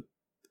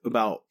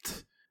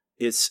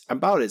its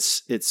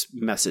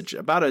message,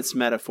 about its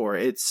metaphor.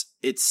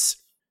 It's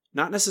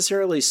not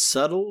necessarily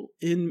subtle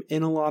in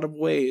a lot of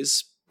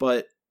ways,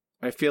 but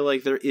I feel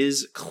like there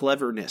is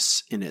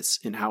cleverness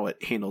in how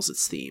it handles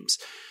its themes.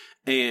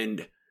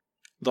 And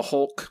the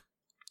Hulk,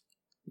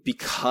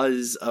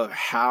 because of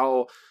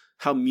how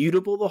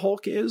mutable the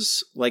Hulk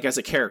is, like as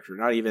a character,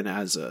 not even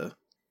as an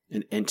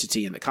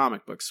entity in the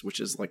comic books, which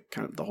is like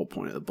kind of the whole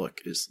point of the book,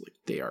 is like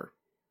they are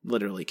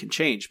literally can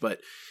change, but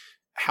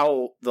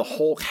how the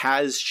Hulk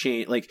has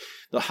changed, like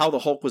how the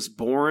Hulk was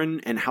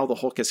born and how the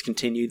Hulk has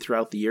continued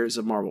throughout the years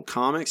of Marvel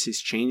Comics. He's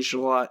changed a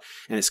lot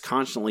and it's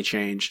constantly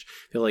changed.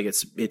 I feel like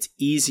it's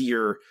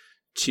easier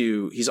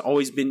to, he's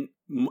always been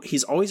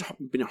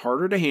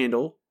harder to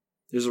handle.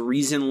 There's a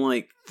reason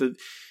like the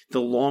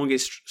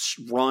longest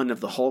run of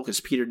the Hulk is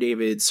Peter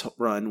David's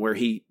run, where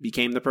he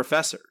became the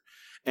Professor,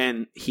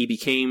 and he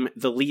became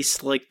the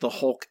least like the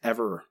Hulk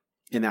ever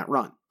in that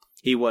run.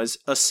 He was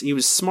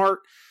smart,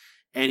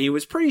 and he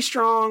was pretty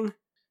strong.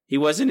 He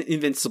wasn't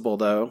invincible,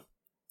 though.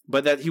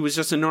 But that he was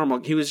just a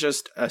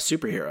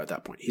superhero at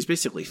that point. He's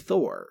basically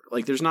Thor.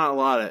 Like, there's not a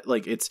lot of,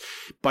 like, it's,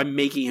 by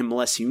making him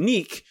less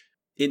unique,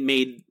 it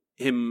made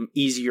him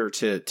easier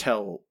to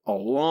tell a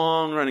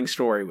long-running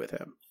story with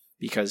him,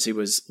 because he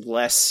was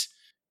less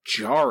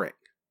jarring.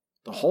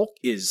 The Hulk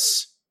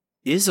is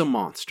a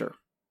monster.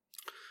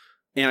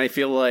 And I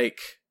feel like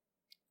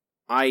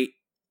I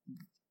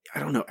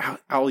don't know,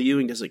 Al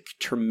Ewing does a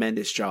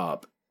tremendous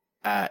job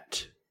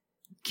at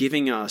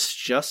giving us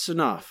just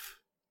enough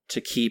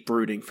to keep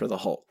rooting for the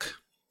Hulk.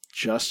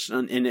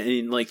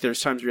 And like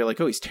there's times where you're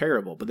like, oh, he's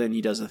terrible, but then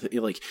he does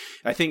like,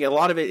 I think a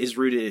lot of it is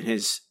rooted in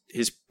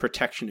his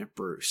protection of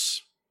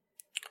Bruce.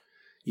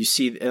 You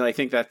see, and I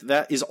think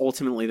that is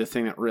ultimately the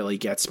thing that really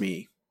gets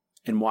me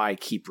and why I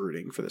keep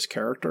rooting for this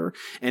character.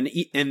 And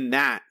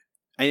that,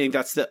 I think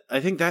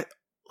that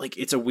like,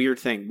 it's a weird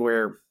thing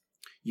where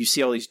you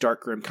see all these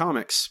dark, grim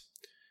comics,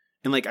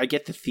 and like, I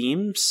get the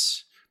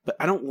themes, but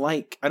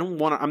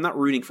I'm not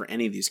rooting for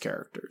any of these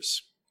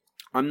characters.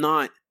 I'm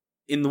not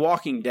in The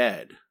Walking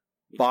Dead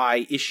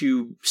by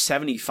issue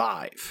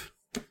 75.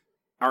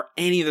 Are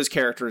any of those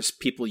characters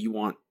people you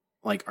want,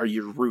 like, are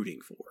you rooting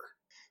for?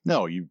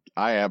 No,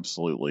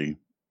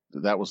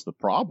 that was the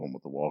problem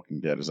with The Walking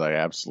Dead, is I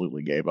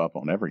absolutely gave up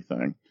on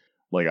everything.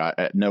 Like,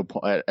 at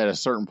a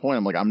certain point,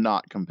 I'm like, I'm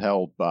not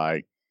compelled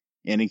by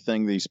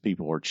anything these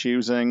people are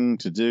choosing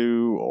to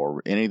do,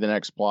 or any of the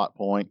next plot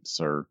points,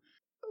 or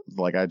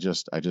like, I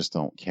just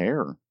don't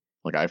care.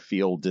 Like, I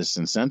feel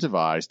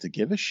disincentivized to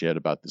give a shit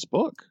about this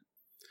book.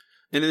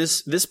 And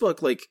this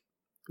book, like,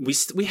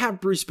 we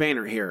have Bruce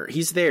Banner here.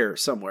 He's there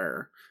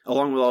somewhere,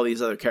 along with all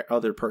these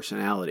other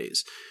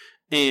personalities,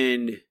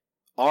 and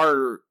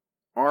our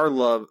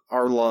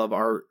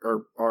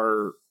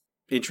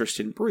interest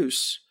in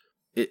Bruce.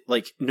 It,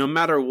 like, no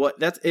matter what,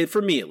 that's it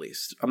for me at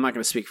least. I'm not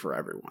going to speak for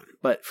everyone,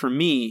 but for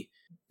me,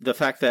 the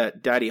fact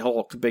that Daddy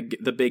Hulk,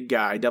 the big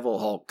guy, Devil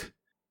Hulk,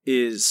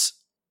 is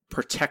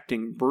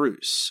protecting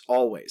Bruce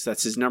always.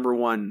 That's his number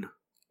one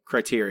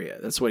criteria.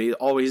 That's what he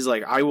always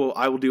like. I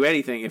will do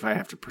anything if I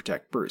have to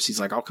protect Bruce. He's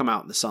like, I'll come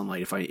out in the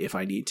sunlight if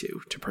I need to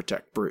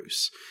protect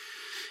Bruce.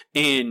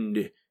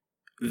 And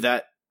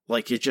that,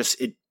 like,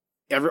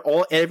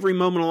 every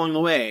moment along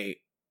the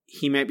way,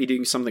 he might be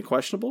doing something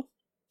questionable,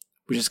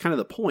 which is kind of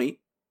the point.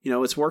 You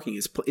know, it's working.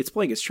 It's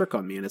playing its trick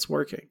on me, and it's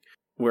working.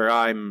 Where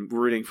I'm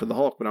rooting for the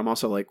Hulk, but I'm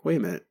also like, wait a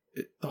minute,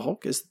 the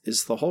Hulk is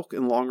the Hulk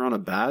in the long run a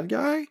bad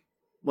guy?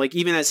 Like,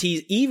 even as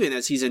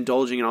he's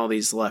indulging in all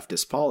these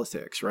leftist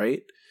politics,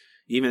 right?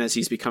 Even as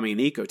he's becoming an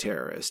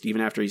eco-terrorist,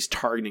 even after he's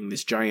targeting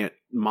this giant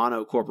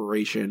mono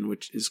corporation,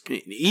 which is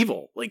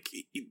evil, like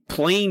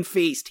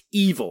plain-faced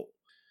evil.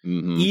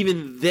 Mm-hmm.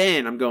 Even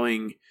then, I'm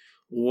going,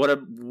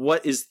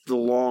 what is the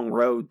long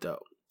road,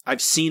 though?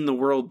 I've seen the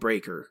World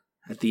Breaker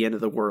at the end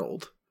of the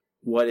world.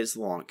 What is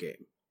the long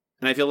game?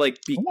 And I feel like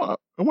I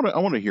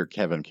want to hear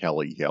Kevin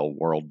Kelly yell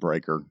 "World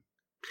Breaker."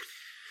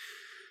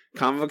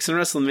 Comic books and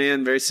wrestling,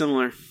 man, very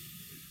similar.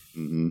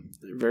 Mm-hmm.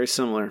 Very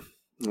similar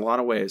in a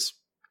lot of ways.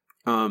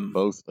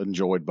 Both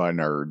enjoyed by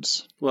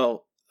nerds.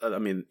 Well, I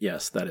mean,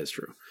 yes, that is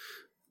true.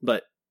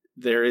 But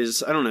there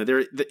is, I don't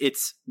know,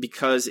 it's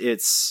because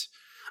it's.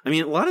 I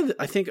mean,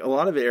 I think a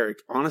lot of it,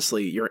 Eric.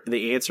 Honestly,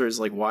 the answer is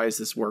like, why does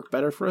this work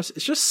better for us?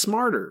 It's just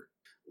smarter.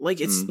 Like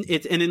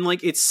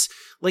it's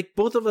like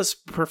both of us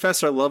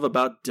profess our love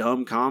about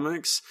dumb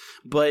comics,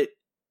 but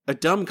a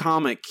dumb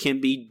comic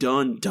can be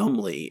done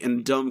dumbly,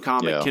 and a dumb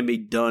comic can be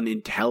done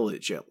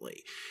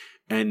intelligently,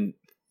 and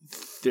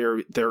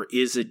there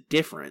is a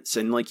difference.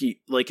 And like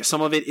some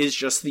of it is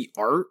just the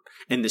art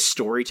and the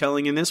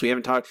storytelling in this. We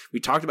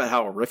talked about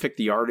how horrific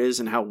the art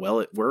is and how well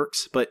it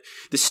works, but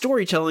the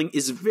storytelling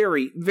is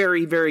very,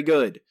 very, very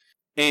good.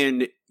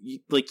 And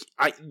the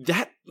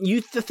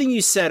thing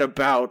you said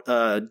about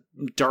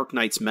Dark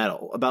Knight's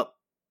Metal, about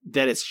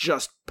that it's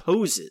just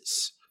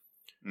poses.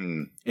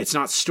 It's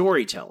not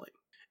storytelling.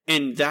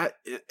 And that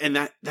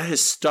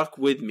has stuck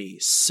with me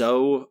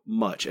so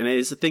much. And it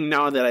is the thing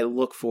now that I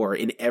look for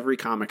in every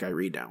comic I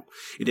read now.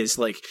 It is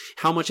like,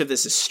 how much of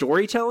this is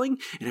storytelling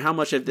and how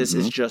much of this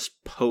is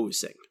just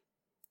posing.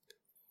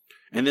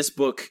 And this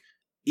book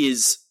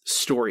is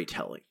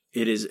storytelling.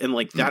 It is, and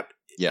like that.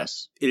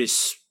 Yes. It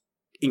is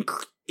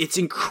it's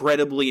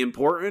incredibly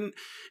important,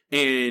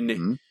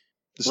 and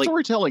the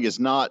storytelling is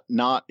not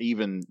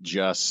even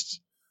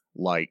just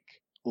like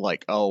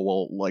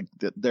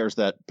there's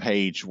that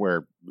page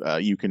where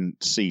you can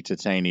see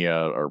Titania,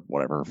 or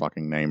whatever her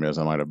fucking name is.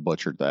 I might have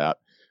butchered that.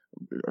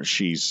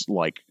 She's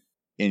like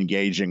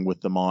engaging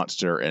with the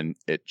monster, and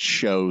it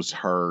shows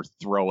her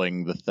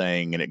throwing the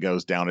thing, and it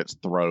goes down its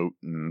throat,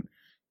 and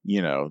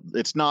you know,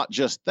 it's not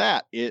just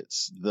that;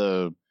 it's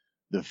the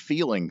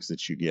feelings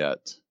that you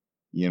get.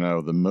 You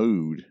know, the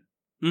mood,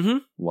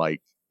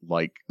 like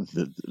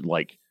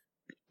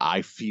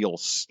I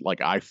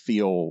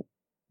feel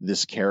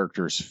this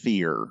character's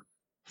fear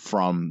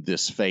from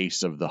this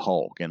face of the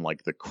Hulk, and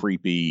like the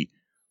creepy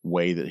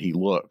way that he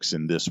looks,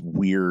 and this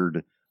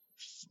weird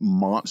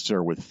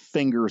monster with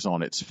fingers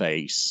on its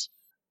face,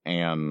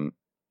 and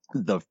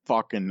the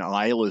fucking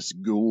eyeless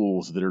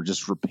ghouls that are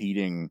just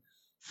repeating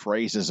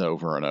phrases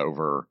over and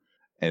over,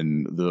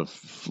 and the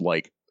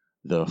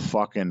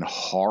fucking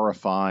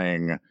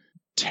horrifying,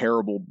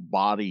 terrible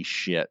body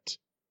shit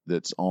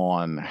that's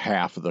on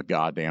half of the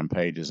goddamn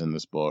pages in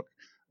this book.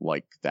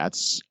 Like,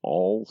 that's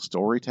all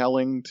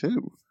storytelling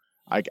too.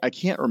 I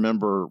can't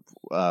remember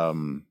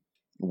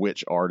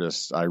which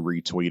artist I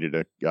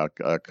retweeted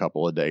a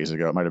couple of days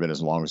ago. It might have been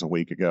as long as a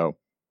week ago,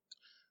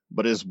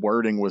 but his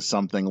wording was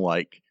something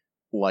like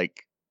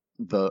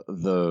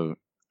the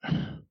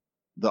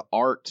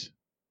art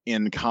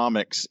in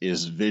comics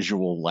is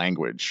visual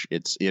language.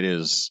 It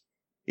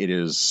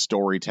is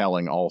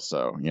storytelling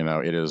also. You know,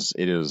 it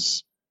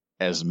is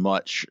as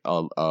much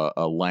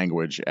a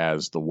language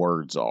as the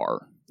words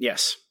are.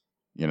 Yes.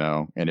 You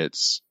know, and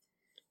it's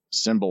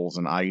symbols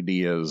and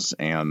ideas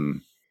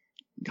and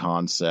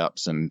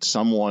concepts, and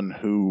someone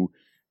who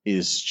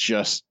is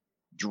just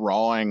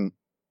drawing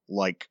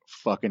like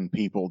fucking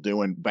people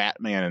doing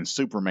Batman and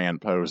Superman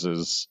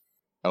poses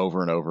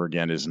over and over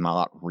again is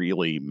not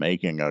really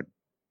making a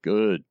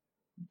good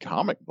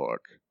comic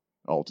book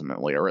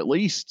ultimately, or at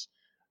least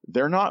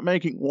they're not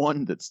making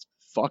one that's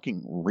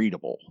fucking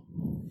readable.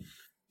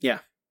 Yeah.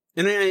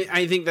 And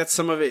I think that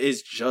some of it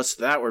is just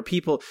that, where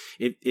people,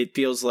 it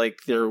feels like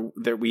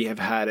we have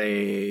had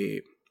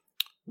a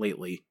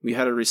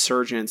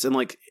resurgence, and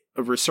like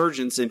a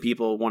resurgence in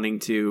people wanting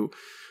to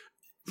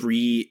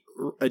do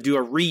a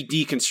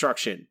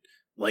deconstruction,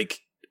 like,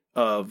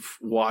 of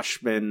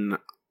Watchmen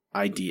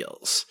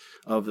ideals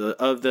of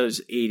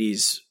those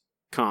 80s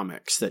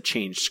comics that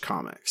changed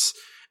comics.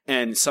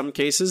 And some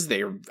cases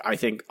they are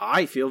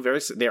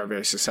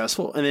very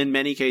successful, and in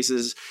many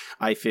cases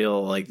I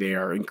feel like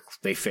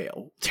they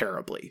fail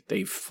terribly.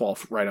 They fall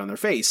right on their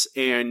face,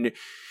 and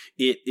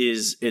we're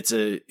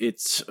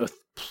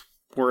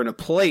in a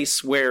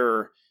place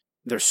where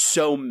there's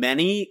so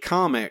many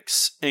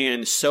comics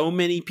and so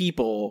many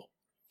people.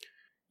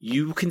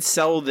 You can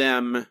sell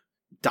them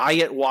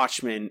Diet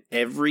Watchmen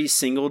every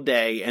single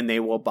day and they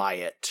will buy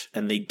it,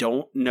 and they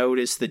don't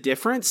notice the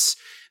difference.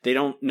 They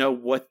don't know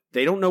what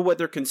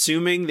they're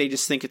consuming. They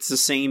just think it's the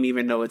same,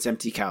 even though it's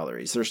empty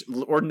calories.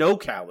 Or no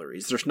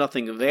calories. There's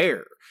nothing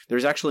there.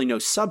 There's actually no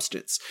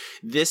substance.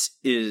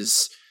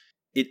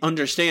 It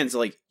understands,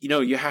 like,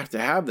 you have to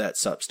have that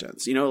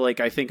substance. Like,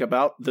 I think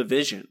about The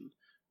Vision.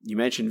 You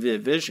mentioned The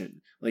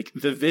Vision. Like,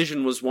 The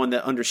Vision was one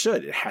that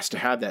understood it has to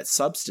have that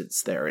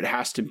substance there. It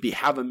has to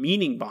have a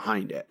meaning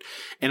behind it.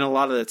 And a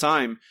lot of the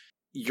time,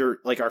 you're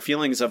like, our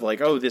feelings of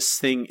like, oh, this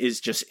thing is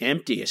just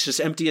empty. It's just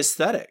empty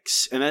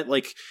aesthetics. And that,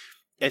 like,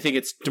 I think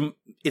it's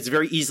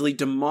very easily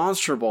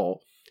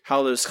demonstrable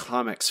how those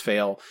comics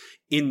fail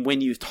when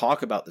you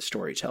talk about the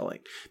storytelling.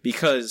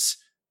 Because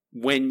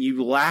when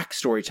you lack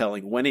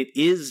storytelling, when it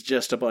is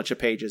just a bunch of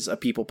pages of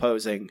people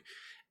posing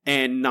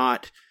and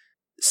not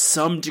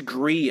some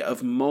degree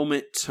of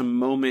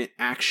moment-to-moment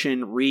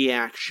action,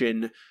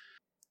 reaction,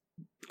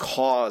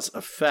 cause,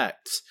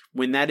 effect,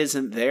 when that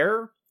isn't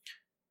there,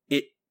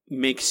 it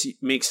makes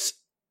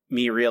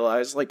me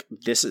realize, like,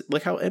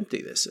 look how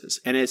empty this is.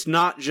 And it's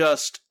not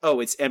just,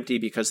 it's empty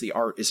because the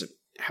art is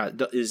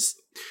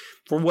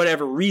for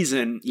whatever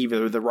reason,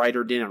 either the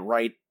writer didn't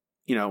write,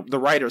 the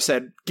writer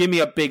said, give me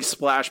a big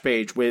splash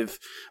page with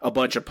a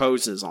bunch of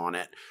poses on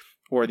it,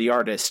 or the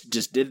artist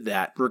just did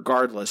that.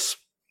 Regardless,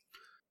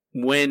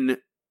 when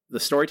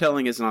the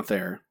storytelling is not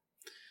there,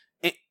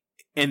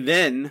 and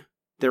then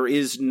there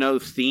is no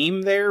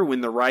theme there,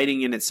 when the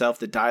writing in itself,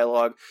 the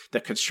dialogue, the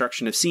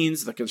construction of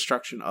scenes, the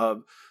construction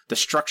of the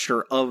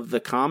structure of the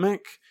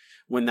comic,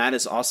 when that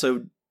is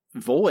also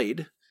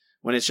void,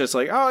 when it's just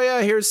like, oh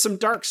yeah, here's some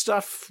dark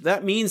stuff,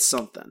 that means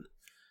something.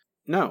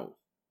 No,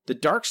 the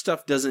dark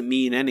stuff doesn't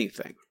mean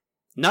anything.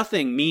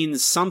 Nothing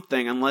means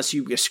something unless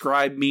you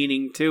ascribe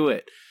meaning to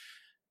it.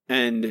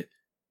 And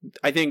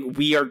I think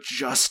we are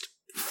just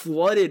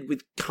flooded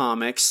with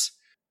comics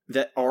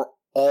that are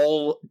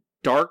all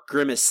dark,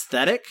 grim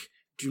aesthetic,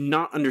 do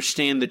not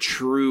understand the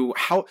true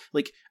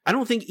I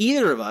don't think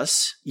either of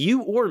us,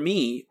 you or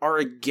me, are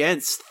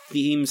against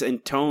themes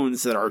and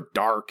tones that are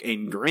dark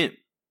and grim.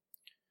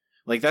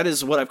 Like, that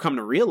is what I've come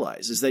to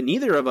realize, is that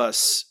neither of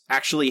us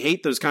actually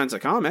hate those kinds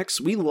of comics.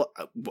 Some of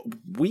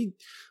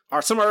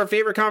our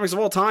favorite comics of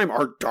all time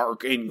are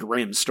dark and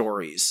grim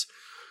stories.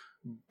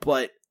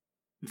 But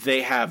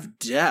they have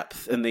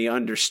depth, and they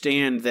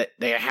understand that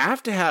they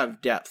have to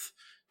have depth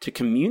to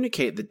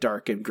communicate the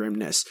dark and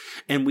grimness.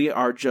 And we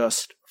are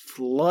just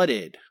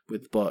flooded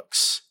with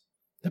books.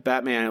 The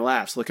Batman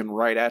Laughs, looking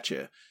right at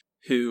you,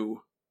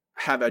 who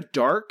have a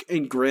dark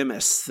and grim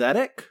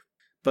aesthetic,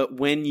 but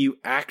when you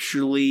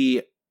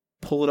actually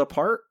pull it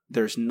apart,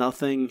 there's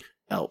nothing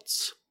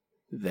else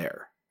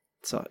there.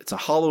 It's a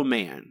hollow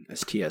man,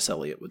 as T.S.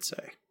 Eliot would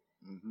say.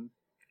 Mm-hmm.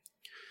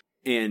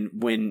 And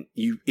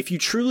if you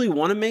truly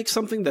want to make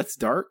something that's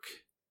dark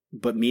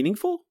but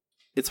meaningful,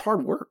 it's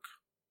hard work.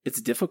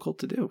 It's difficult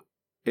to do.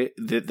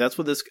 That's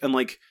what this, and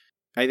like,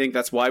 I think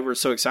that's why we're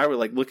so excited. We're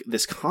like, look at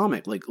this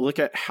comic. Like, look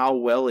at how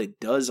well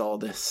it does all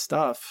this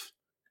stuff,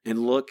 and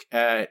look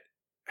at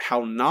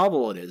how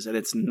novel it is. And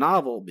it's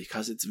novel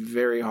because it's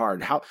very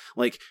hard.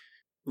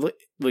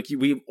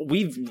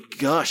 We've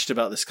gushed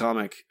about this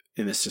comic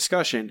in this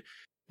discussion,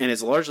 and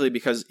it's largely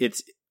because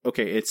it's a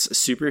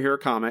superhero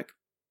comic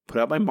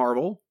put out by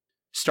Marvel,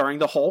 starring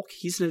the Hulk.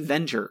 He's an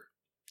Avenger.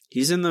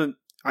 He's in the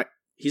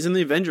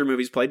Avenger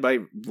movies, played by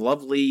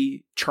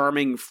lovely,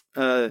 charming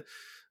Mark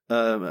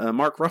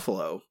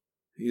Ruffalo.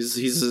 He's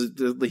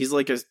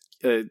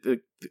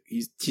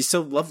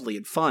so lovely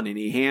and fun, and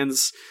he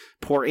hands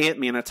poor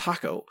Ant-Man a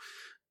taco.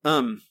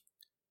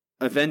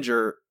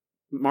 Avenger,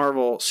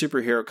 Marvel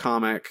superhero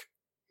comic,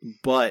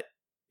 but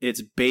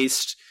it's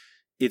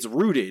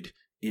rooted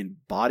in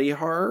body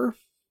horror,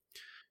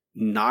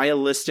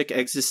 nihilistic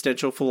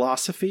existential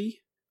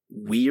philosophy,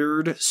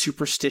 weird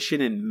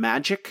superstition and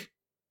magic,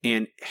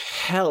 and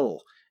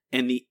hell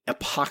and the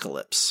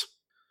apocalypse.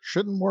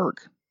 Shouldn't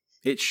work.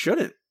 It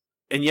shouldn't.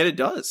 And yet it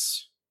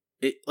does.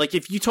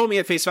 If you told me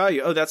at face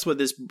value, that's what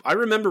this... I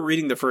remember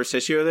reading the first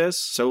issue of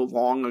this so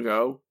long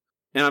ago,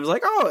 and I was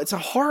like, oh, it's a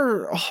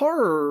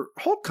horror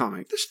Hulk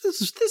comic.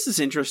 This is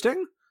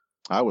interesting.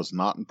 I was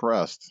not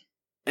impressed.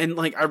 And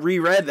I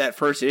reread that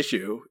first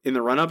issue in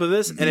the run-up of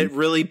this, and it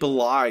really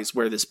belies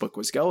where this book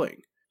was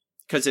going.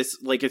 Because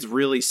it's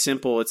really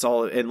simple. It's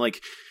all...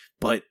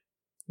 But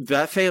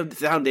that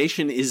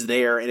foundation is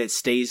there, and it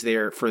stays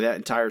there for that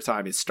entire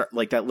time. It's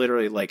that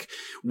literally,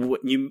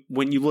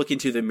 when you look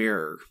into the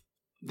mirror,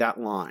 that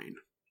line,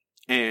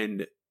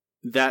 and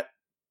that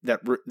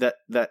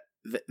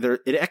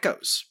it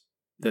echoes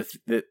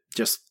that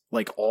just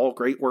like all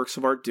great works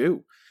of art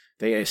do.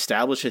 They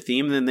establish a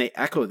theme, and then they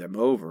echo them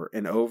over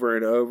and over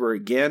and over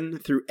again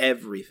through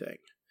everything.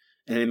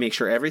 And they make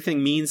sure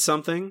everything means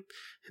something,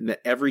 and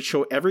that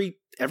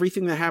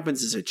everything that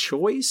happens is a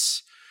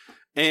choice.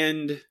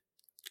 And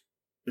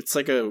it's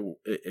like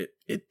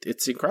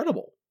it's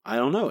incredible. I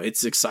don't know.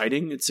 It's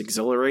exciting. It's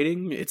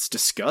exhilarating. It's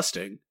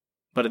disgusting,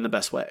 but in the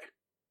best way.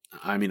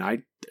 I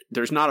mean,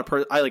 there's not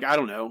a I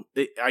don't know.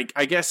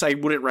 I guess I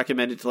wouldn't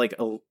recommend it to like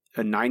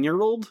a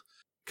 9-year-old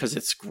because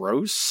it's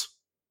gross.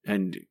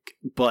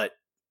 But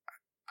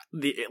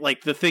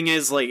the thing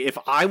is, like, if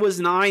I was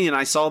 9 and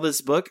I saw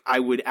this book, I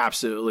would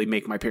absolutely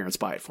make my parents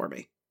buy it for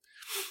me.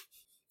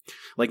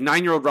 Like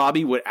 9-year-old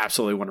Robbie would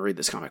absolutely want to read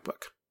this comic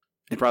book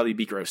and probably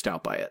be grossed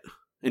out by it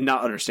and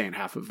not understand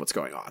half of what's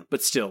going on,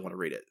 but still want to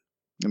read it.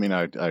 I mean,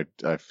 I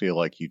feel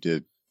like you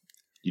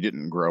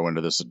didn't grow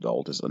into this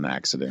adult as an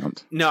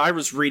accident. No, I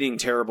was reading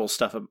terrible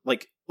stuff,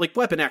 like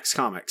Weapon X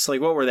comics.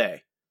 Like, what were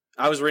they?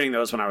 I was reading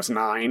those when I was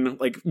 9,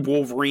 like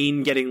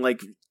Wolverine getting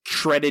like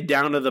shredded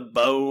down to the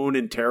bone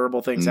and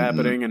terrible things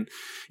happening, and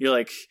you're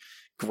like,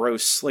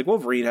 gross. Like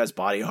Wolverine has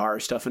body horror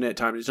stuff in it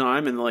time to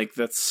time, and like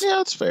that's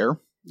fair.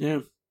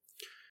 Yeah,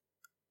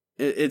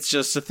 it's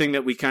just a thing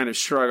that we kind of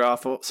shrug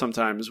off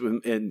sometimes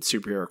in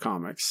superhero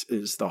comics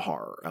is the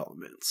horror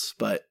elements,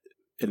 but.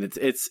 And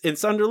it's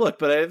underlooked,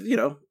 but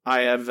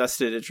I have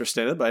vested interest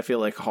in it. But I feel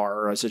like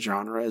horror as a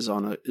genre is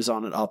on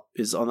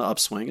the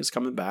upswing, is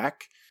coming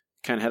back.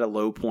 Kind of had a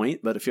low point,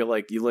 but I feel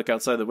like you look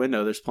outside the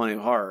window, there's plenty of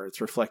horror.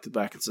 It's reflected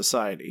back in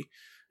society,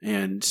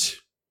 and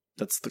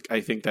I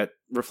think that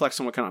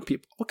reflects on what kind of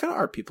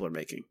art people are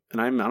making.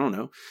 And I don't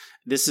know.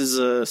 This is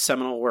a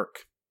seminal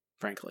work,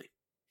 frankly.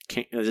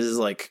 This is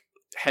like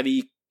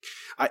heavy.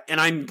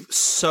 And I'm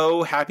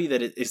so happy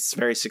that it's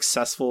very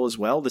successful as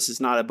well. This is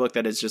not a book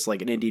that is just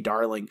like an indie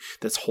darling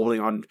that's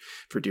holding on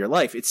for dear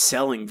life. It's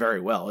selling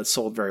very well. It's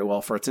sold very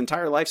well for its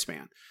entire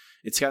lifespan.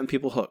 It's gotten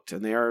people hooked,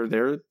 and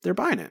they're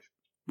buying it,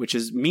 which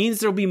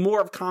means there'll be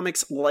more of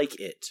comics like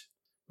it,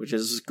 which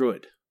is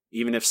good,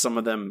 even if some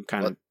of them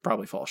kind of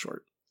probably fall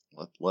short.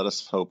 Let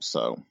us hope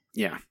so.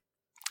 Yeah,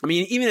 I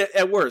mean, even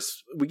at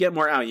worst, we get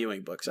more Al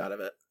Ewing books out of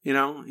it.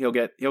 He'll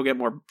get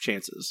more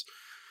chances.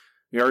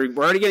 We're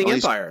already getting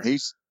Empire.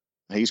 He's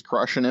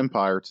crushing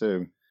Empire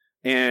too.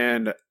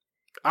 And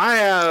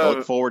I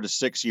look forward to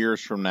 6 years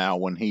from now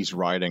when he's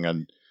writing a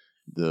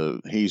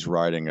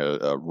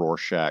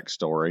Rorschach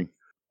story.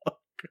 Oh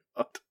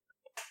God.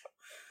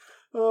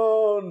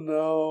 Oh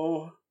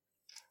no.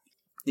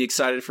 You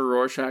excited for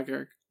Rorschach,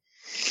 Eric?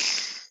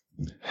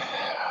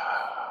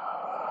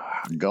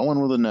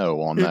 Going with a no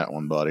on that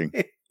one, buddy.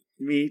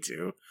 Me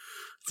too.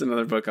 It's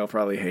another book I'll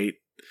probably hate.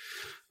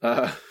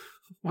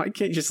 Why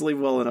can't you just leave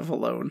well enough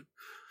alone?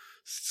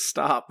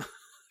 Stop.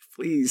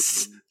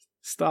 Please.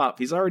 Stop.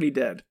 He's already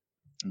dead.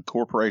 And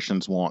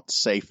corporations want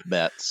safe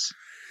bets.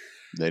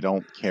 They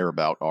don't care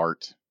about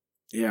art.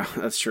 Yeah,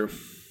 that's true.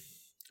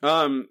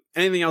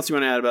 Anything else you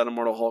want to add about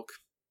Immortal Hulk?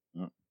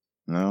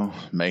 No.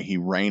 May he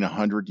reign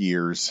 100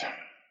 years.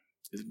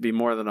 It'd be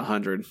more than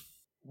 100.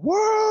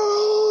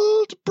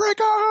 World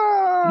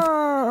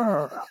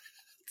Breaker!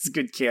 It's a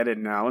good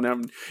canon now.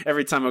 And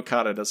every time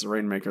Okada does a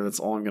Rainmaker, that's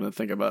all I'm going to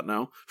think about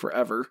now.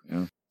 Forever.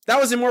 Yeah. That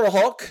was Immortal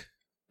Hulk.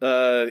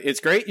 It's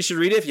great. You should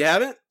read it if you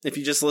haven't. If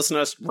you just listen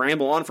to us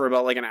ramble on for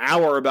about like an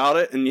hour about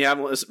it and you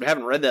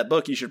haven't read that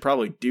book, you should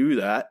probably do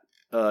that.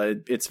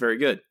 It's very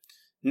good.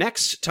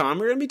 Next, Tom,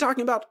 we're going to be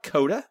talking about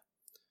Coda.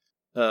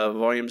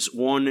 Volumes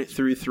 1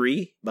 through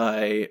 3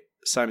 by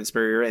Simon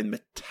Spurrier and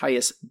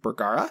Matthias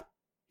Bergara.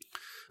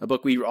 A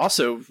book we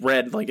also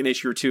read like an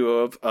issue or two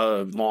of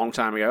a long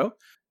time ago.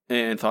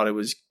 And thought it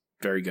was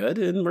very good,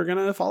 and we're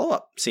gonna follow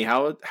up, see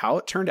how it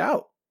turned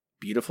out.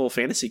 Beautiful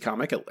fantasy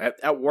comic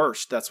at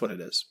worst, that's what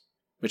it is,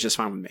 which is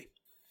fine with me.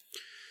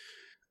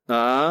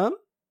 That'll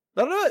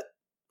do it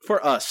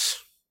for us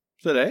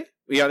today.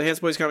 We got the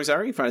Handsome Boys Comics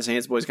Hour. You can find us at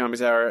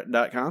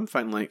handsomeboyscomicshour.com.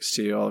 Find links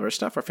to all of our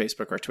stuff, our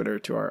Facebook, our Twitter,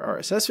 to our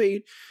RSS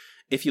feed.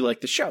 If you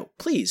like the show,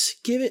 please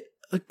give it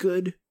a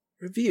good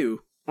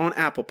review on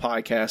Apple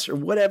Podcasts or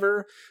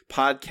whatever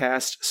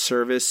podcast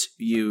service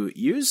you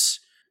use.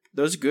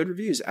 Those good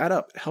reviews add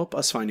up, help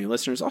us find new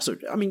listeners. Also,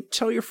 I mean,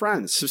 tell your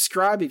friends,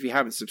 subscribe if you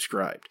haven't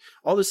subscribed.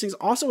 All those things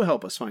also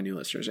help us find new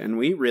listeners, and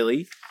we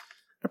really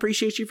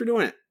appreciate you for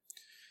doing it.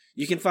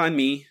 You can find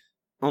me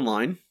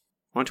online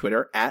on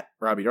Twitter at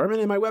Robbie Dorman,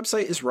 and my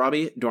website is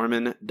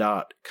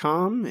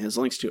robbiedorman.com. It has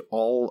links to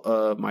all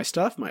of my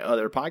stuff, my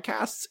other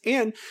podcasts,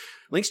 and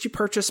links to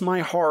purchase my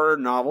horror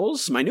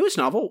novels. My newest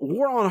novel,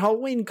 War on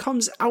Halloween,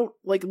 comes out,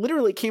 like,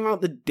 literally came out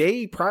the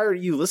day prior to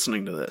you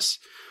listening to this.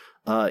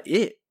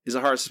 It is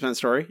a horror suspense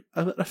story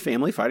about a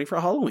family fighting for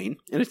Halloween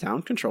in a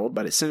town controlled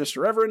by the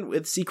sinister reverend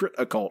with secret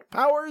occult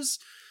powers.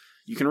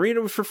 You can read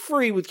it for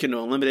free with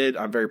Kindle Unlimited.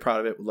 I'm very proud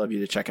of it. Would love you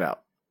to check it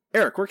out.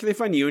 Eric, where can they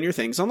find you and your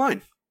things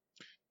online?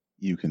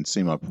 You can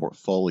see my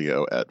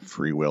portfolio at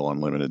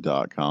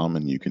freewillunlimited.com,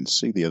 and you can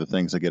see the other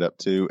things I get up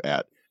to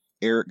at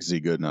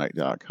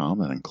ericzgoodnight.com.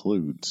 That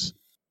includes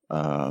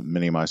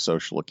many of my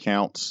social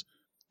accounts,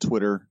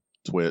 Twitter,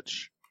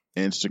 Twitch,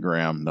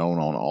 Instagram, known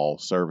on all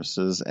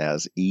services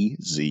as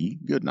EZ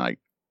Goodnight.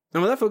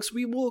 And with that, folks,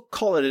 we will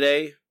call it a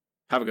day.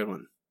 Have a good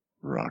one.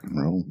 Rock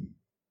and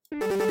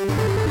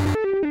roll.